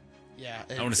 Yeah,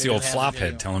 I want to see old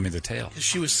Flophead telling me the tale. Because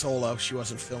she was solo, she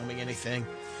wasn't filming anything,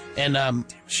 and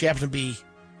she happened to be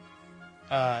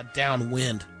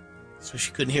downwind, so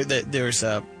she couldn't hear that. There's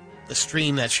the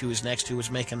stream that she was next to was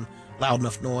making loud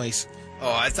enough noise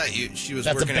Oh, I thought she was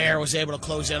that the working bear at was able to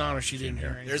close in on her. She didn't hear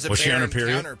anything. There's a Was she bear on her period?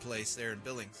 encounter place there in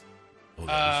Billings.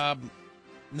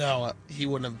 No, he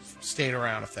wouldn't have stayed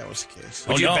around if that was the case.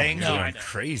 Oh, Would you no. bang? You're No, going I know.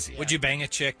 crazy. Would you bang a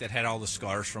chick that had all the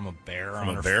scars from a bear From on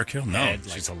a her bear kill? No, head,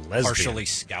 she's a like, lesbian. partially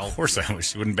scalped? Of course I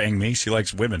wish she wouldn't bang me. She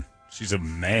likes women. She's a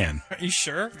man. Are you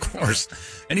sure? Of course.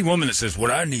 Any woman that says,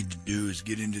 what I need to do is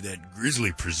get into that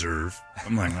grizzly preserve.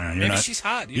 I'm like, nah, you're Maybe not, she's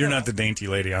hot. You You're don't not the know. dainty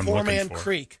lady I'm looking Four-Man for.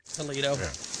 Creek, Toledo. Yeah.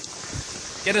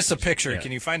 Get us a picture. Yeah.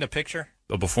 Can you find a picture?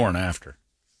 The before and after.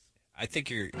 I think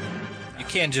you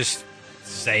can't just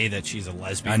say that she's a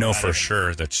lesbian. I know without for it.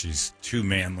 sure that she's too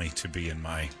manly to be in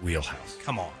my wheelhouse.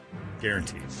 Come on.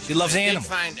 Guaranteed. She loves I did animals.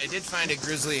 find a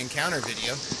grizzly encounter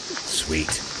video. Sweet.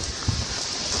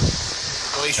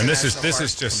 Glacier And this National Park.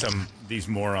 is just these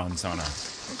morons on a...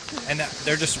 And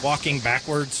they're just walking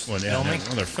backwards, Well, yeah, filming.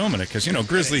 they're filming it because,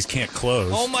 grizzlies can't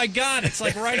close. Oh, my God. It's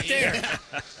like right there.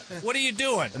 What are you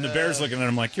doing? And the bear's looking at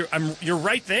him like, you're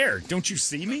right there. Don't you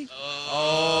see me?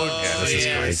 Oh, Yeah, this is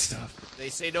yes. great stuff. They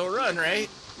say don't run, right?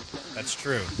 That's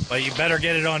true. But you better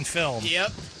get it on film.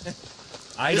 Yep.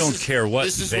 I don't care what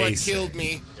This is they what say. killed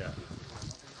me. Yeah.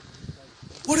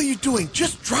 What are you doing?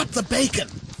 Just drop the bacon.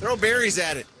 Throw berries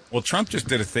at it. Well, Trump just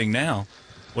did a thing now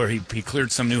where he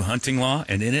cleared some new hunting law,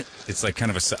 and in it, it's like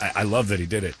kind of I love that he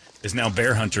did it, is now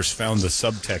bear hunters found the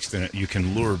subtext in it. You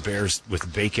can lure bears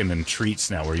with bacon and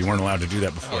treats now, where you weren't allowed to do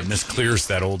that before, and this clears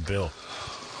that old bill.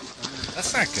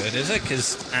 That's not good, is it?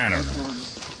 Because I don't know.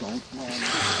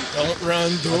 Don't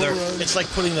run, don't run. It's like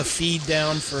putting the feed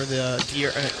down for the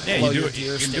deer. Yeah, below you do your it.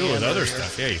 deer You can do it with stand other or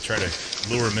stuff. Yeah, you try to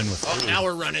lure them in with Oh, food. now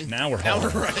we're running. Now we're Now we're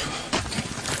hauling. running.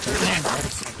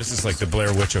 This is like the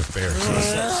Blair Witch of bears.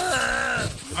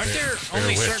 aren't there only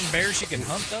witch. certain bears you can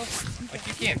hunt, though? Like,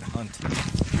 you can't hunt.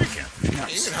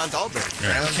 You can hunt all bears.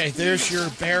 Yeah. Okay, there's your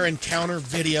bear encounter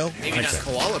video. Maybe not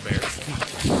koala bears.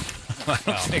 I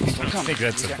don't think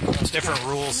that's a... Different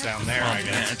rules down there, I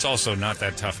guess. It's also not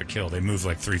that tough a kill. They move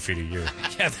like 3 feet a year.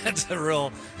 Yeah, that's a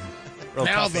real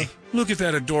Now toughie. Look at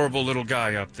that adorable little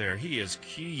guy up there. He is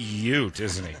cute,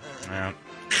 isn't he? Yeah.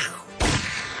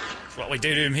 That's what we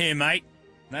do to him here, mate.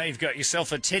 Now you've got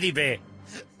yourself a teddy bear.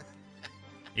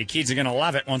 Your kids are going to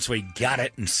love it once we gut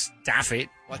it and stuff it.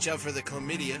 Watch out for the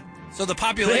chlamydia. So the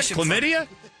population... Chlamydia?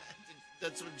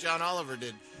 That's what John Oliver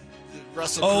did.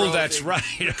 Russell Oh, Crowe that's thing. right.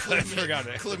 I forgot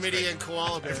it. Chlamydia and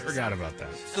koala I bears. forgot about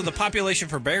that. So the population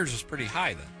for bears is pretty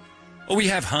high, then. Oh, we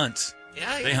have hunts.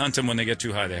 Yeah, They hunt them when they get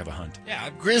too high. They have a hunt. Yeah.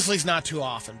 Grizzlies not too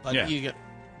often, but Yeah. you get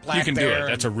black You can do bear it.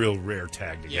 That's a and- real rare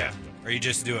tag to Yeah. get. Or you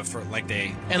just do it for, like,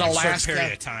 In a certain Alaska-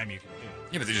 period of time you can do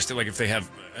it. Yeah, but they just like if they have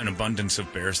an abundance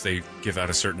of bears, they give out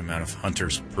a certain amount of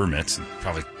hunters permits, and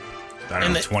probably I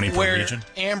don't know 20 per where region.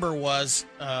 Amber was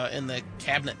in the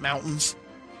Cabinet Mountains,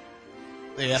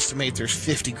 they estimate there's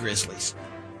 50 grizzlies.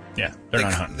 Yeah, they're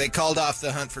not hunting. They called off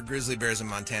the hunt for grizzly bears in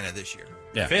Montana this year.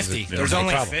 Yeah, 50. they don't There's have a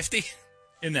only problem. 50?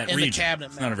 in that in region. the cabinet.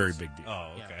 It's not a very big deal.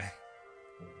 Oh, okay.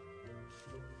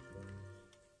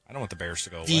 I don't want the Bears to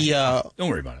go away. The Don't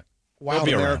worry about it. Wild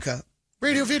They'll be America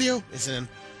radio video is in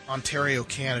Ontario,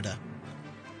 Canada.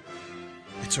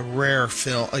 It's a rare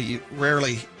film.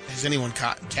 Rarely has anyone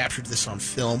captured this on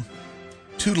film.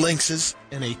 2 lynxes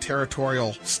in a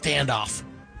territorial standoff.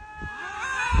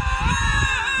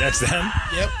 That's them?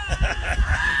 Yep.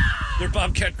 They're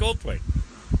Bobcat Goldthwait.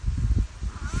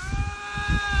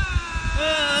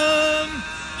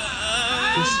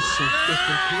 This is so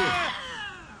freaking cool.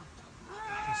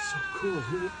 It's so cool.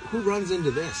 Who runs into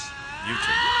this? You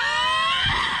two.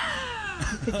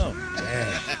 Oh,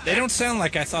 man. They don't sound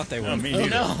like I thought they would. No, me neither.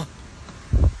 No.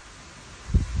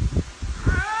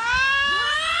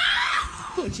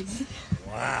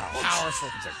 Wow. Powerful.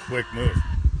 It's a quick move.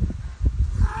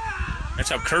 That's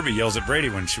how Kirby yells at Brady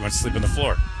when she wants to sleep on the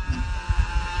floor.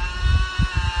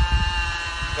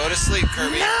 Go to sleep,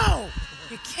 Kirby. No!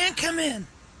 You can't come in.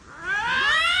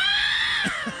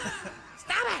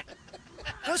 Stop it!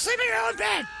 Go sleep in your own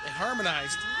bed. They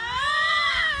harmonized.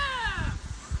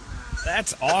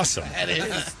 That's awesome. That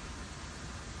is.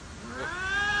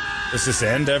 Does this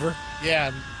end ever?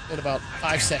 Yeah, in about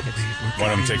 5 seconds. One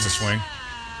of them takes a swing.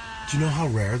 Do you know how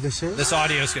rare this is? This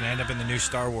audio is going to end up in the new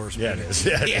Star Wars movie. Yeah, it is.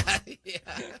 Yeah, it is. Yeah.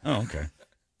 Oh, okay.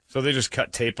 So they just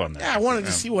cut tape on that. Yeah, I wanted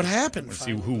to see what happened. To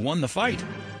see who won the fight.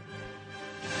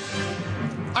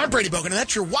 I'm Brady Bogan, and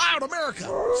that's your Wild America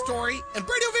story and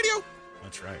radio video.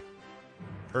 That's right.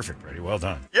 Perfect, Brady. Well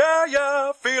done.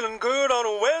 Yeah, feeling good on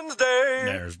a Wednesday.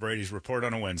 There's Brady's report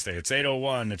on a Wednesday. It's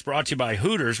 8:01. It's brought to you by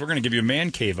Hooters. We're going to give you a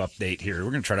man cave update here.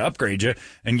 We're going to try to upgrade you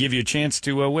and give you a chance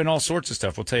to win all sorts of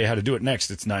stuff. We'll tell you how to do it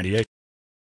next. It's 98.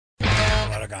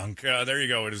 There you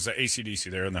go. It is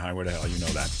AC/DC there on the highway to hell. You know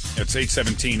that. It's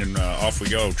 8:17 and off we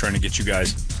go, trying to get you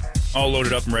guys all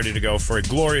loaded up and ready to go for a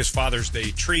glorious Father's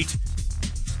Day treat.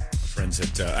 Friends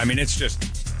at,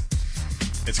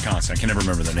 it's constant. I can never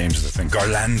remember the names of the thing.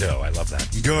 Garlando. I love that.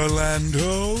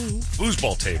 Garlando.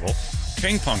 Foosball table,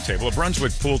 ping pong table, a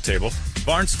Brunswick pool table,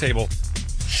 Barnes table,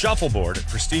 shuffleboard,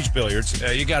 Prestige Billiards.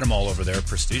 You got them all over there,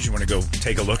 Prestige. You want to go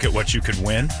take a look at what you could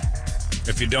win?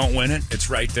 If you don't win it,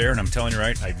 it's right there. And I'm telling you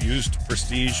right, I've used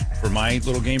Prestige for my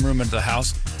little game room at the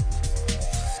house.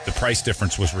 The price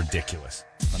difference was ridiculous.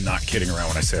 I'm not kidding around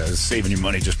when I say I was saving you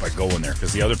money just by going there,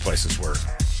 because the other places were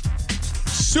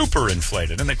super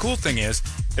inflated. And the cool thing is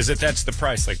that that's the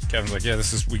price. Like Kevin's like, yeah,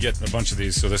 we get a bunch of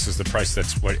these, so this is the price.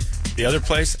 That's what the other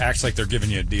place acts like they're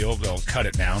giving you a deal. They'll cut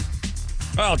it down.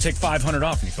 Oh, I'll take $500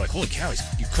 off, and you feel like, holy cow,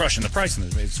 you're crushing the price. And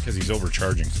it's because he's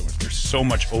overcharging so much. There's so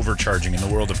much overcharging in the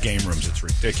world of game rooms. It's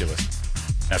ridiculous.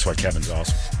 That's why Kevin's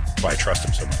awesome. That's why I trust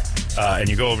him so much. And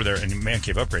you go over there and you Man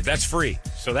Cave upgrade. That's free.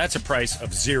 So that's a price of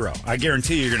 $0. I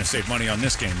guarantee you're going to save money on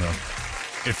this game, though,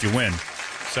 if you win.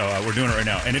 So we're doing it right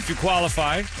now. And if you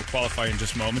qualify, we'll qualify in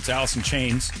just moments. Allison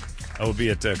Chains will be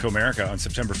at Comerica on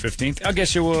September 15th. I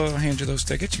guess we'll hand you those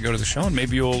tickets. You go to the show, and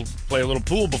maybe you'll play a little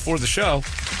pool before the show,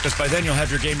 because by then you'll have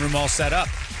your game room all set up.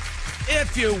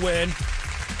 If you win.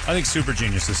 I think Super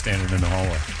Genius is standing in the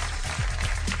hallway.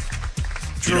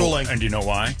 Drooling. And do you know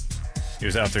why? He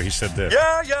was out there. He said this.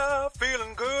 Yeah,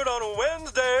 feeling good on a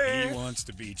Wednesday. He wants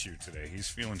to beat you today. He's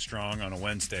feeling strong on a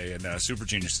Wednesday, and Super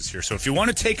Genius is here. So if you want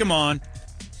to take him on,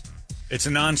 it's a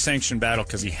non-sanctioned battle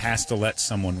because he has to let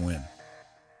someone win.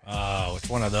 Oh, it's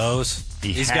one of those.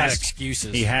 He's got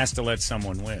excuses. He has to let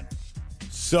someone win.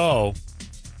 So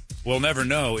we'll never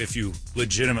know if you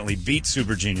legitimately beat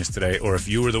Super Genius today, or if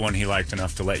you were the one he liked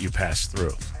enough to let you pass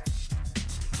through.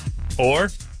 Or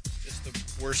Just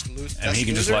the worst loser. and he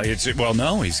can just like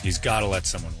no, he's got to let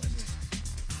someone win.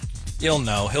 You'll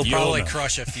know. He'll You'll probably know.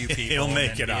 crush a few people. He'll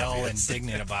make and it be all obvious.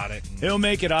 indignant about it. He'll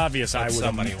make it obvious. I would.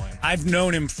 Somebody win. I've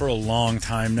known him for a long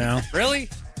time now. Really?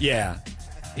 Yeah,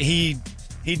 he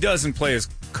doesn't play his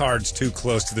cards too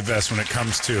close to the vest when it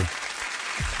comes to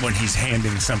when he's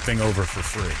handing something over for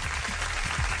free.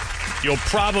 You'll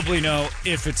probably know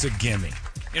if it's a gimme.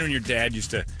 You know, when your dad used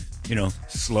to,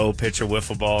 slow pitch a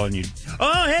wiffle ball, and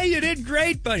oh, hey, you did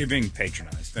great, but you're being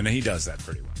patronized, and he does that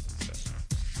pretty well. So,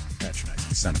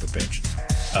 patronizing son of a bitch.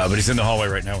 But he's in the hallway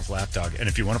right now with Lapdog. And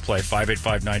if you want to play,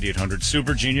 585-9800,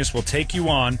 Super Genius will take you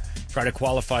on, try to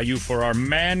qualify you for our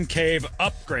Man Cave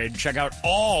upgrade. Check out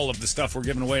all of the stuff we're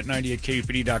giving away at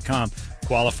 98kupd.com.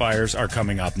 Qualifiers are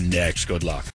coming up next. Good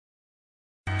luck.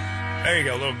 There you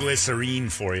go, a little glycerine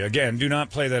for you. Again, do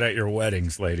not play that at your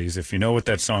weddings, ladies. If you know what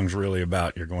that song's really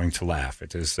about, you're going to laugh.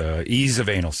 It is ease of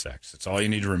anal sex. It's all you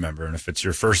need to remember. And if it's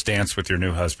your first dance with your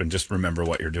new husband, just remember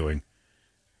what you're doing.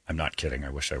 I'm not kidding. I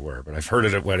wish I were. But I've heard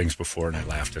it at weddings before, and I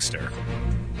laughed hysterically.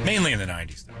 Mainly in the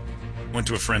 90s, though. Went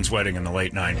to a friend's wedding in the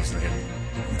late 90s. And they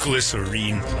had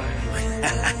glycerine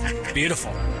plan.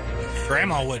 Beautiful.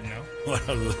 Grandma would know. What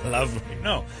a lovely...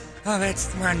 No. Oh,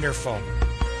 that's wonderful.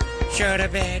 Should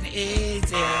have been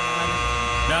easy.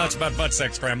 No, it's about butt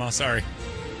sex, Grandma. Sorry.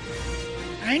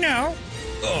 I know.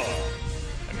 Oh,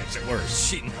 that makes it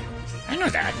worse. I know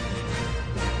that.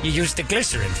 You use the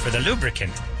glycerin for the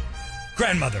lubricant.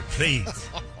 Grandmother, please.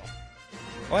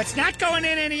 Well, it's not going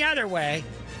in any other way.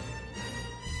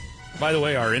 By the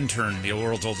way, our intern, the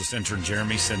world's oldest intern,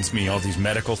 Jeremy, sends me all these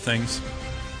medical things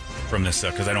from this,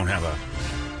 because I don't have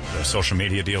a social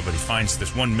media deal, but he finds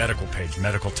this one medical page,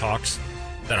 Medical Talks,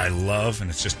 that I love, and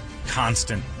it's just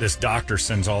constant. This doctor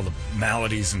sends all the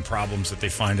maladies and problems that they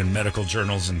find in medical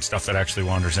journals and stuff that actually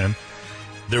wanders in.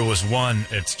 There was one,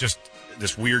 it's just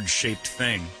this weird shaped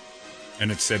thing,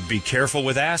 and it said, be careful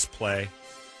with ass play.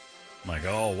 I'm like,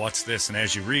 oh, what's this? And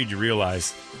as you read, you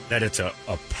realize that it's a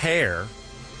pear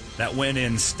that went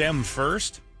in stem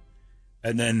first,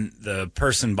 and then the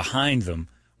person behind them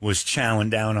was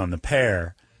chowing down on the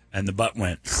pear, and the butt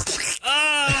went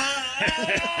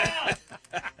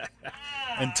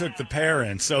and took the pear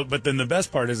in. So, but then the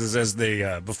best part is as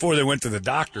they before they went to the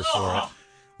doctor for it,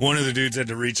 one of the dudes had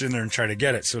to reach in there and try to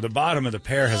get it. So the bottom of the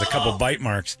pear has a couple bite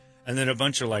marks, and then a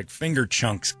bunch of like finger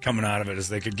chunks coming out of it as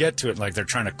they could get to it, like they're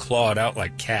trying to claw it out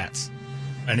like cats.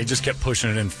 And he just kept pushing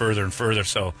it in further and further.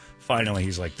 So finally,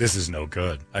 he's like, "This is no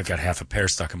good. I've got half a pear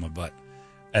stuck in my butt."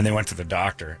 And they went to the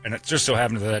doctor, and it just so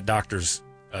happened that doctor's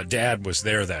dad was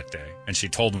there that day, and she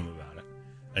told him about it.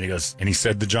 And he goes, and he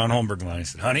said the John Holmberg line. He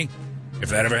said, "Honey, if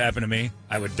that ever happened to me,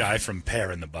 I would die from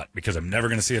pear in the butt because I'm never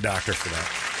going to see a doctor for that."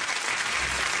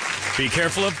 Be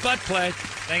careful of butt play.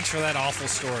 Thanks for that awful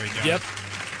story, John. Yep.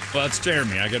 Well, it's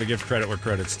Jeremy. I got to give credit where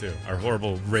credit's due. Our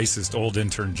horrible, racist old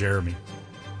intern, Jeremy.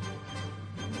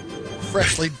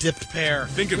 Freshly dipped pear.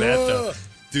 Think of that, though.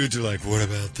 Dudes are like, what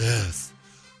about this?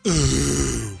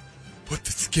 Ooh, put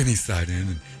the skinny side in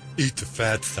and eat the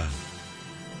fat side.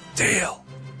 Deal.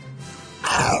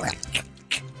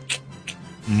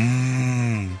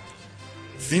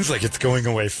 Seems like it's going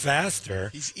away faster.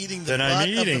 He's eating the than butt I'm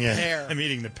eating of the it. pear. I'm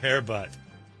eating the pear butt.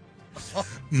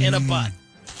 In a butt.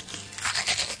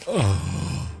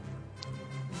 Oh,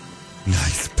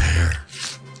 nice pear.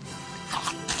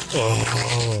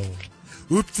 Oh,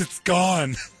 oops, it's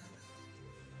gone.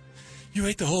 You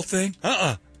ate the whole thing?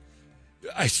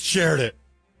 I shared it.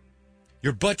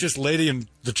 Your butt just Lady and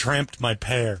the tramped my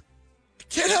pear.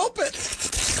 Can't help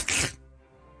it.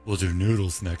 We'll do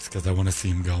noodles next because I want to see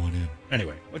him going in.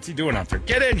 Anyway, what's he doing out there?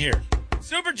 Get in here.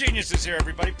 Super Genius is here,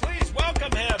 everybody. Please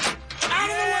welcome him. Out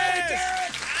of the way,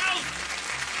 Derek. Out.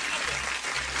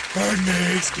 Pardon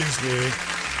me. Excuse me.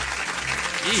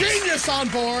 Genius on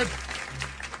board.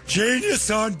 Genius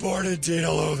on board indeed.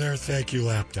 Hello there. Thank you,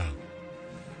 laptop.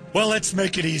 Well, let's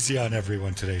make it easy on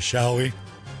everyone today, shall we?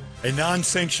 A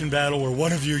non-sanctioned battle where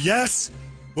one of you, yes,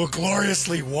 will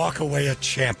gloriously walk away a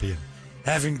champion,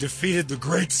 having defeated the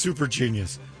great Super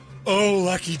Genius. Oh,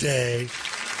 lucky day.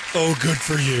 Oh, good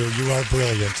for you. You are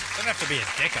brilliant. Don't have to be a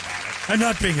dick about it. I'm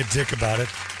not being a dick about it.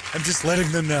 I'm just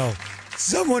letting them know.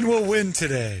 Someone will win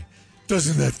today.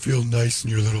 Doesn't that feel nice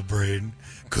in your little brain?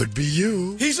 Could be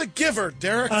you. He's a giver,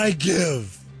 Derek. I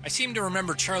give. I seem to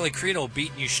remember Charlie Creedle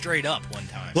beating you straight up one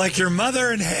time. Like your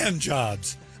mother and hand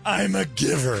jobs. I'm a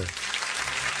giver. You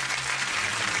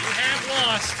have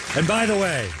lost. And by the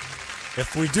way,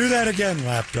 if we do that again,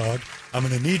 Lapdog, I'm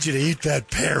going to need you to eat that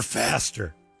pear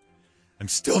faster. I'm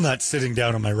still not sitting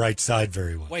down on my right side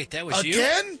very well. Wait, that was you?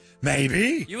 Again?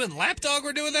 Maybe. You and Lapdog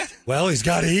were doing that? Well, he's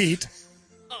got to eat.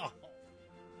 Oh.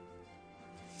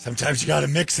 Sometimes you got to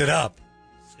mix it up.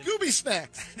 Scooby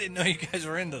snacks. I didn't know you guys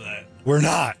were into that. We're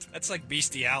not. That's like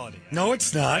bestiality. No,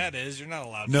 it's not. That is. You're not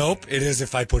allowed to. Nope, it is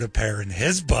if I put a pear in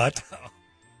his butt.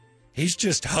 He's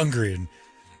just hungry and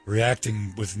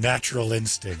reacting with natural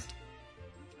instinct.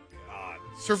 God.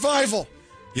 Survival.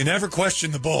 You never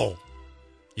question the bowl.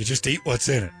 You just eat what's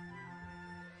in it.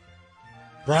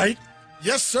 Right?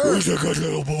 Yes, sir. Who's a good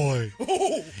little boy?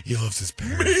 Oh, He loves his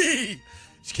pear. me.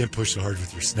 You can't push so hard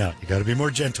with your snout. You got to be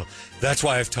more gentle. That's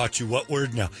why I've taught you what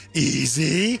word now.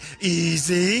 Easy,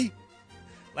 easy.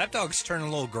 Lapdog's turning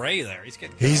a little gray there.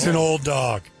 He's an old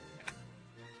dog.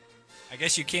 I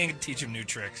guess you can teach him new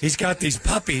tricks. He's got these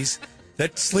puppies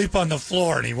that sleep on the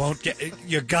floor, and he won't get.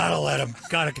 You gotta let him.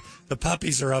 The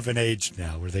puppies are of an age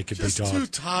now where they could Just be dogs. too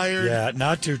tired. Yeah,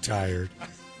 not too tired.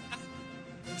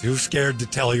 Too scared to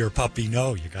tell your puppy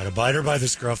no. You gotta bite her by the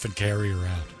scruff and carry her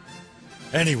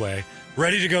out. Anyway,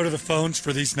 ready to go to the phones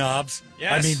for these knobs?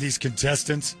 Yes. I mean these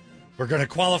contestants. We're gonna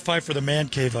qualify for the man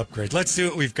cave upgrade. Let's see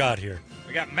what we've got here.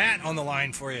 We got Matt on the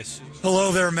line for you.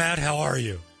 Hello there, Matt. How are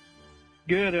you?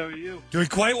 Good, how are you? Doing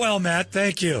quite well, Matt.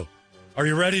 Thank you. Are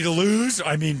you ready to lose?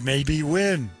 I mean, maybe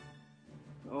win.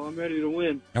 Oh, I'm ready to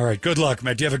win. All right, good luck,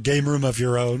 Matt. Do you have a game room of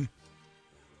your own?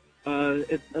 I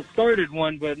started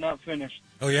one, but not finished.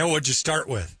 Oh, yeah? What'd you start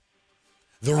with?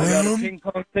 The I got a room? ping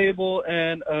pong table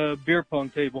and a beer pong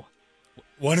table.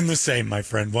 One and the same, my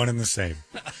friend. One and the same.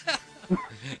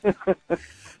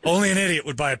 Only an idiot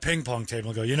would buy a ping pong table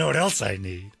and go, you know what else I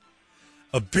need?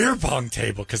 A beer pong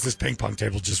table, because this ping pong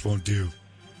table just won't do.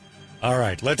 All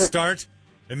right, let's start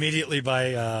immediately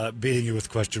by beating you with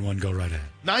question one. Go right ahead.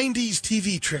 90s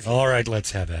TV trivia. All right,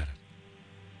 let's have at it.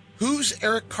 Who's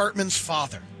Eric Cartman's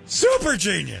father? Super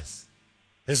genius.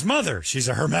 His mother, she's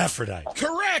a hermaphrodite.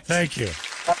 Correct. Thank you.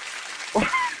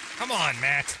 Come on,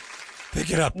 Matt.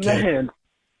 Pick it up, kid. Man.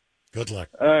 Good luck.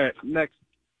 All right, next.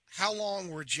 How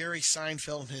long were Jerry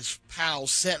Seinfeld and his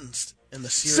pals sentenced in the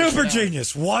series? Super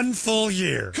genius. 1 full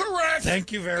year. Correct.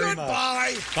 Thank you very much.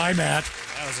 Goodbye. Bye, Matt.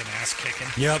 That was an ass kicking.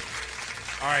 Yep.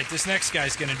 All right, this next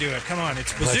guy's going to do it. Come on,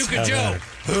 it's Let's Bazooka have Joe. at it.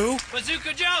 Who?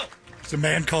 Bazooka Joe. It's a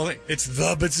man calling. It's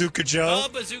the Bazooka Joe.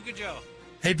 The Bazooka Joe.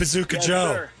 Hey, Bazooka Yes,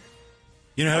 Joe. sir.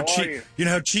 You know how How are cheap. you?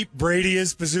 Know how cheap Brady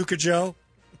is, Bazooka Joe.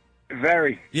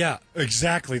 Very. Yeah,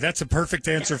 exactly. That's a perfect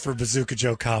answer for Bazooka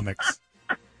Joe comics.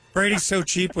 Brady's so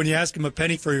cheap. When you ask him a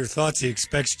penny for your thoughts, he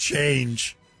expects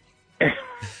change.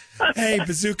 Hey,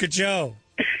 Bazooka Joe.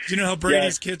 Do you know how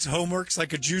Brady's kids' homework's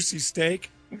like a juicy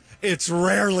steak? It's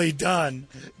rarely done.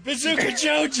 Bazooka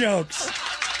Joe jokes.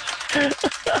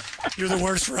 You're the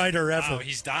worst writer ever. Oh,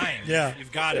 he's dying. Yeah.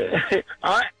 You've got it.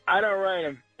 I don't write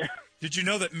them. Did you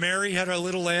know that Mary had a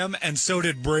little lamb, and so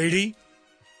did Brady?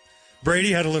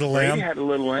 Brady had a little Brady lamb. had a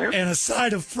little lamb. And a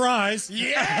side of fries.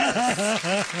 Yeah!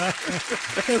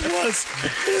 It was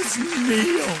his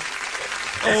meal.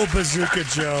 Oh, Bazooka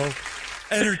Joe.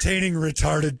 Entertaining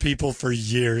retarded people for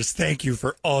years. Thank you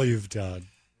for all you've done.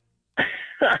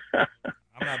 I'm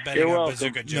not betting You're on welcome.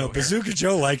 Bazooka Joe. No, here. Bazooka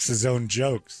Joe likes his own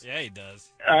jokes. Yeah, he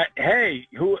does. Hey,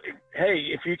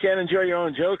 if you can't enjoy your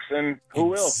own jokes, then who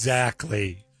will?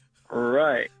 Exactly.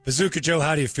 Right. Bazooka Joe,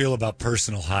 how do you feel about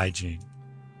personal hygiene?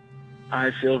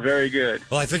 I feel very good.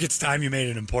 Well, I think it's time you made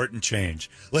an important change.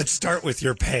 Let's start with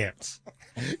your pants.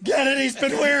 Get it? He's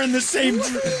been wearing the same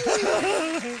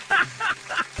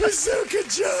Bazooka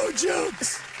Joe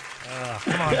jokes.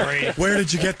 Come on, Brady. Where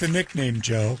did you get the nickname,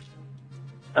 Joe?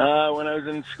 When I was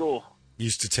in school. You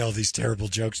used to tell these terrible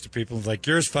jokes to people like,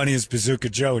 you're as funny as Bazooka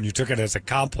Joe, and you took it as a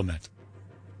compliment.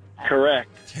 Correct.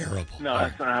 Terrible. No,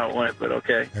 that's not how it went, but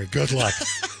okay. All right, good luck.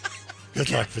 Good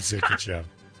luck, Bazooka Joe.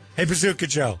 Hey, Bazooka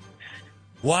Joe.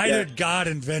 Why did God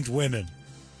invent women?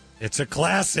 It's a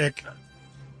classic.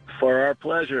 For our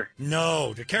pleasure.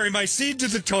 No, to carry my seed to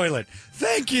the toilet.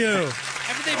 Thank you.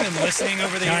 Haven't they been listening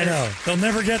over the years? I know. They'll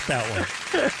never get that one.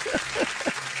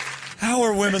 How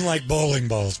are women like bowling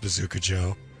balls, Bazooka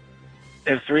Joe?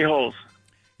 There's 3 holes.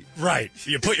 Right.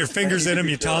 You put your fingers in them,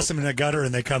 you toss them in a gutter,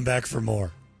 and they come back for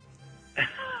more.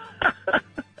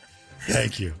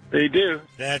 Thank you. They do.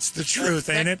 That's the truth,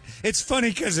 ain't it? It's funny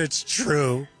because it's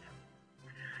true.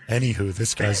 Anywho,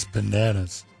 this guy's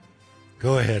bananas.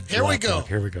 Go ahead. Here we Drop go. Dog.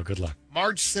 Here we go. Good luck.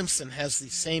 Marge Simpson has the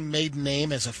same maiden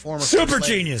name as a former Super First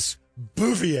Lady. genius.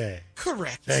 Bouvier.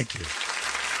 Correct. Thank you.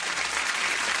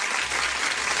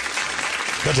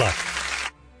 Good luck.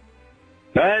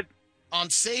 Bad. On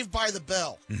Saved by the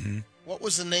Bell, what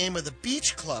was the name of the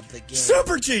beach club that game?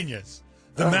 Super genius.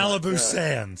 The Malibu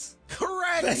Sands.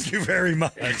 Correct. Thank you very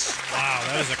much. Wow,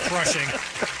 that was a crushing.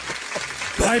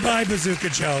 Bye-bye, Bazooka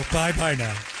Joe. Bye-bye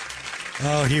now.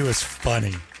 Oh, he was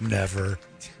funny. Never.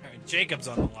 Jacob's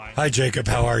on the line. Hi, Jacob.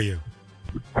 How are you?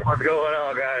 What's going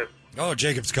on, guys? Oh,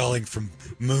 Jacob's calling from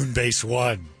Moonbase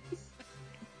 1.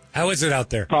 How is it out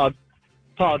there?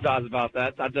 Apologize about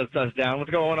that. I just touched down.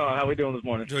 What's going on? How we doing this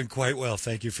morning? Doing quite well.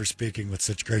 Thank you for speaking with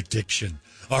such great diction.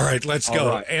 All right, let's go.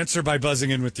 All right. Answer by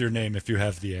buzzing in with your name if you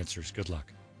have the answers. Good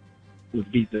luck. Let's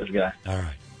beat this guy. All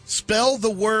right. Spell the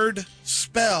word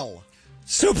spell.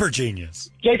 Super genius.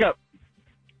 Jacob.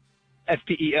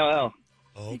 S-P-E-L-L.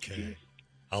 Okay.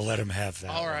 I'll let him have that.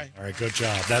 All one. right. All right, good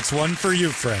job. That's one for you,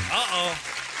 friend. Uh-oh.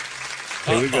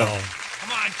 Here we go.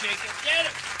 Come on, Jacob. Get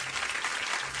it.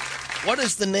 What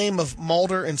is the name of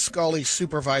Mulder and Scully's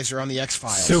supervisor on the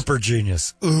X-Files? Super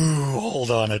genius. Ooh, hold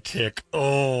on a tick.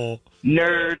 Oh.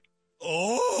 Nerd.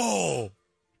 Oh.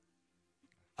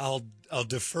 I'll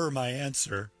defer my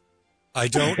answer. I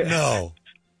don't know.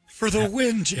 For the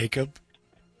win, Jacob.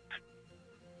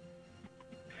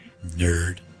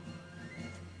 Nerd.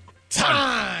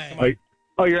 Time.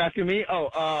 Oh, you're asking me?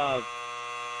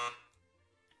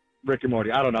 Rick and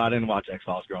Morty. I don't know. I didn't watch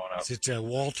X-Files growing up. It's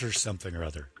Walter something or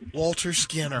other. Walter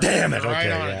Skinner. Damn it. Okay.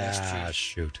 Right on it. That's Yeah, true.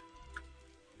 shoot.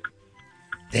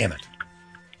 Damn it.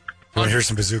 You want to hear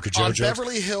some Bazooka Joe on jokes?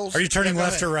 Beverly Hills. Are you turning Yeah, go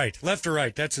left ahead. or right? Left or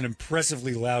right? That's an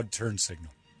impressively loud turn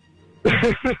signal.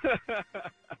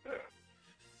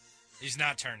 He's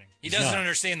not turning. He He's doesn't not.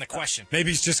 understand the question.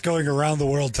 Maybe he's just going around the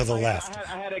world to the left.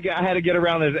 I had to get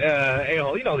around this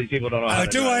a-hole. You know these people don't know how to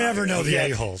Do drive I out ever here. know the Yeah.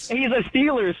 a-holes? And he's a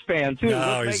Steelers fan, too.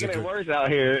 No, What's he's making a it good- worse out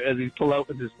here as he's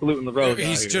polluting the roads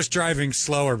He's out here. just driving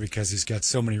slower because he's got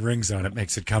so many rings on it.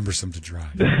 Makes it cumbersome to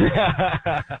drive.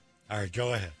 All right,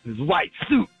 go ahead. His white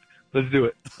suit. Let's do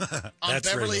it. On That's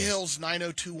Beverly Ray Lewis. Hills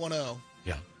 90210.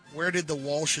 Yeah. Where did the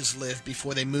Walshes live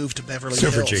before they moved to Beverly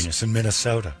Super Hills? genius in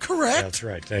Minnesota. Correct. That's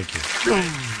right. Thank you.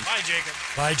 Bye, Jacob.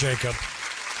 Bye, Jacob.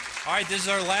 All right, this is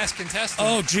our last contestant.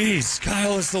 Oh, geez.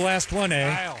 Kyle is the last one,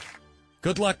 eh? Kyle.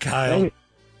 Good luck, Kyle.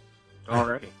 All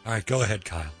right. All right, go ahead,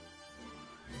 Kyle.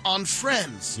 On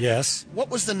Friends, Yes. what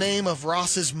was the name of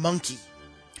Ross's monkey?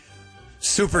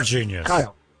 Super genius.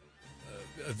 Kyle.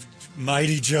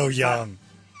 Mighty Joe Young.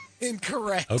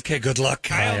 Incorrect. Okay, good luck,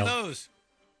 Kyle Kyle. knows.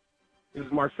 It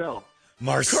was Marcel.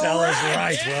 Marcel is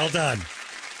right. Well done.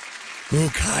 Ooh,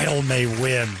 Kyle may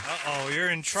win. Uh-oh,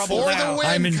 you're in trouble For now. the win,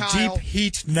 I'm in Kyle. deep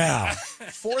heat now.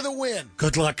 For the win.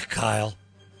 Good luck, Kyle.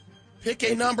 Pick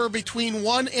a number between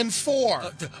 1 and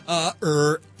 4.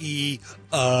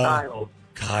 Kyle.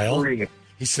 Kyle? 3.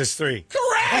 He says 3.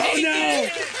 Correct! Oh, no!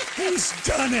 He's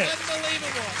done it.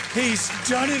 Unbelievable. He's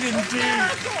done it indeed.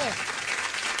 Miracle.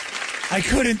 I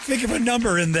couldn't think of a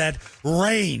number in that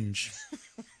range.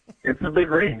 It's a big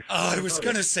range. Oh, I was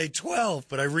going to say 12,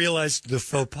 but I realized the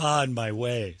faux pas in my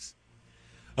ways.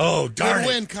 Oh, darn Good it.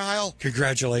 win, Kyle.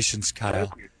 Congratulations,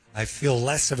 Kyle. I feel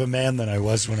less of a man than I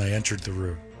was when I entered the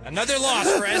room. Another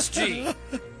loss for SG.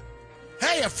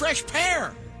 Hey, a fresh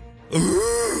pair.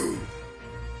 Ooh.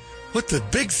 Put the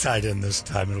big side in this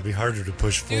time. It'll be harder to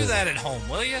push forward. Do that at home,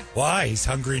 will you? Why? He's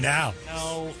hungry now.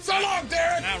 No. So long,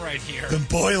 Derek. Not right here. The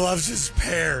boy loves his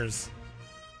pears.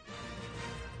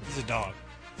 He's a dog.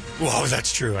 Whoa,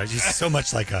 that's true. He's so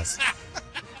much like us.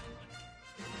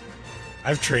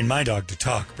 I've trained my dog to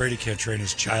talk. Brady can't train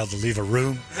his child to leave a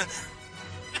room.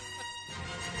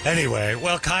 Anyway,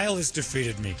 well, Kyle has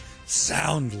defeated me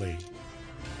soundly.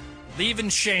 Leave in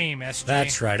shame, SG.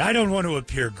 That's right. I don't want to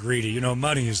appear greedy. You know,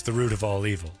 money is the root of all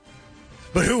evil.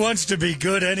 But who wants to be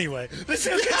good anyway?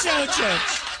 Bazooka Joe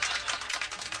jokes.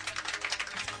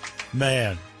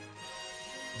 Man,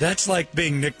 that's like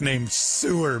being nicknamed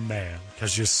Sewer Man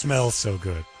because you smell so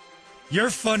good. You're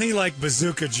funny like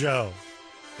Bazooka Joe.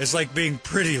 It's like being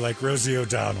pretty like Rosie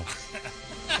O'Donnell.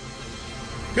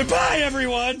 Goodbye,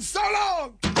 everyone. So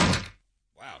long.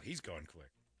 Wow, he's going quick.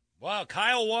 Wow,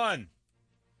 Kyle won.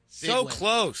 So win.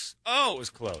 close. Oh, it was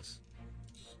close.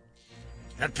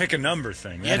 That pick a number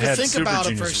thing. You had That to think Super about it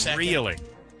for a Genius second. reeling.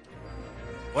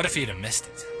 What if he'd have missed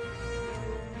it?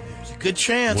 There's a good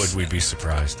chance. Would we be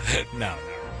surprised? No.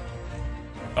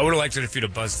 I would have liked it if you'd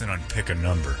have buzzed in on pick a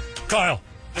number. Kyle,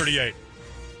 38.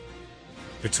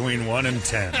 Between 1 and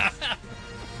 10.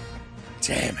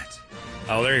 Damn it.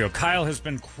 Oh, there you go. Kyle has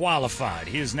been qualified.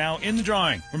 He is now in the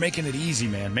drawing. We're making it easy,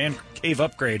 man. Man cave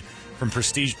upgrade from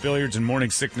Prestige Billiards and Morning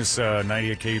Sickness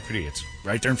 98 KUPD. It's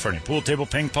right there in front of you. Pool table,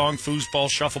 ping pong, foosball,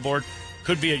 shuffleboard.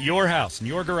 Could be at your house, in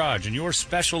your garage, in your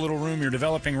special little room you're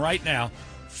developing right now.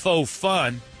 Faux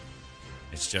fun.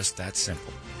 It's just that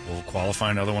simple. We'll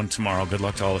qualify another one tomorrow. Good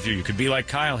luck to all of you. You could be like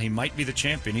Kyle. He might be the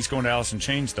champion. He's going to Alice in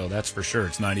Chains, though. That's for sure.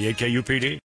 It's 98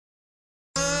 KUPD.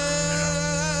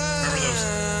 Remember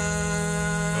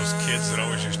those kids that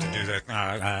always used to do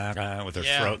that with their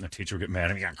throat, and the teacher would get mad.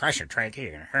 You're going to crush your trachea.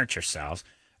 You're going to hurt yourselves.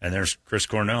 And there's Chris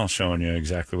Cornell showing you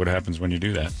exactly what happens when you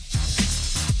do that.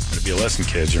 It'll be a lesson,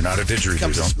 kids. You're not a didgeridoo.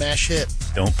 Comes a smash hit.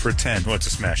 Don't pretend. Well, it's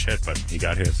a smash hit, but he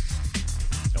got his.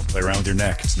 Don't play around with your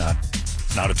neck. It's not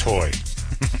a toy.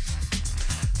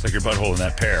 It's like your butthole in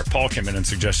that pear. Paul came in and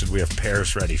suggested we have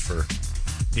pears ready for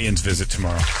Ian's visit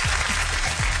tomorrow.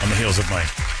 On the heels of my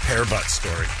pear butt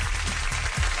story.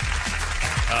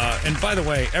 And by the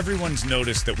way, everyone's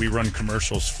noticed that we run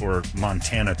commercials for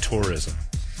Montana tourism.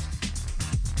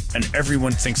 And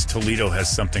everyone thinks Toledo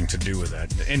has something to do with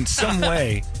that. In some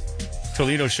way,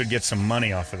 Toledo should get some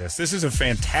money off of this. This is a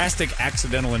fantastic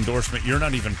accidental endorsement you're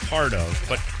not even part of,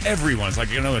 but everyone's like,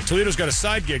 Toledo's got a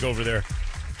side gig over there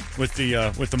with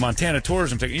the Montana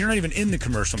tourism ticket. You're not even in the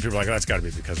commercial. And people are like, oh, that's got to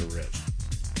be because of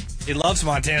Rich. He loves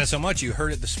Montana so much, you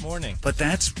heard it this morning. But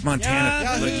that's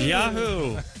Montana.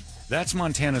 Yahoo! That's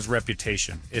Montana's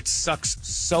reputation. It sucks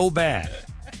so bad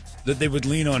that they would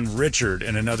lean on Richard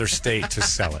in another state to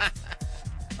sell it.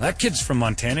 That kid's from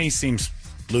Montana. He seems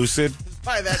lucid.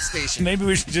 By that station. Maybe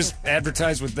we should just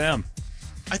advertise with them.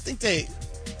 I think they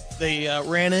they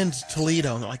ran into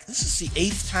Toledo, and they're like, this is the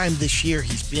 8th time this year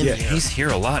he's been here. He's here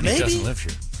a lot, and he doesn't live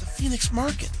here. The Phoenix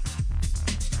market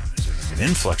There's an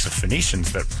influx of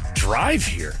Phoenicians that drive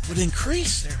here. would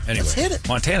increase there. Anyway, Let's hit it.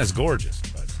 Montana's gorgeous,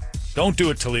 but don't do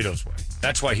it Toledo's way.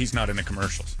 That's why he's not in the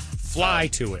commercials. Fly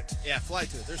to it. Yeah, fly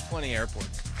to it. There's plenty of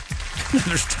airports.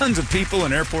 There's tons of people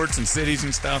in airports and cities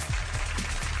and stuff.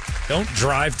 Don't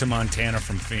drive to Montana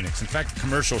from Phoenix. In fact, the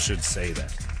commercial should say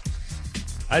that.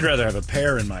 I'd rather have a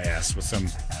pear in my ass with some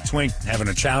twink having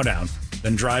a chow down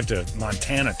than drive to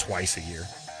Montana twice a year.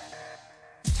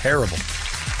 Terrible.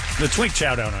 The twink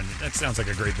chow down on you. That sounds like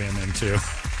a great band name, too.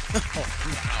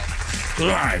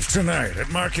 Live tonight at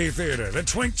Marquee Theater, the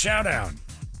twink chow down.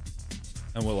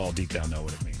 And we'll all deep down know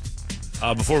what it means.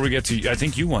 Before we get to, I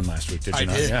think you won last week, did you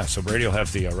not? Did. Yeah. So Brady will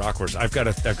have the rock horse. I've got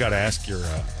to ask your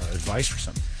advice for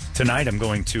something. Tonight I'm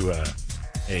going to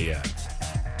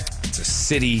it's a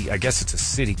city. I guess it's a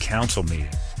city council meeting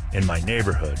in my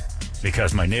neighborhood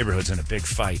because my neighborhood's in a big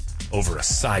fight over a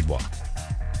sidewalk.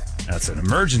 Now it's an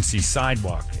emergency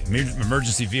sidewalk.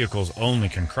 Emergency vehicles only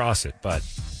can cross it, but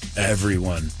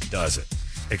everyone does it.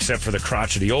 Except for the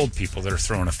crotchety old people that are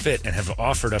throwing a fit and have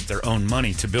offered up their own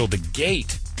money to build a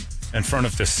gate in front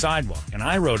of this sidewalk. And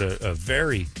I wrote a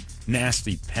very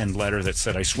nasty penned letter that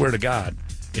said, I swear to God,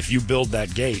 if you build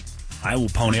that gate, I will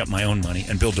pony up my own money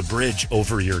and build a bridge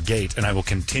over your gate, and I will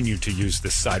continue to use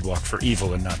this sidewalk for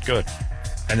evil and not good.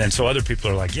 And then so other people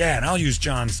are like, yeah, and I'll use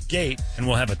John's gate, and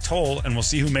we'll have a toll, and we'll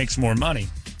see who makes more money.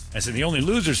 I said, the only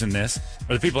losers in this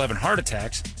are the people having heart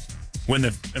attacks when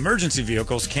the emergency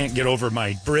vehicles can't get over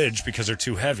my bridge because they're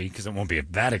too heavy, because it won't be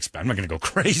that expensive. I'm not going to go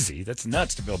crazy. That's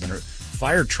nuts to build a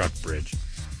fire truck bridge.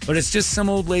 But it's just some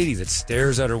old lady that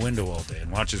stares out her window all day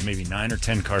and watches maybe 9 or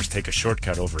 10 cars take a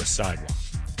shortcut over a sidewalk.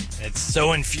 It's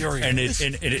so infuriating. And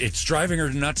it's driving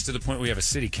her nuts to the point we have a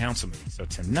city council meeting. So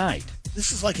tonight...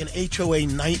 This is like an HOA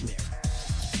nightmare.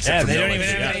 Yeah, they don't even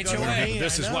have an HOA.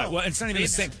 This is why. Well, it's not even the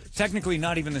same. Technically,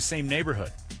 not even the same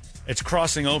neighborhood. It's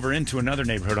crossing over into another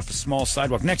neighborhood off a small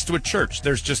sidewalk next to a church.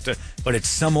 There's just but it's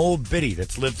some old biddy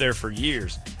that's lived there for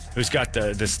years who's got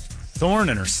this thorn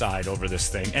in her side over this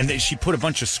thing. And she put a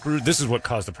bunch of screws. This is what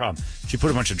caused the problem. She put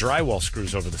a bunch of drywall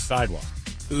screws over the sidewalk.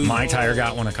 Ooh. My tire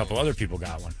got one. A couple other people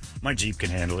got one. My Jeep can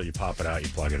handle it. You pop it out, you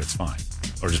plug it, it's fine.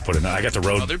 Or just put it in. I got the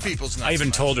road. Other people's not. I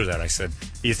even told her that. I said,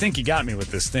 you think you got me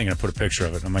with this thing? And I put a picture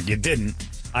of it. And I'm like, you didn't.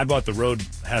 I bought the road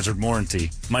hazard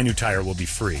warranty. My new tire will be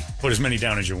free. Put as many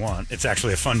down as you want. It's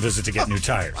actually a fun visit to get new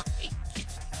tires.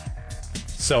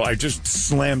 So I just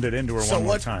slammed it into her one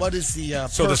more time. What is the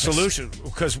So the solution,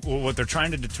 because what they're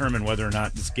trying to determine whether or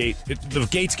not this gate, the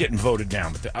gate's getting voted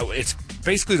down. But it's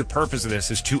basically the purpose of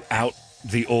this is to out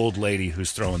the old lady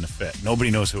who's throwing the fit. Nobody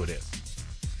knows who it is.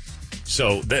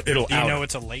 So that it'll Do you out. know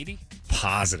it's a lady?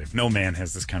 Positive. No man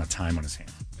has this kind of time on his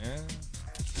hands.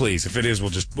 Please, if it is,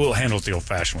 we'll handle it the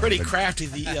old-fashioned way. Pretty crafty.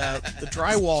 The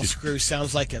drywall screw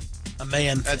sounds like a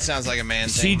man thing. That sounds like a man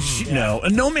thing. No,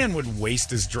 no man would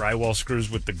waste his drywall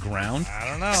screws with the ground. I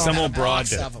don't know. Some old broad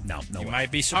did. No You way.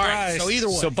 might be surprised. All right, so either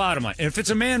way. So bottom line, if it's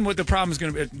a man, what the problem is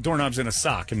going to be, doorknob's in a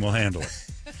sock, and we'll handle it.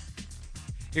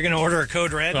 You're going to order a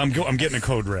code red? I'm getting a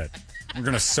code red. We're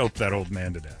going to soap that old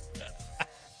man to death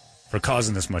for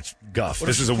causing this much guff. What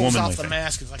This if is a she pulls womanly off the thing.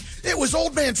 mask? It's like, it was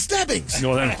old man Stebbings.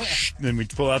 No, then we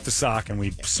pull out the sock and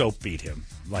we soap beat him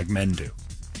like men do.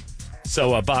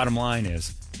 So bottom line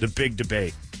is the big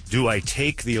debate. Do I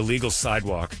take the illegal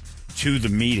sidewalk to the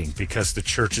meeting because the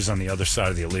church is on the other side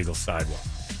of the illegal sidewalk?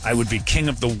 I would be king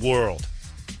of the world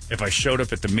if I showed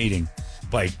up at the meeting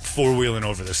by four-wheeling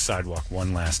over this sidewalk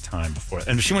one last time before.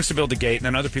 And she wants to build a gate, and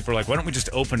then other people are like, why don't we just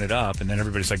open it up? And then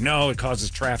everybody's like, no, it causes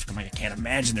traffic. I'm like, I can't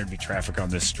imagine there'd be traffic on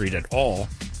this street at all.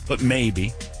 But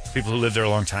maybe. People who lived there a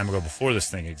long time ago before this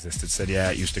thing existed said,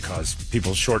 yeah, it used to cause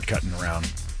people shortcutting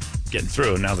around getting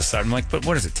through. And now the side, I'm like, but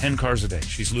what is it, 10 cars a day?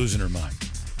 She's losing her mind.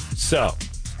 So.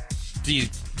 Do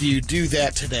you do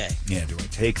that today? Yeah, do I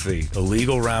take the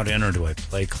illegal route in or do I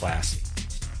play classy?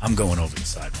 I'm going over the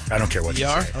sidewalk. I don't care what you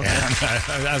are? say. Okay.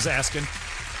 Yeah, I was asking,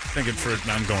 thinking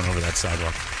I'm going over that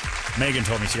sidewalk. Megan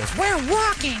told me, she goes, we're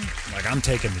walking. I'm like, I'm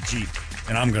taking the Jeep,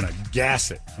 and I'm going to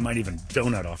gas it. I might even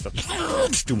donut off the...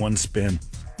 Just do one spin.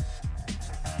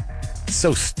 It's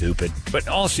so stupid. But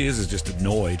all she is just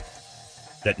annoyed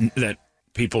that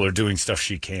people are doing stuff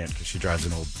she can't because she drives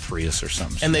an old Prius or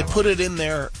something. And they put it in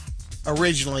there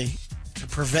originally to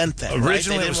prevent that. Originally, right?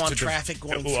 They it was didn't want to traffic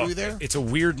going through there. It's a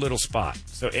weird little spot.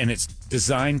 So, and it's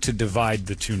designed to divide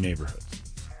the two neighborhoods.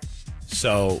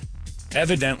 So,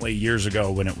 evidently, years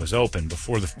ago when it was open,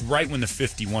 right when the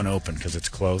 51 opened, because it's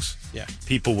close,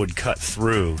 people would cut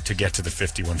through to get to the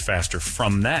 51 faster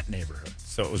from that neighborhood.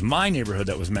 So it was my neighborhood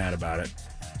that was mad about it.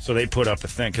 So they put up a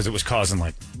thing because it was causing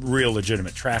like real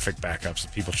legitimate traffic backups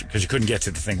of people because you couldn't get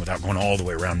to the thing without going all the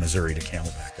way around Missouri to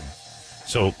Camelback. And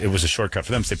so it was a shortcut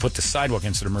for them. So they put the sidewalk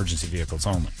instead of emergency vehicles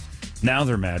only. Now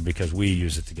they're mad because we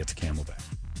use it to get to Camelback.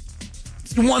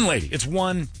 It's one lady. It's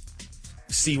one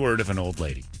C word of an old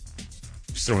lady.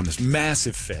 She's throwing this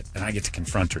massive fit, and I get to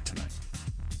confront her tonight.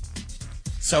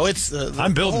 So it's the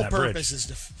I'm building whole that bridge. purpose is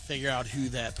to figure out who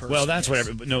that person Well, that's is.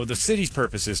 whatever. But no, the city's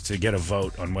purpose is to get a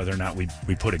vote on whether or not we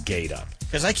put a gate up.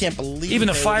 Because I can't believe Even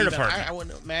the they would fire department. I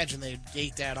wouldn't imagine they'd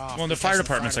gate that off. Well, the fire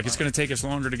department's like, it's going to take us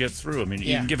longer to get through. I mean, you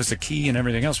Yeah. can give us a key and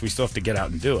everything else. We still have to get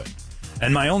out and do it.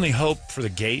 And my only hope for the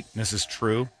gate, and this is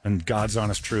true, and God's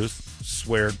honest truth,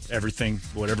 swear everything,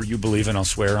 whatever you believe in, I'll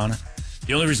swear on it.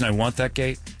 The only reason I want that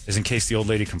gate is in case the old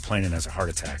lady complaining has a heart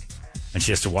attack. And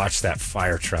she has to watch that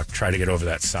fire truck try to get over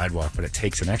that sidewalk, but it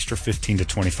takes an extra 15 to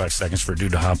 25 seconds for a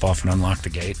dude to hop off and unlock the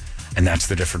gate, and that's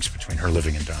the difference between her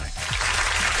living and dying.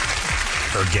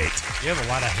 Her gate. You have a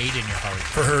lot of hate in your heart.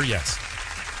 For her, yes.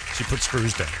 She put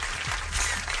screws down.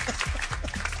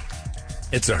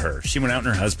 It's a her. She went out in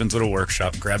her husband's little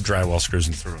workshop, grabbed drywall screws,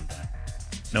 and threw them down.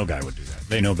 No guy would do that.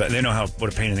 They know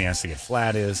what a pain in the ass to get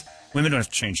flat is. Women don't have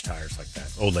to change tires like that.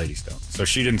 Old ladies don't. So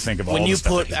she didn't think of all when the you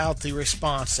stuff. put out the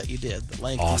response that you did, the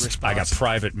lengthy Awesome. response. I got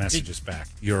private messages back.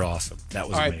 You're awesome. That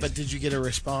was all right, amazing. but did you get a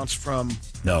response from?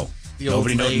 No. The old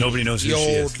lady. Nobody knows who the she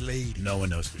is. old lady. No one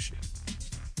knows who she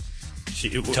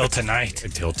is. Until tonight.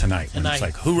 Until tonight. And it's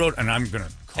like, who wrote? And I'm going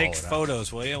to call Take it out.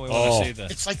 photos, will you? We want to see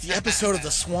this. It's like the episode of The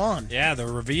Swan. Yeah, the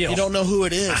reveal. You don't know who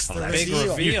it is. The Big reveal.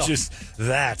 reveal.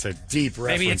 That's a deep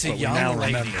reference. Maybe it's a but we young now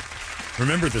lady.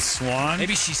 Remember the Swan?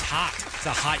 Maybe she's hot. It's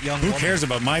a hot young Who woman. cares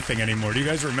about my thing anymore? Do you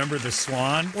guys remember the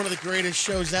Swan? One of the greatest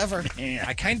shows ever.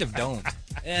 I kind of don't.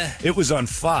 It was on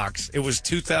Fox. It was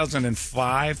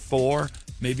 2005, 4,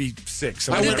 maybe 6.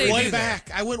 I went Somewhere.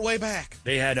 way back.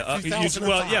 They had well,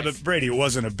 2005. yeah, but Brady, it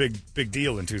wasn't a big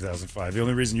deal in 2005. The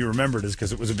only reason you remembered is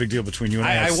because it was a big deal between you and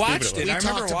I. I How watched stupid it. We I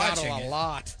remember talked about watching it a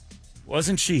lot.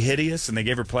 Wasn't she hideous? And they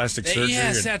gave her plastic surgery.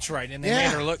 Yes, and that's right. And they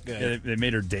made her look good. They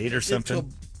made her date or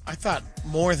something. I thought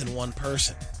more than one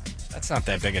person. That's not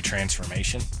that big a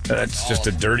transformation. That's just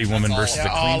a dirty woman versus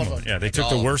a all clean of woman. them. Yeah, they took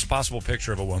the worst possible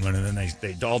picture of a woman and then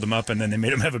they dolled them up and then they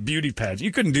made them have a beauty pageant.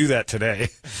 You couldn't do that today.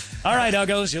 All right,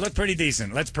 Uggos, you look pretty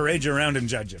decent. Let's parade you around and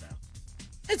judge you now.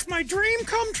 It's my dream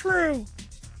come true.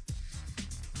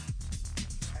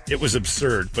 It was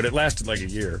absurd, but it lasted like a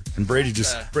year. And Brady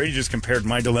just compared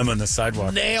my dilemma on the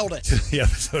sidewalk Nailed it. to the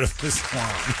episode of The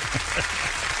Swan.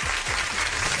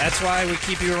 That's why we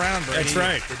keep you around, Brady. That's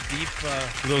right. The deep,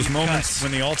 Those deep moments cuts.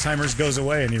 when the Alzheimer's goes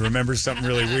away and he remembers something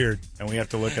really weird and we have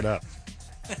to look it up.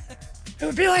 It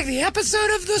would be like the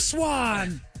episode of The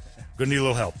Swan. Gonna need a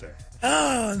little help there.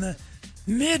 Oh, in the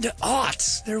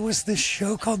mid-aughts, there was this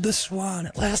show called The Swan.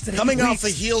 It lasted 8 Coming weeks. off the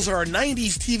heels of our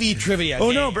 90s TV trivia Oh,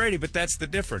 game. no, Brady, but that's the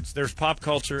difference. There's pop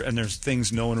culture and there's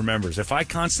things no one remembers. If I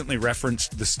constantly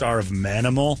referenced the star of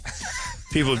Manimal,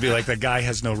 people would be like, that guy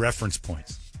has no reference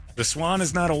points. The Swan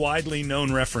is not a widely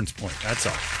known reference point. That's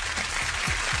all.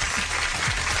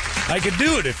 I could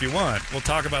do it if you want. We'll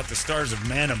talk about the stars of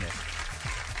Manimal.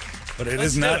 But it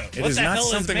is not. It is not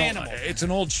something. It's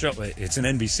an old show. It's an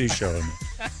NBC show.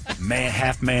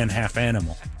 Half man, half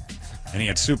animal, and he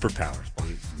had superpowers.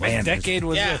 What decade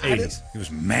was it? 80s. He was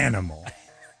Manimal.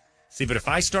 See, but if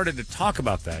I started to talk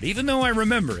about that, even though I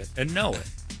remember it and know it,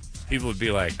 people would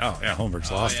be like, "Oh yeah, Holmberg's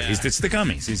lost it. It's the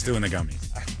gummies. He's doing the gummies."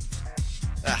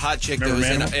 That hot chick Remember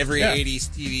that was Manimal? in every Yeah. 80s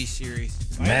TV series.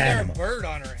 Why is there a Manimal. bird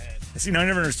on her head? See, I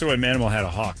never understood why Manimal had a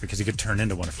hawk because he could turn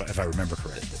into one if I remember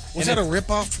correctly. Was that a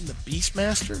ripoff from the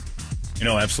Beastmaster? You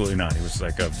know, absolutely not. He was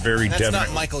like a very That's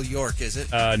not Michael York, is it?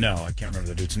 No, I can't remember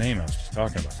the dude's name I was just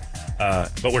talking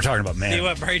about. But we're talking about Manimal. See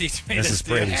what Brady's made This us is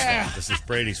do. Brady's Yeah. fault. This is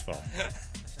Brady's fault.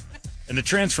 And the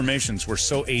transformations were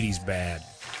so 80s bad.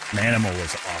 Manimal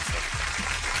was awful.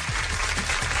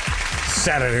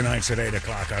 Saturday nights at 8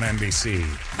 o'clock on NBC.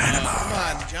 Come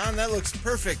on, John, that looks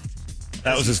perfect.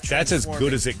 That's as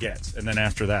good as it gets. And then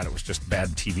after that, it was just bad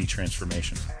TV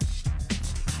transformation.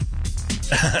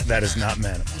 That is not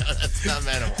Manimal. No, that's not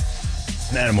Manimal.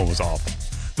 Manimal was awful.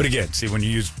 But again, see, when you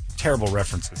use terrible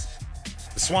references,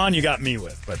 the Swan you got me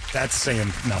with, but that's saying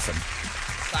nothing.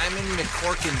 Simon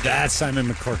McCorkindale. That's Simon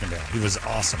McCorkindale. He was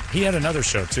awesome. He had another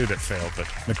show, too, that failed, but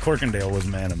McCorkindale was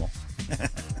Manimal.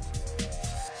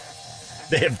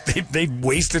 They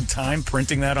wasted time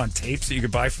printing that on tapes that you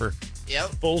could buy for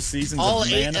full seasons All of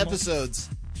 8 Manimal. episodes.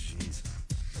 Jesus.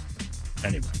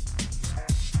 Anyway.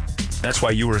 That's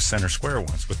why you were a center square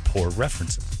once with poor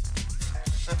references.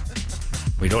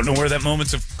 We don't know where that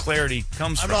moments of clarity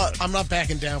comes from. I'm not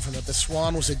backing down from that. The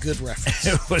Swan was a good reference.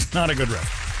 It was not a good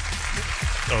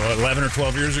reference. 11 or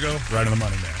 12 years ago? Right on the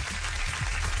money, man.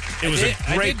 It was a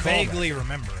great call. I vaguely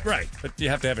remember it. Right, but you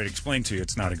have to have it explained to you.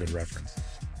 It's not a good reference.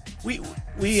 We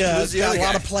got a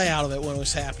lot of play out of it when it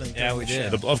was happening. Yeah, we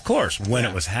did. Of course, when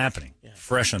it was happening. Yeah.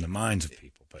 Fresh on the minds of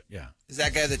people, but yeah. Is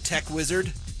that guy the tech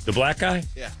wizard? The black guy?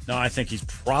 Yeah. No, I think he's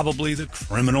probably the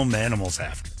criminal Manimals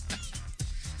after.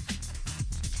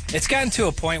 It's gotten to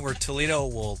a point where Toledo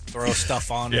will throw stuff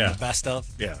on in the best of.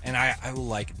 Yeah. And I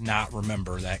will, not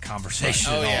remember that conversation.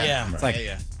 Oh, yeah. Yeah. It's like,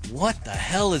 what the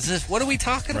hell is this? What are we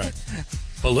talking about?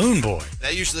 Balloon Boy.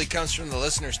 That usually comes from the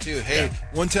listeners, too. Hey,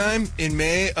 one time in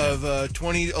May of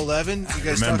 2011, you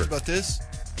guys talked about this?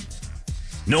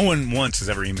 No one once has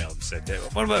ever emailed and said,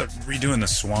 what about redoing the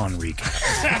Swan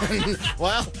recap?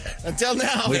 Well, until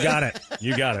now. We got it.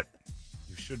 You got it.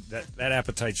 You should. That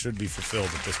appetite should be fulfilled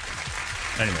at this point.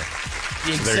 Anyway.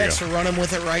 The execs are running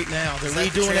with it right now. They're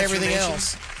redoing everything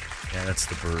else. Yeah, that's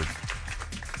the bird.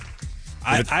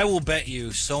 I will bet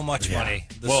you so much money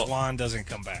the Swan doesn't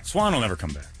come back. Swan will never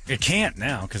come back. It can't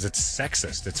now because it's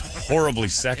sexist. It's horribly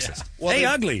sexist. Well, hey,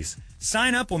 uglies,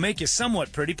 sign up. We'll make you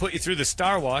somewhat pretty, put you through the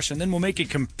Star Wash, and then we'll make you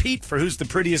compete for who's the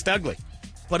prettiest ugly.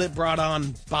 But it brought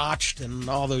on Botched and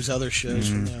all those other shows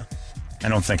from there. I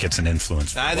don't think it's an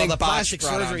influence. I think the Botched plastic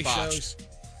surgery Botched. shows.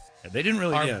 They didn't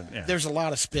really. There's a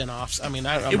lot of spin-offs. I mean,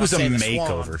 I'm it was not a saying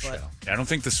makeover the Swan, show. I don't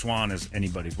think the Swan is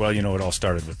anybody's. Well, it all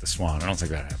started with the Swan. I don't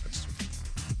think that happens.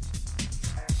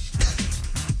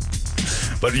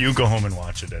 But you go home and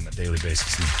watch it on a daily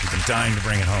basis. You've been dying to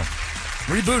bring it home.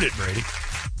 Reboot it, Brady.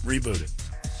 Reboot it.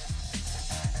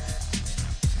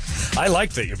 I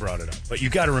like that you brought it up, but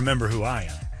you got to remember who I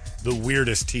am. The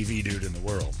weirdest TV dude in the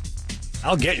world.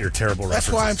 I'll get your terrible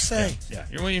references. That's why I'm saying. Yeah.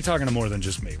 When you're talking to more than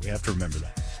just me, we have to remember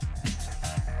that.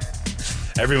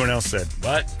 Everyone else said,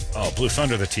 what? Oh, Blue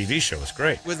Thunder, the TV show, is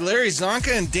great. With Larry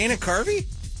Zonka and Dana Carvey?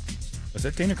 Was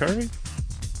that Dana Carvey?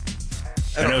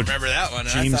 I don't remember that one.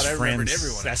 James I thought I remembered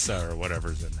everyone. Francesa or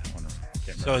whatever's in that one.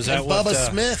 So is that what... Bubba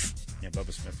Smith. Yeah,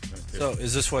 Bubba Smith was in it too. So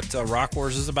is this what Rock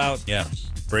Wars is about? Yeah.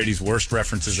 Brady's worst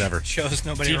references ever. Shows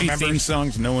nobody TV remembers. theme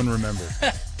songs no one remembers.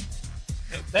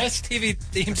 Best TV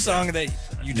theme song that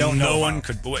you don't know. No one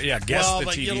could. Guess the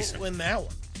but TV you'll song. win that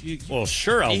one. Well,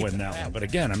 sure, I'll win that one. But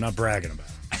again, I'm not bragging about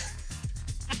it.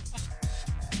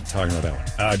 I'm talking about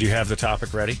that one. Do you have the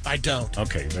topic ready? I don't.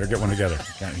 Okay, you better get one together.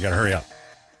 You got to hurry up.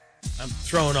 I'm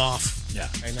thrown off. Yeah.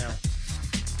 Right now.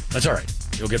 That's all right.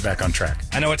 You'll get back on track.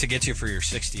 I know what to get you for your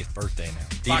 60th birthday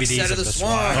now. Box DVDs set of of the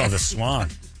Swan. Oh, the Swan.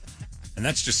 And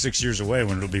that's just 6 years away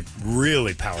when it'll be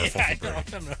really powerful. Yeah, for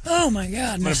Brady. Oh, my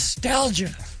God.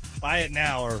 Nostalgia. Buy it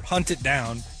now or hunt it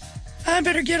down. I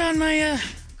better get on my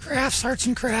arts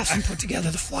and crafts, and put together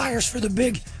the flyers for the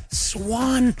big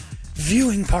Swan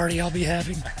viewing party I'll be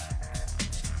having.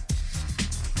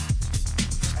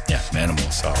 Yeah,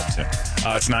 Manimal solid too.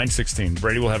 It's 9:16.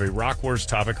 Brady will have a Rock Wars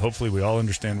topic. Hopefully we all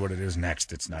understand what it is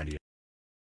next. It's 98.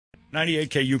 98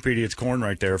 KUPD, it's Corn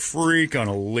right there. Freak on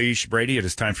a leash. Brady, it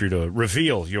is time for you to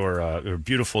reveal your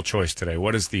beautiful choice today.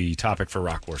 What is the topic for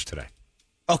Rock Wars today?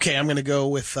 Okay, I'm going to go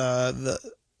with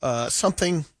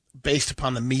something based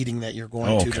upon the meeting that you're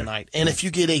going to tonight. And if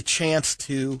you get a chance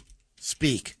to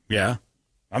speak. Yeah?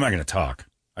 I'm not going to talk.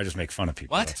 I just make fun of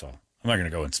people, What? that's all. I'm not going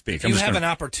to go and speak. You have an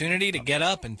opportunity to get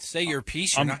up and say your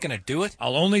piece. You're not going to do it?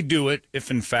 I'll only do it if,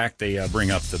 in fact, they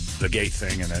bring up the gate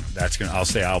thing, and that's going to. I'll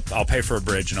say I'll pay for a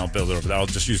bridge and I'll build it over. I'll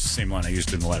just use the same line I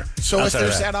used in the letter. So Outside if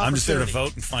there's of that I'm just there to opportunity-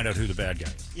 vote and find out who the bad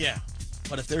guy is. Yeah.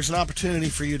 But if there's an opportunity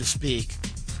for you to speak,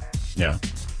 Yeah.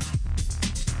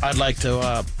 I'd like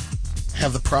to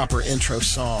have the proper intro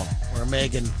song where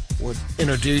Megan would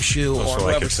introduce you Oh, or so like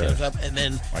whoever it's stands up, and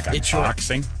then Like I'm it's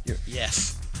boxing?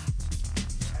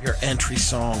 your entry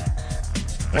song.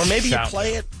 A Or maybe shout. you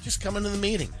play it just coming to the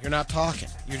meeting. You're not talking.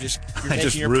 You're I making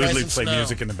just your rudely presence play known.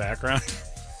 music in the background.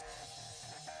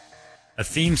 A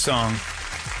theme song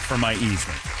for my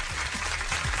evening.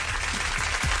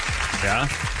 Yeah?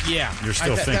 Yeah. You're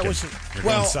still thinking. You're going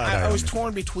Well, side-eye I on was me.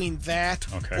 torn between that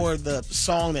Okay. or the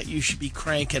song that you should be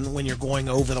cranking when you're going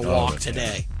over the Oh, walk yeah.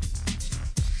 today.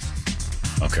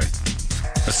 Okay.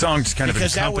 A song just kind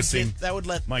Because of encompassing that would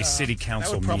let my city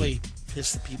council that would probably meeting.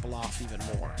 piss the people off even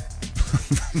more.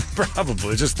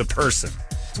 Probably just the person.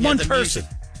 It's Yeah, one the person.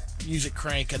 Music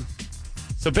cranking.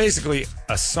 So basically,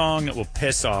 a song that will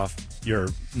piss off your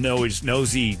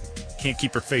nosy, can't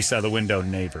keep her face out of the window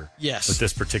neighbor. Yes. With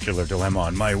this particular dilemma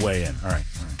on my way in. All right.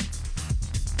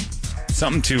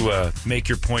 Something to make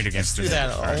your point against the Do that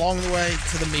neighbor. All right. along the way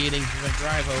to the meeting. You're going to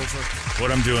drive over.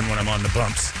 What I'm doing when I'm on the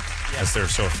bumps, as they're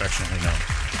so affectionately known.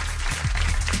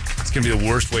 It's going to be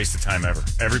the worst waste of time ever.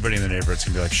 Everybody in the neighborhood's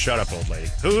going to be like, shut up, old lady.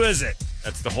 Who is it?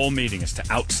 That's the whole meeting, is to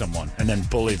out someone and then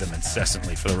bully them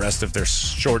incessantly for the rest of their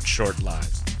short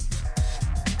lives.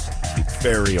 Be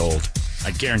very old.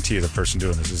 I guarantee you the person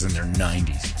doing this is in their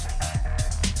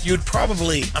 90s. You'd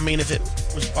probably, I mean, if it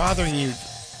was bothering you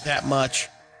that much,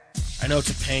 I know it's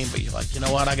a pain, but you're like, you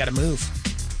know what, I got to move.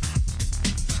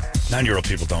 9-year-old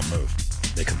people don't move.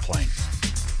 They complain.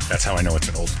 That's how I know it's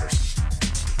an old person.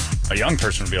 A young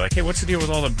person would be like, hey, what's the deal with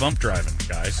all the bump driving,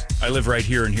 guys? I live right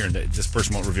here and here. And this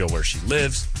person won't reveal where she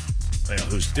lives,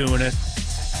 who's doing it.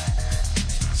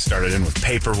 Started in with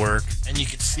paperwork. And you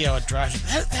could see how it drives.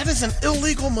 That is an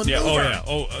illegal maneuver. Yeah,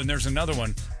 Oh, and there's another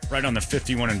one right on the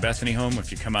 51 in Bethany home.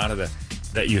 If you come out of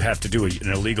that you have to do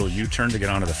an illegal U-turn to get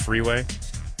onto the freeway.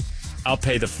 I'll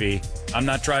pay the fee. I'm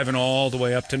not driving all the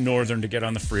way up to Northern to get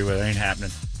on the freeway. That ain't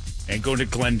happening. And going to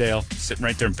Glendale, sitting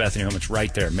right there in Bethany home. It's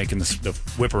right there, making the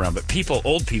whip around. But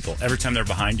old people, every time they're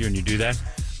behind you and you do that,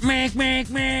 make.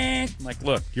 I'm like,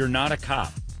 look, you're not a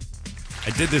cop. I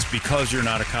did this because you're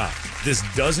not a cop. This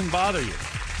doesn't bother you.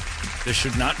 This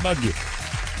should not bug you.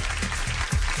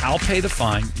 I'll pay the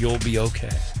fine. You'll be okay.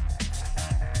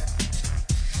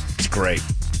 It's great.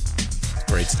 It's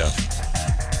great stuff.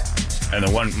 And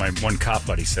my one cop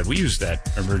buddy said, we use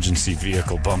that emergency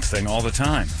vehicle bump thing all the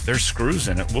time. If there's screws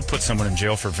in it, we'll put someone in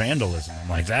jail for vandalism. I'm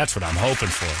like, that's what I'm hoping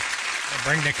for.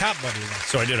 Bring the cop buddy then.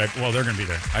 So I did. Well, they're going to be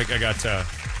there. I got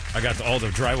all the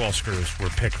drywall screws were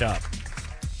picked up.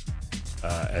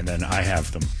 And then I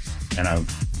have them. And I'll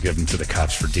give them to the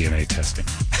cops for DNA testing.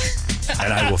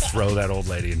 And I will throw that old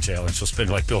lady in jail. And she'll spend,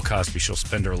 like Bill Cosby, she'll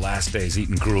spend her last days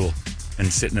eating gruel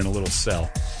and sitting in a little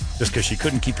cell. Just because she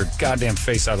couldn't keep her goddamn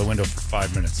face out of the window for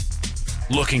 5 minutes.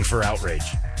 Looking for outrage.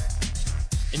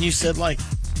 And you said, like,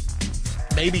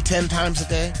 maybe 10 times a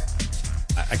day?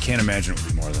 I can't imagine it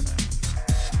would be more than that.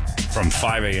 From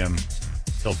 5 a.m.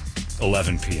 till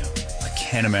 11 p.m. I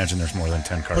can't imagine there's more than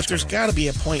 10 cars. But there's got to be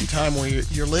a point in time where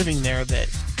you're living there that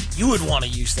you would want to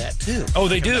use that, too. Oh,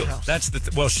 they do. That's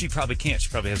well, she probably can't. She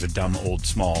probably has a dumb, old,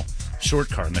 small, short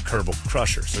car, and the curb will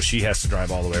crush her. So she has to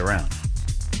drive all the way around.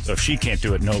 So if she can't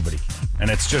do it, nobody can. And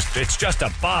it's just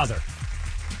a bother.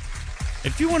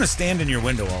 If you want to stand in your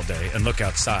window all day and look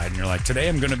outside and you're like, today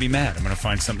I'm going to be mad. I'm going to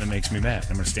find something that makes me mad.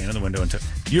 I'm going to stand in the window until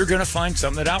you're going to find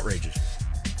something that outrages you.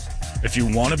 If you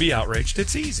want to be outraged,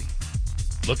 it's easy.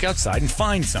 Look outside and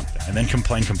find something and then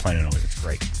complain. And it's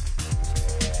great.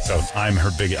 So I am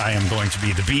going to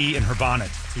be the bee in her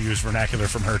bonnet, to use vernacular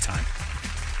from her time.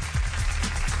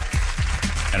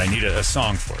 And I need a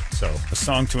song for it. So a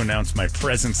song to announce my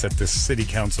presence at this city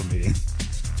council meeting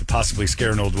to possibly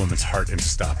scare an old woman's heart into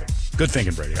stopping. Good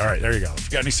thinking, Brady. All right, there you go. If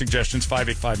you got any suggestions,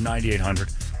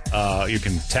 585-9800. You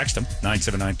can text them,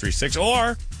 97936,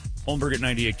 or Holmberg at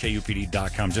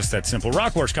 98kupd.com. Just that simple.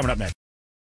 Rock Wars coming up next.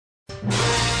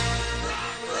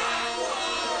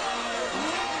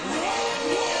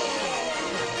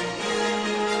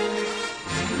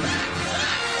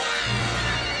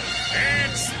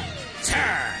 It's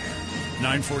time.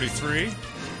 9:43,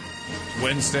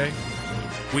 Wednesday,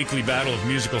 weekly battle of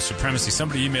musical supremacy.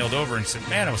 Somebody emailed over and said,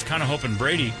 man, I was kind of hoping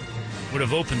Brady would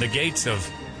have opened the gates of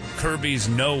Kirby's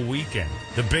No Weekend.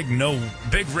 The Big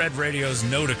Red Radio's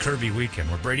No to Kirby Weekend,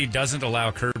 where Brady doesn't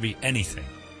allow Kirby anything.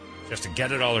 She has to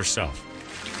get it all herself.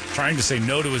 Trying to say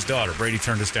no to his daughter. Brady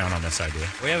turned us down on this idea.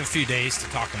 We have a few days to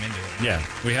talk him into it. Yeah,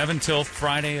 we have until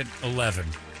Friday at 11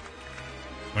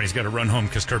 when he's got to run home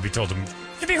because Kirby told him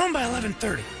to be home by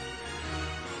 11:30.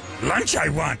 Lunch I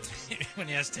want. When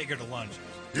he has to take her to lunch.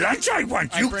 Lunch I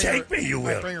want. You take me, you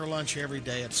will. I bring her lunch every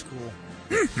day at school.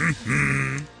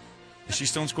 Is she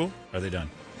still in school? Are they done?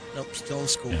 Nope, still in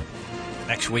school. Yeah.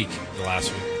 Next week, the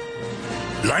last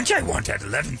week. Lunch I want at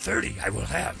 11:30. I will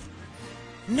have.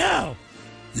 No.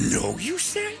 No, you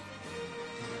say?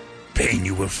 Pain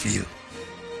you will feel.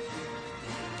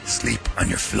 Sleep on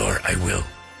your floor, I will.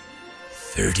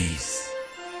 30s.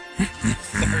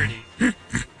 30.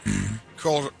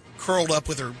 Curled up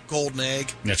with her golden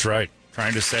egg. That's right.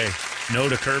 Trying to say no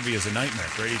to Kirby is a nightmare,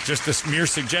 Brady. Just this mere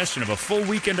suggestion of a full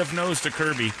weekend of no's to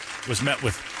Kirby was met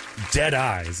with dead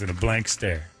eyes and a blank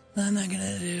stare. I'm not going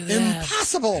to do that.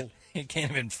 Impossible. You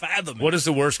can't even fathom it. What is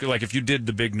the worst, like if you did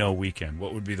the big no weekend,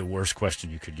 what would be the worst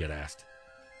question you could get asked?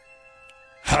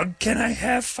 Hug can I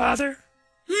have, Father?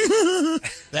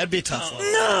 That'd be a tough one.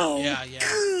 No. Yeah.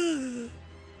 You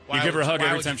give her a hug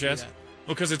every time she asks?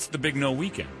 Well, because it's the big no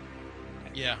weekend.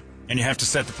 Yeah. And you have to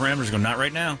set the parameters. Go, not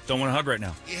right now. Don't want to hug right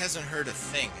now. He hasn't heard a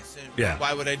thing. Yeah.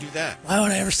 Why would I do that? Why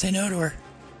would I ever say no to her?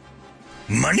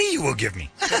 Money you will give me.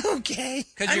 Okay.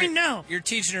 No. You're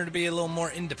teaching her to be a little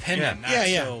more independent.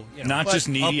 Yeah. So, not just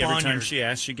needy every time she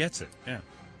asks, she gets it. Yeah.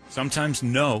 Sometimes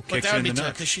no But kicks that in would be the tough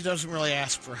nuts. because she doesn't really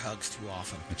ask for hugs too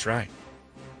often. That's right.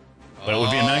 But it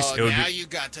would be a nice... Now you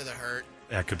got to the hurt.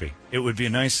 That could be. It would be a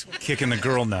nice kick in the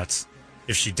girl nuts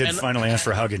if she did finally ask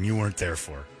for a hug and you weren't there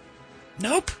for her.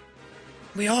 Nope.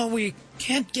 We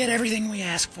can't get everything we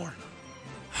ask for.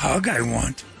 Hug I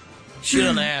want. She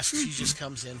doesn't ask. She just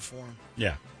comes in for him.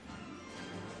 Yeah.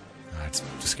 That's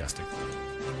disgusting.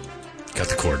 Cut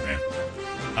the cord,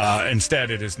 man.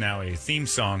 Instead, it is now a theme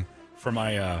song for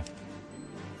my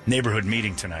neighborhood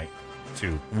meeting tonight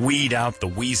to weed out the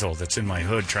weasel that's in my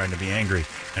hood trying to be angry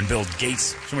and build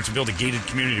gates. She wants to build a gated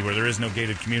community where there is no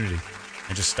gated community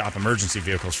and just stop emergency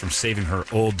vehicles from saving her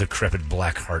old, decrepit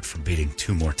black heart from beating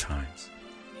 2 more times.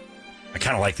 I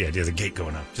kind of like the idea of the gate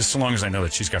going up, just so long as I know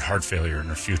that she's got heart failure in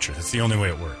her future. That's the only way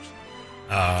it works.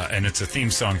 And it's a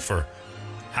theme song for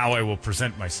how I will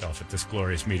present myself at this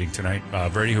glorious meeting tonight.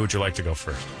 Brady, who would you like to go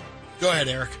first? Go ahead,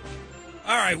 Eric.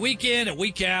 All right, week in and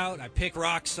week out, I pick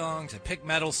rock songs, I pick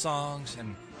metal songs,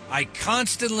 and I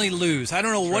constantly lose. I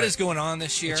don't know what is going on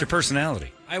this year. It's your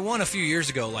personality. I won a few years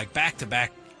ago, like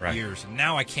back-to-back years, and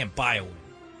now I can't buy a win.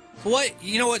 So what?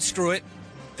 You know what? Screw it.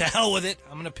 To hell with it.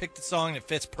 I'm going to pick the song that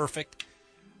fits perfect.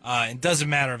 It doesn't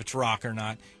matter if it's rock or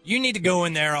not. You need to go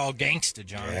in there all gangsta,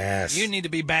 John. Yes. You need to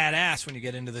be badass when you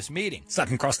get into this meeting.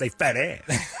 Sucking across their fat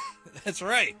ass. That's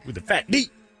right. With the fat D.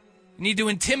 You need to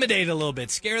intimidate a little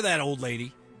bit. Scare that old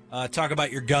lady. Talk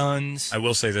about your guns. I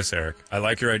will say this, Eric. I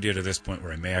like your idea to this point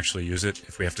where I may actually use it.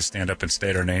 If we have to stand up and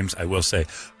state our names, I will say,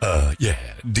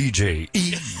 DJ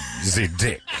Easy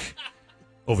Dick.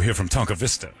 Over here from Tonka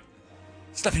Vista.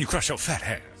 Stepping you crush your fat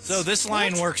ass. So this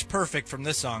line works perfect from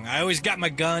this song. I always got my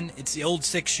gun. It's the old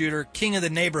 6-shooter, king of the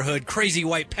neighborhood, crazy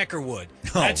white peckerwood.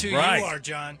 That's who you are,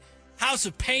 John. House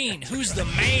of Pain. Who's the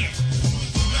man?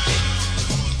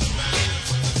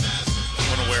 I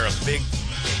want to wear a big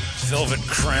velvet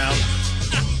crown.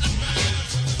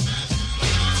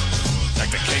 Like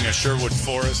the king of Sherwood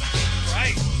Forest.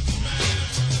 Right.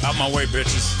 Out my way,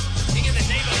 bitches. King of the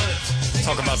neighborhood.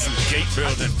 Talk about some gate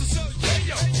building.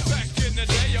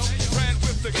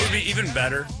 It would be even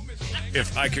better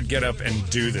if I could get up and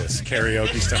do this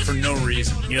karaoke stuff for no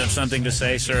reason. You have something to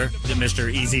say, sir?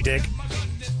 Mr. Easy Dick?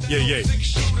 Yeah.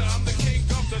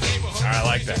 I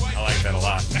like that. I like that a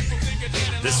lot.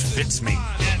 This fits me. All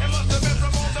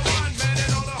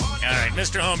right,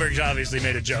 Mr. Holmberg's obviously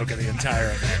made a joke of the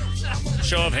entire event.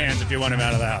 Show of hands if you want him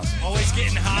out of the house. Always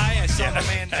getting high. I saw my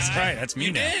man die. That's right. That's me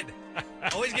you now. did.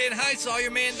 Always getting high. Saw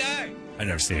your man die. I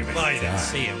never seen him. Well, you didn't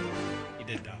see him. He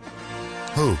did die.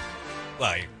 Who?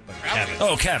 Well, Kevin.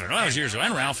 Oh, Kevin. Well, that was years ago.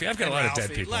 And Ralphie. I've got a lot of dead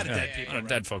Ralphie. people. A lot of dead people. A lot of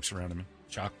dead folks around him.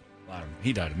 Chuck. A lot of them.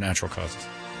 He died of natural causes.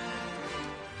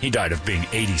 He died of being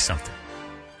 80-something.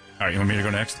 All right, you want me to go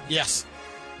next? Yes.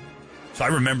 So I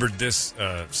remembered this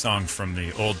song from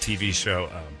the old TV show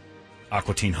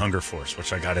Aqua Teen Hunger Force,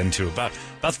 which I got into about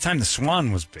the time the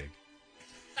Swan was big.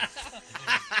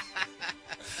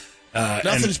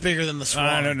 Nothing's bigger than the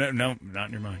Swan. No, not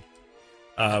in your mind.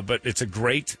 But it's a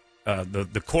great...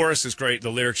 the chorus is great. The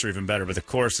lyrics are even better. But the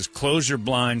chorus is, close your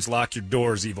blinds, lock your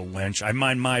doors, evil wench. I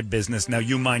mind my business. Now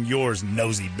you mind yours,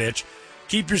 nosy bitch.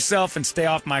 Keep yourself and stay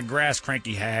off my grass,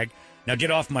 cranky hag. Now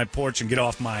get off my porch and get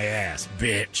off my ass,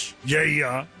 bitch.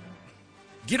 Yeah.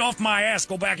 Get off my ass.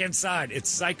 Go back inside. It's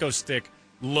Psycho Stick.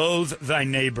 Loathe thy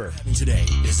neighbor. Today,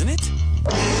 isn't it?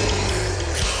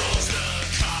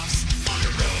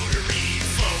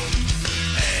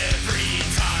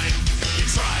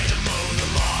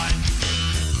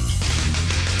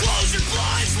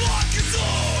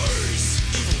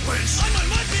 I mind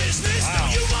my business, now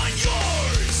you mind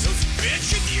yours.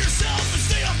 Bitch, into yourself and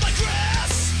stay off my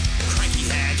grass. Cranky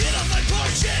hag, get off my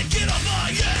porch and get off my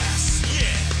ass.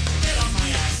 Yeah, get off my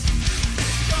ass.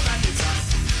 Go back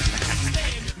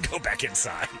inside. Go back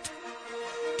inside.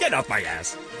 Get off my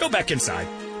ass. Go back inside.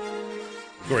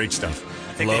 Great stuff.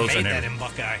 I think they made that in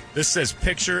Buckeye. This says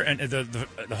picture, and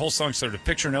the whole song started,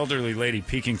 picture an elderly lady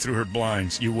peeking through her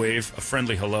blinds. You wave a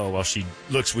friendly hello while she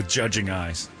looks with judging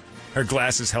eyes. Her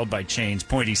glasses held by chains,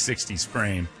 pointy 60s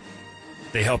frame.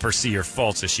 They help her see your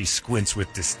faults as she squints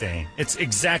with disdain. It's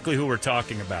exactly who we're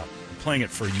talking about. I'm playing it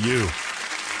for you,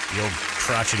 the old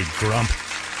crotchety grump.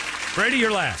 Brady,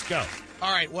 you're last. Go.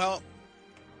 All right, well,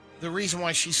 the reason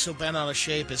why she's so bent out of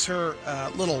shape is her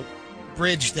little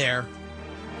bridge there.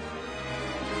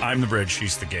 I'm the bridge,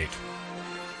 she's the gate.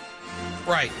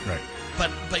 Right. Right.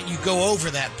 But you go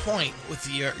over that point with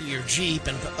your Jeep,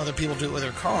 and other people do it with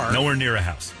their car. Nowhere near a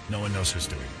house. No one knows who's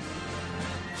doing it.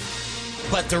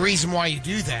 But the reason why you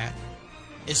do that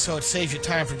is so it saves you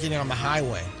time for getting on the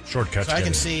highway. Shortcuts. So I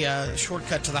can see a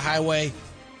shortcut to the highway.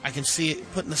 I can see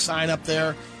it putting the sign up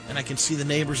there, and I can see the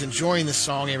neighbors enjoying the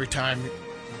song every time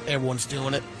everyone's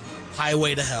doing it.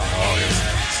 Highway to Hell. Oh,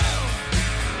 yes.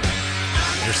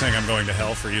 You're saying I'm going to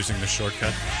hell for using this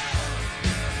shortcut?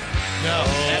 No,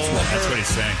 That's what he's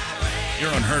saying.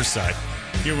 You're on her side.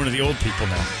 You're one of the old people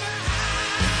now.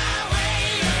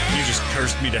 You just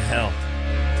cursed me to hell.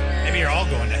 Maybe you're all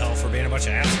going to hell for being a bunch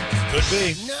of assholes. Could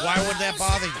be. Why would that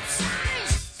bother you?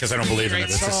 Because I don't believe in it.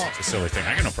 Great It's song. a silly thing.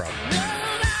 I got no problem with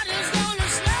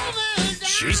it.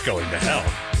 She's going to hell.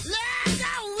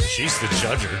 She's the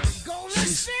judger.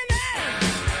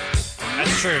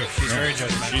 That's true. She's very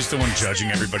judgmental. She's the one judging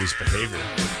everybody's behavior.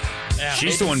 Yeah,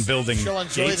 She's the one building she'll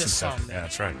enjoy gates and this stuff. song. Yeah,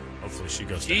 that's right. Hopefully she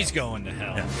goes to She's hell. going to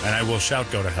hell. Yeah. And I will shout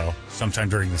go to hell sometime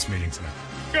during this meeting tonight.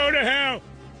 Go to hell!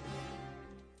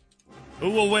 Who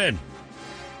will win?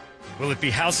 Will it be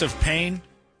House of Pain?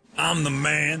 I'm the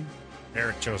man.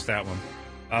 Eric chose that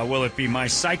one. Will it be My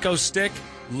Psycho Stick,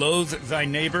 Loathe Thy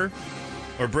Neighbor,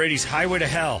 or Brady's Highway to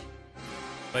Hell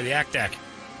by the Act Act?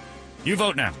 You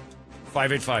vote now.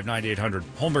 585-9800.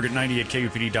 Holmberg at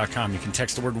 98kupd.com. You can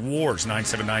text the word WARS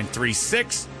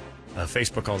 97936.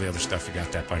 Facebook, all the other stuff. You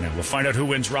got that by now. We'll find out who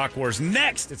wins Rock Wars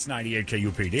next. It's 98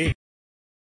 KUPD.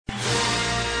 All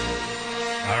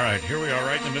right, here we are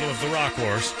right in the middle of the Rock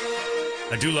Wars.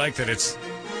 I do like that it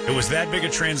was that big a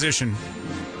transition.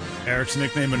 Eric's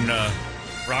nickname in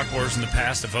Rock Wars in the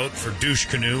past, a vote for Douche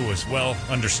Canoe, was well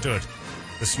understood.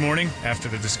 This morning, after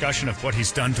the discussion of what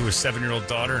he's done to his 7-year-old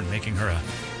daughter and making her a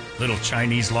little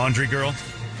Chinese laundry girl,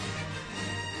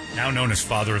 now known as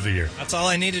Father of the Year. That's all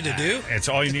I needed to do? It's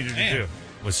all you needed to do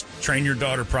was train your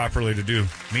daughter properly to do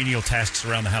menial tasks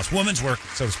around the house. Woman's work,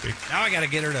 so to speak. Now I got to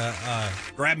get her to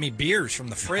grab me beers from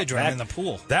the fridge when I'm in the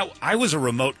pool. I was a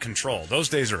remote control. Those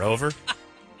days are over.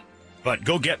 But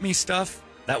go get me stuff.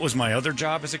 That was my other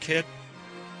job as a kid.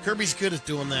 Kirby's good at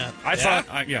doing that. I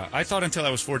thought until I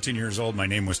was 14 years old my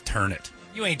name was Turn It.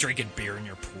 You ain't drinking beer in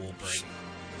your pool, Brady.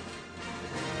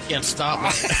 Can't stop me.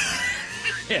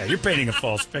 Yeah, you're painting a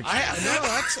false picture. No,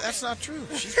 that's not true.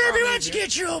 Kirby, why don't you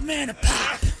get your old man a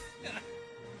pop?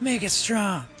 Make it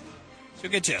strong. She'll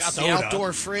get you a Got soda. the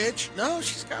outdoor fridge? No,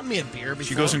 she's got me a beer before.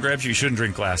 She goes and grabs you. You shouldn't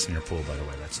drink glass in your pool, by the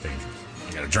way. That's dangerous.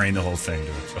 You got to drain the whole thing.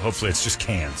 To it. So hopefully it's just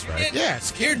cans, right? Yeah,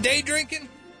 it's You're day drinking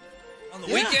on the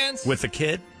weekends? With a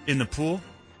kid in the pool?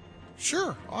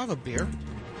 Sure, I'll have a beer.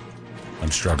 I'm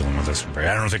struggling with this one, Brady.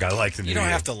 I don't think I like the new You don't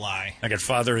year. have to lie. I got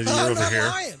Father of the Year I'm over not here.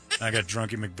 lying. I got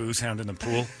Drunky McBoozehound in the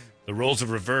pool. The roles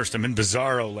have reversed. I'm in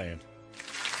Bizarro land.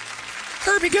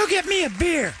 Kirby, go get me a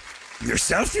beer.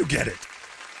 Yourself, you get it.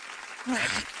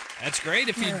 That's great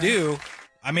if you do.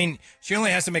 I mean, she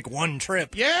only has to make one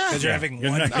trip. Yeah. Because you're having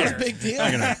You're one not- Not beer. a big deal.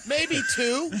 Maybe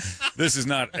two, This is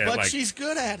not but she's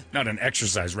good at it. not an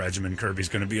exercise regimen Kirby's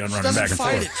going to be on She running doesn't back and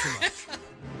fight forth. it too much.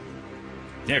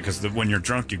 Yeah, because when you're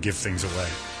drunk, you give things away.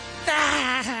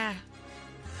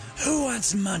 Who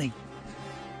wants money?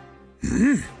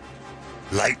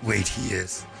 Lightweight he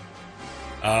is.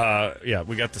 Yeah,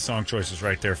 we got the song choices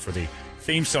right there for the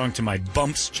theme song to my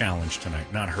Bumps Challenge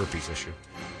tonight, not a herpes issue.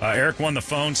 Eric won the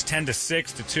phones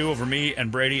 10-6 to 2 over me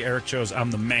and Brady. Eric chose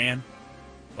I'm the Man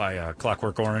by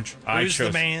Clockwork Orange. I Who's chose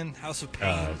the Man? House of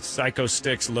Pain. Psycho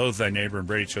Sticks, Loathe Thy Neighbor, and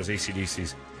Brady chose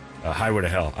AC/DC's Highway to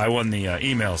Hell. I won the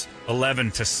emails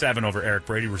 11-7 over Eric.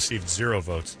 Brady received 0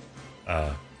 votes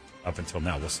up until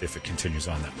now. We'll see if it continues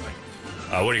on that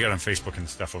way. What do you got on Facebook and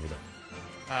stuff over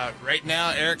there? Right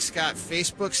now, Eric's got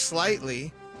Facebook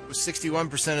slightly with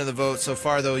 61% of the vote. So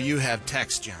far, though, you have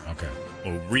text, John. Okay.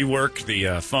 We'll rework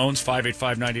the phones,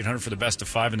 585-9800 for the best of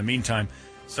 5. In the meantime,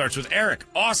 starts with Eric.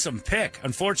 Awesome pick.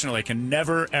 Unfortunately, I can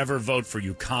never, ever vote for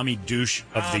you, commie douche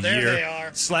of the there year they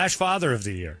are. / Father of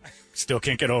the Year. Still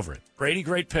can't get over it. Brady,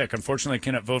 great pick. Unfortunately, I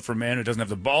cannot vote for a man who doesn't have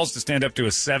the balls to stand up to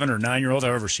a 7 or 9-year-old,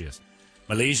 however she is.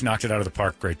 Malige knocked it out of the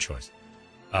park. Great choice.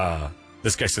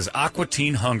 This guy says, Aqua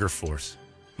Teen Hunger Force.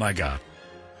 My God.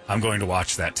 I'm going to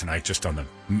watch that tonight just on the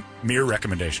mere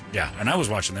recommendation. Yeah, and I was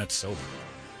watching that sober.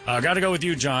 Got to go with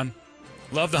you, John.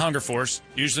 Love the Hunger Force.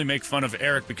 Usually make fun of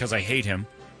Eric because I hate him,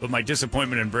 but my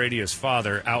disappointment in Brady as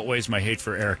father outweighs my hate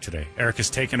for Eric today. Eric has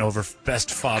taken over best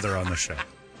father on the show.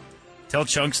 Tell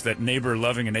Chunks that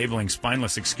neighbor-loving, enabling,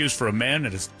 spineless excuse for a man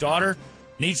that his daughter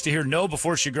needs to hear no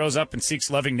before she grows up and seeks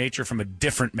loving nature from a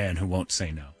different man who won't say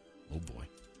no. Oh, boy.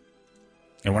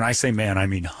 And when I say man, I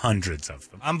mean hundreds of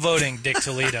them. I'm voting Dick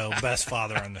Toledo, best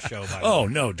father on the show, by the way. Oh,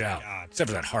 no doubt.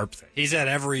 Except for that harp thing. He's at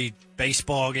every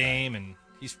baseball game, and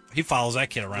he follows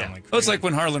that kid around like crazy. Well, it's like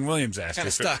when Harlan Williams asked Kind you.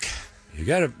 of stuck. You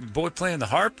got a boy playing the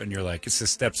harp, and you're like, it's his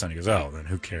stepson. He goes, oh, then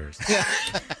who cares?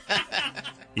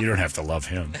 You don't have to love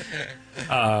him.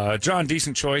 John,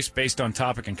 decent choice based on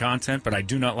topic and content, but I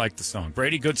do not like the song.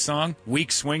 Brady, good song.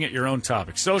 Weak swing at your own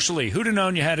topic. Socially, who'd have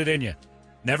known you had it in you?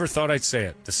 Never thought I'd say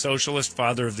it. The Socialist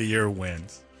Father of the Year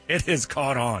wins. It has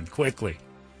caught on quickly.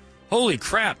 Holy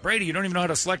crap, Brady, you don't even know how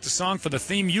to select a song for the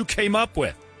theme you came up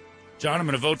with. John, I'm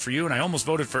going to vote for you, and I almost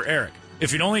voted for Eric.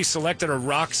 If he'd only selected a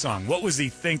rock song, what was he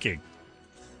thinking?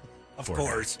 Of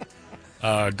course.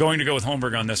 Going to go with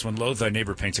Holmberg on this one. Loathe Thy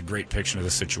Neighbor paints a great picture of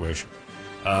the situation.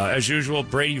 As usual,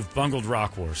 Brady, you've bungled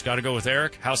Rock Wars. Got to go with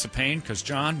Eric, House of Pain, because,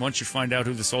 John, once you find out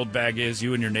who this old bag is,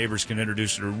 you and your neighbors can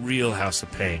introduce her to real House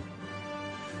of Pain.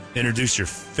 Introduce your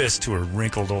fist to her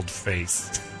wrinkled old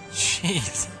face.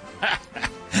 Jeez.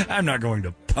 I'm not going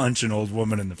to punch an old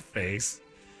woman in the face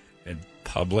in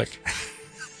public.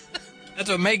 That's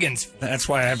what Megan's for. That's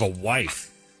why I have a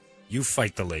wife. You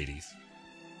fight the ladies.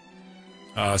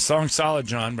 Song solid,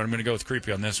 John, but I'm going to go with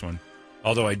Creepy on this one.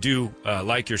 Although I do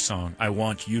like your song, I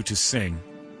Want You to Sing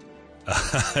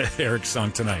Eric's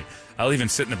song tonight. I'll even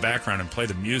sit in the background and play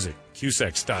the music,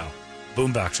 Cusack style,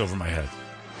 boombox over my head.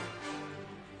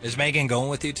 Is Megan going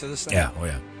with you to this thing? Yeah, oh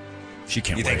yeah. She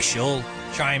can't wait. You think she'll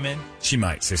chime in? She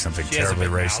might say something She terribly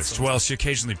hasn't been racist. mouthy. Well, she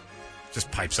occasionally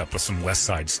just pipes up with some West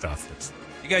Side stuff.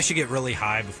 You guys should get really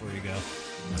high before you go.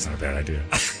 That's not a bad idea.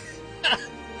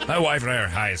 My wife and I are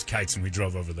high as kites, and we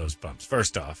drove over those bumps.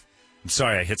 First off, I'm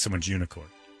sorry I hit someone's unicorn.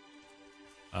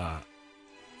 That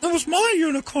was my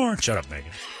unicorn. Shut up,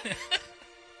 Megan.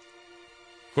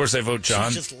 Of course, I vote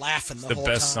John. She's just laughing the The whole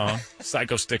best time. song.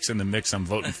 Psycho Stick's in the mix. I'm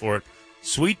voting for it.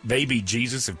 Sweet Baby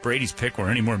Jesus. If Brady's pick were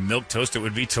any more milk toast, it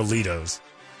would be Toledo's.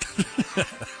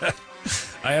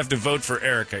 I have to vote for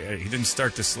Eric. He didn't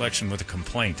start the selection with a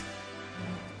complaint.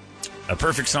 A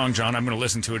perfect song, John. I'm going to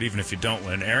listen to it even if you don't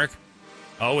win. Eric,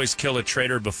 always kill a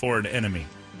traitor before an enemy.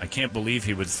 I can't believe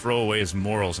he would throw away his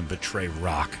morals and betray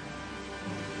Rock.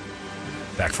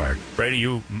 Backfired. Brady,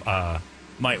 you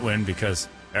might win because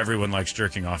everyone likes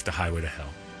jerking off to Highway to Hell.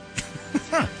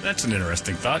 That's an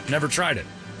interesting thought. Never tried it.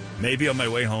 Maybe on my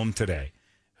way home today.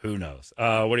 Who knows?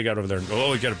 What do you got over there?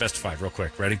 Oh, we got a best of 5 real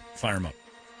quick. Ready? Fire them up.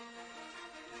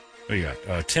 What do you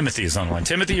got? Timothy is on the line.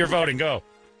 Timothy, you're voting. Go.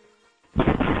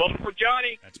 Vote for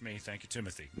Johnny. That's me. Thank you,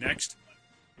 Timothy. Next,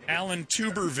 Alan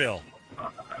Tuberville.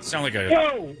 Sound like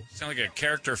a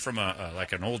character from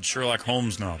like an old Sherlock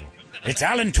Holmes novel. It's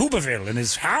Alan Tuberville and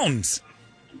his hounds.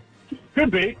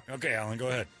 Could be. Okay, Alan, go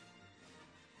ahead.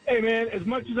 Hey, man, as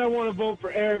much as I want to vote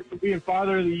for Eric for being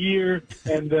Father of the Year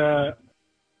and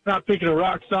not picking a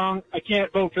rock song, I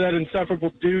can't vote for that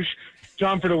insufferable douche.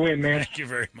 John for the win, man. Thank you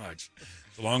very much.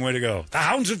 It's a long way to go. The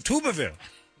Hounds of Tuberville.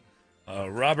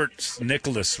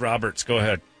 Nicholas Roberts, go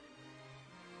ahead.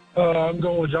 I'm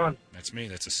going with John. That's me.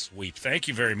 That's a sweep. Thank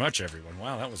you very much, everyone.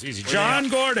 Wow, that was easy. John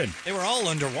Gordon. They were all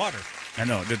underwater. I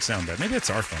know, it did sound bad. Maybe it's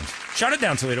our phones. Shut it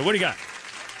down, Toledo. What do you got?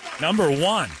 Number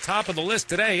 1, top of the list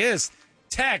today is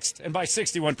text, and by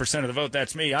 61% of the vote,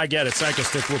 that's me. I get it. Psycho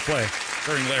Stick will play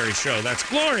during Larry's show. That's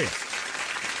glorious.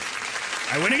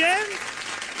 I win again?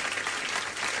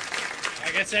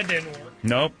 I guess that didn't work.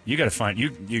 Nope. You got to find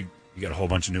you got a whole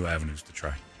bunch of new avenues to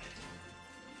try.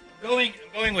 I'm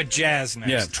going with jazz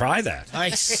next. Yeah, try that.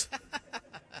 Nice.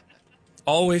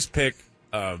 Always pick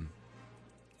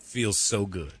Feels So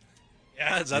Good.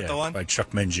 Yeah, is that the one? By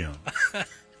Chuck Mangione.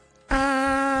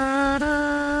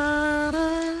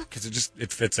 Because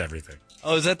it fits everything.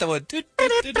 Oh, is that the one?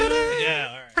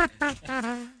 Yeah, all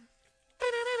right.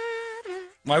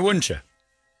 Why wouldn't you?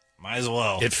 Might as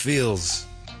well. It feels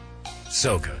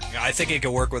so good. Yeah, I think it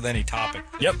could work with any topic.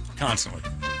 Yep, constantly.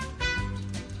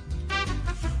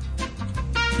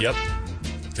 Yep.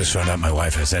 Just found out my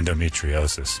wife has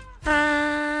endometriosis.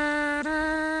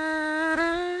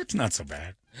 It's not so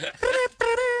bad.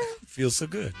 Feels so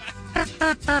good. You're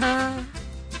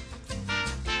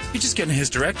just getting a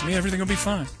hysterectomy. Everything will be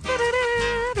fine.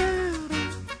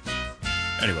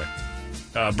 Anyway.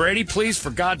 Brady, please,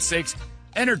 for God's sakes,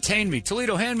 entertain me.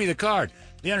 Toledo, hand me the card.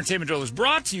 The Entertainment Drill is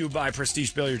brought to you by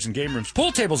Prestige Billiards and Game Rooms.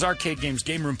 Pool tables, arcade games,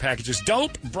 game room packages.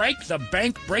 Don't break the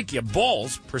bank, break your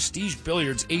balls.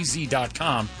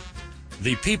 PrestigeBilliardsAZ.com.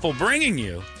 The people bringing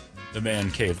you the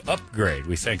Man Cave upgrade.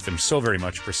 We thank them so very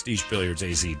much.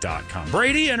 PrestigeBilliardsAZ.com.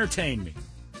 Brady, entertain me.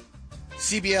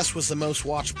 CBS was the most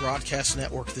watched broadcast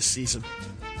network this season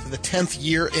for the 10th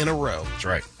year in a row. That's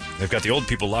right. They've got the old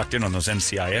people locked in on those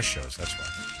NCIS shows. That's why.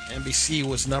 NBC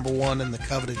was number 1 in the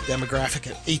coveted demographic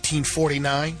at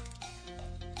 1849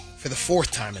 for the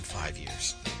 4th time in 5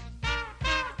 years.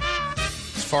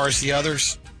 As far as the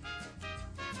others,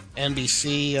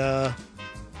 NBC,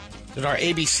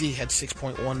 ABC had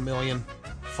 6.1 million,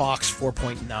 Fox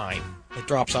 4.9. It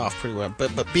drops off pretty well.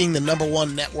 But being the number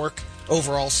 1 network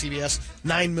overall, CBS,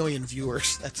 9 million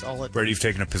viewers. That's all it. Brady, you've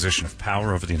taken a position of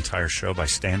power over the entire show by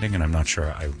standing, and I'm not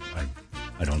sure I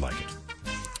don't like it.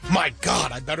 My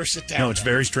God, I better sit down. No, it's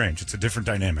very strange. It's a different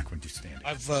dynamic when you stand.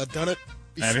 I've done it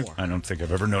Have you? before. I don't think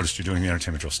I've ever noticed you doing the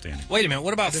entertainment drill standing. Wait a minute.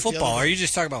 What about I did the football? other Are you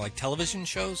just talking about like television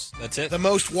shows? That's it? The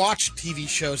most watched TV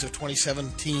shows of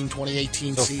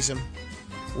 2017-2018 season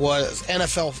was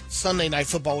NFL Sunday Night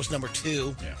Football was number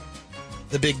 2. Yeah.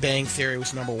 The Big Bang Theory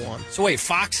was number 1. So wait,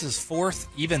 Fox is 4th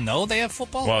even though they have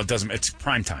football? Well, it doesn't. It's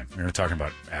prime time. You're not talking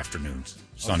about afternoons,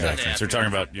 Sunday afternoons. They're talking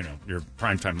about your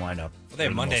prime time lineup. Well, they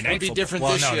have Monday night It'll be football. different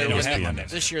Well, this no, year. they don't with have ESPN. Monday.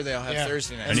 This year they'll have Yeah.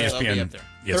 Thursday night. And so they'll be ESPN up there.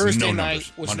 yes, Thursday no night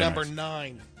numbers. was Monday number night.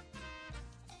 9.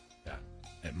 Yeah.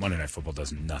 And Monday Night Football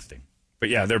does nothing. But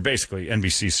yeah, they're basically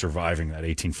NBC surviving that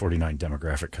 1849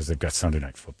 demographic because they've got Sunday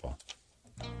Night Football.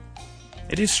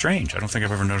 It is strange. I don't think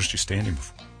I've ever noticed you standing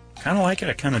before. Kind of like it.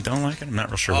 I kind of don't like it. I'm not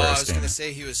real sure where I I was stand. going to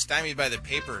say he was stymied by the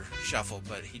paper shuffle,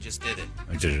 but he just did it.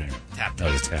 I did it anyway. Tapped Oh,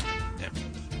 it. it's tapped. Yep.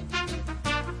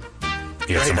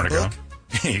 You got Write somewhere a to go? book?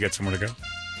 You got somewhere to go?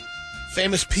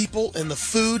 Famous people and the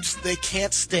foods they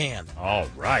can't stand. All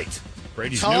right.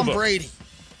 Brady's Tom new book. Brady,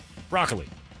 Broccoli.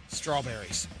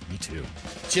 strawberries. Me too.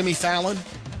 Jimmy Fallon,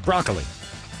 Broccoli.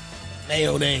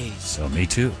 mayonnaise. So me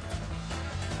too.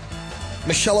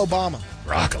 Michelle Obama,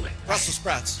 Broccoli. Brussels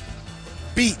sprouts.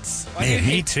 beets. Man,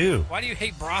 me too. Why do you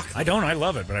hate broccoli? I don't. I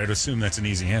love it, but I'd assume that's an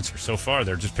easy answer. So far,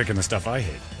 they're just picking the stuff I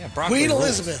hate. Yeah, broccoli Queen rules.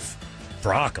 Elizabeth,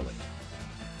 Broccoli.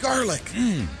 garlic.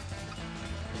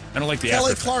 I don't like the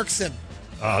Kelly after. Clarkson.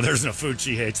 Oh, there's no food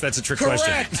she hates. That's a trick Correct.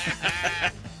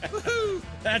 question.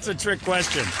 That's a trick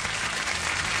question.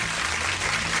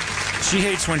 She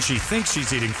hates when she thinks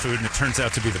she's eating food and it turns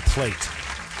out to be the plate.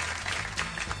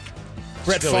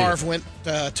 Brett Still Favre eat.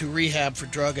 went to rehab for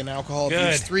drug and alcohol Good.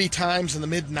 abuse 3 times in the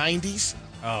mid-'90s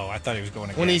Oh, I thought he was going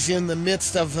to when he's in the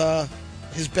midst of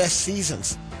his best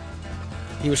seasons.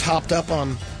 He was hopped up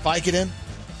on Vicodin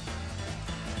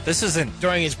This isn't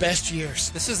during his best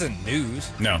years. this isn't news.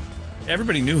 No.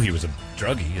 Everybody knew he was a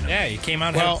druggie, Yeah, he came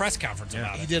out and had a press conference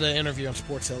about He it. did an interview on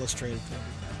Sports Illustrated.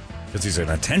 because he's an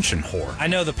attention whore. I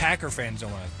know the Packer fans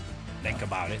don't want to think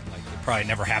about it. Like it probably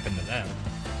never happened to them.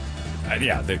 They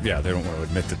don't want to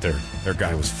admit that their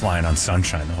guy was flying on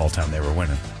sunshine the whole time they were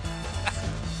winning.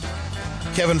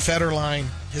 Kevin Federline,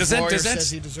 his lawyer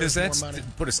says he does deserves that more money.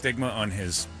 put a stigma on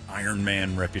his Iron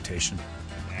Man reputation?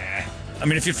 I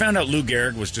mean, if you found out Lou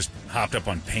Gehrig was just hopped up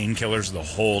on painkillers the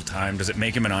whole time, does it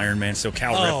make him an Iron Man? So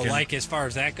Cal Oh, Ripken, like as far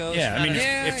as that goes? yeah, I mean,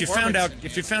 if you found out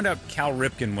performance- Cal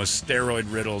Ripken was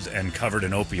steroid riddled and covered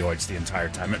in opioids the entire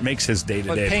time, it makes his day to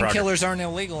But day progress. painkillers aren't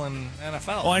illegal in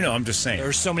NFL. Oh, I know. I'm just saying.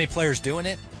 There's so many players doing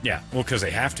it. Yeah, well, because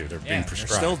they have to. They're being Yeah,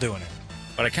 prescribed. they're still doing it.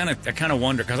 But I kind of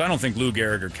wonder because I don't think Lou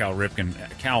Gehrig or Cal Ripken,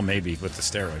 Cal maybe with the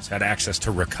steroids, had access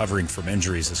to recovering from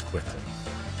injuries as quickly.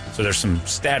 So there's some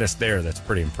status there that's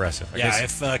pretty impressive. I Yeah,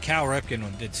 guess- if Cal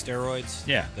Ripken did steroids,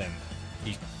 Yeah. then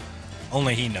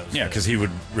only he knows. yeah, that. because he would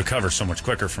recover so much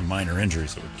quicker from minor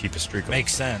injuries that would keep his streak.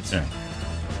 Makes sense. Yeah.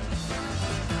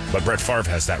 But Brett Favre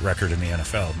has that record in the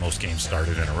NFL. Most games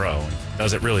started in a row. And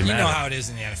does it really You matter? know how it is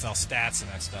in the NFL. Stats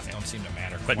and that stuff don't seem to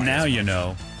matter. But quite now as you much.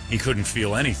 know he couldn't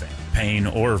feel anything, pain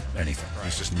or anything.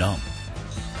 He's just numb.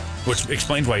 Which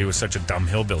explains why he was such a dumb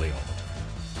hillbilly all the time.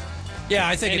 Yeah,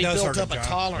 I think And it he does built hurt up him, a John.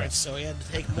 tolerance, so he had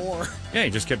to take more. Yeah, he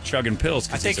just kept chugging pills.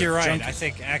 'cause I think he's a you're right. junkie. I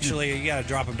think actually you got to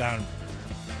drop him down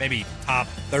maybe top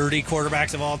 30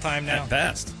 quarterbacks of all time now. At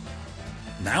best.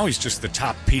 Now he's just the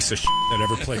top piece of shit that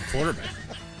ever played quarterback.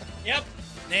 Yep,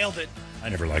 nailed it. I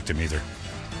never liked him either.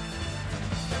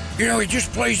 You know, he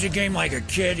just plays the game like a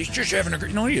kid. He's just having a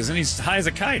great... No, he isn't. He's high as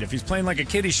a kite. If he's playing like a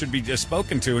kid, he should be just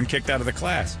spoken to and kicked out of the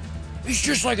class. He's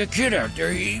just like a kid out there.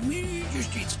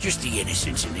 It's just the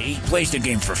innocence in it. He plays the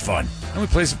game for fun. No, he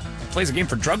plays the game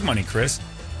for drug money, Chris.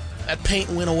 That paint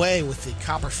went away with the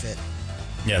copper fit.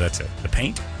 Yeah, that's it. The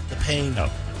paint? The paint.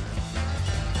 No.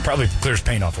 Probably clears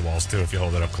paint off the walls, too, if you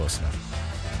hold it up close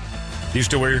enough. Do you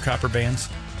still wear your copper bands?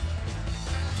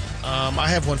 I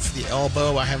have one for the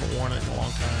elbow. I haven't worn it in a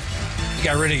long time. You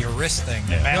got rid of your wrist thing,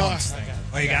 the Yeah. balance No, I thing. got it.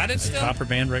 Oh, you got it Is it still? copper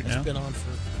band right now? It's been on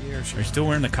for years. Are you still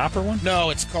wearing the copper one?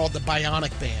 No, it's called the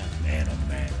Bionic Band. Man, oh,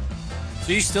 man.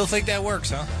 So you still think that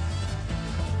works, huh?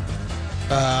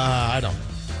 I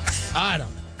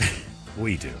don't.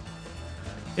 We do.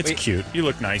 It's cute. You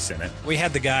look nice in it. We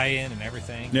had the guy in and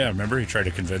everything. Yeah, remember? He tried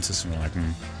to convince us, and we're like,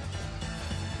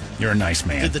 you're a nice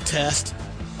man. Did the test.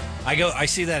 I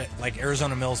see that at, like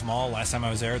Arizona Mills Mall. Last time I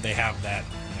was there, they have that.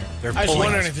 They're I was pulling,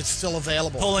 wondering if it's still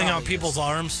available. pulling on Probably people's is.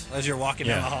 arms as you're walking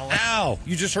down the hallway. Ow!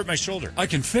 You just hurt my shoulder. I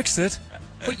can fix it.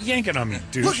 Quit yanking on me,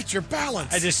 dude. Look at your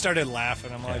balance. I just started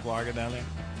laughing. I'm like walking down there.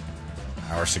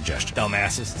 Power of suggestion.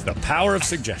 Dumbasses. It's the power of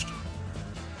suggestion.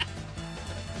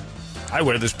 I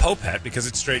wear this Pope hat because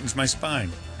it straightens my spine.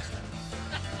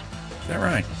 Is that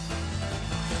right?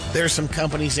 There's some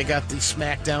companies that got the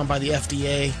smacked down by the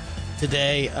FDA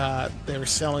today. They were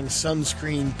selling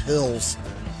sunscreen pills.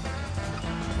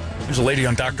 There's a lady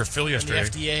on Dr. Phil yesterday. And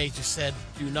the FDA just said,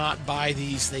 do not buy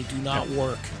these. They do not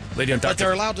work. Lady on But Dr.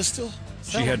 they're allowed to still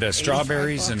sell She had them.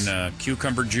 strawberries $85. and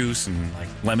cucumber juice and like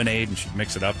lemonade, and she'd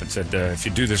mix it up and said, if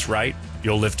you do this right,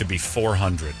 you'll live to be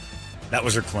 400. That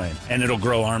was her claim. And it'll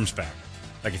grow arms back.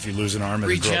 Like if you lose an arm, it'll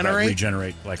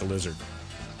regenerate like a lizard.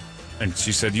 And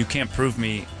she said, you can't prove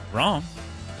me wrong.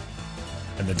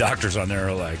 And the doctors on there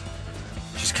are like,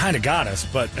 she's kind of got us,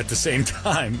 but at the same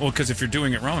time, well, because if you're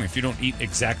doing it wrong, if you don't eat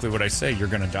exactly what I say, you're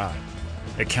going to die.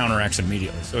 It counteracts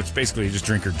immediately. So it's basically you just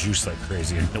drink her juice like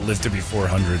crazy and you'll live to be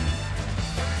 400.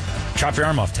 Chop your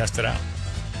arm off, test it out.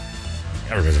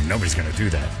 Everybody's like, nobody's going to do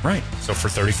that. Right. So for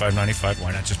 $35.95,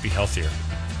 why not just be healthier?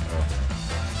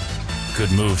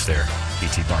 Good moves there,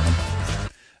 P.T. Barnum.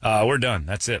 We're done.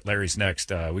 That's it. Larry's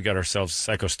next. We got ourselves a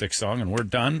Psycho Stick song, and we're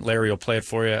done. Larry will play it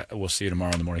for you. We'll see you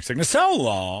tomorrow in the morning sickness. So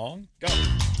long. Go.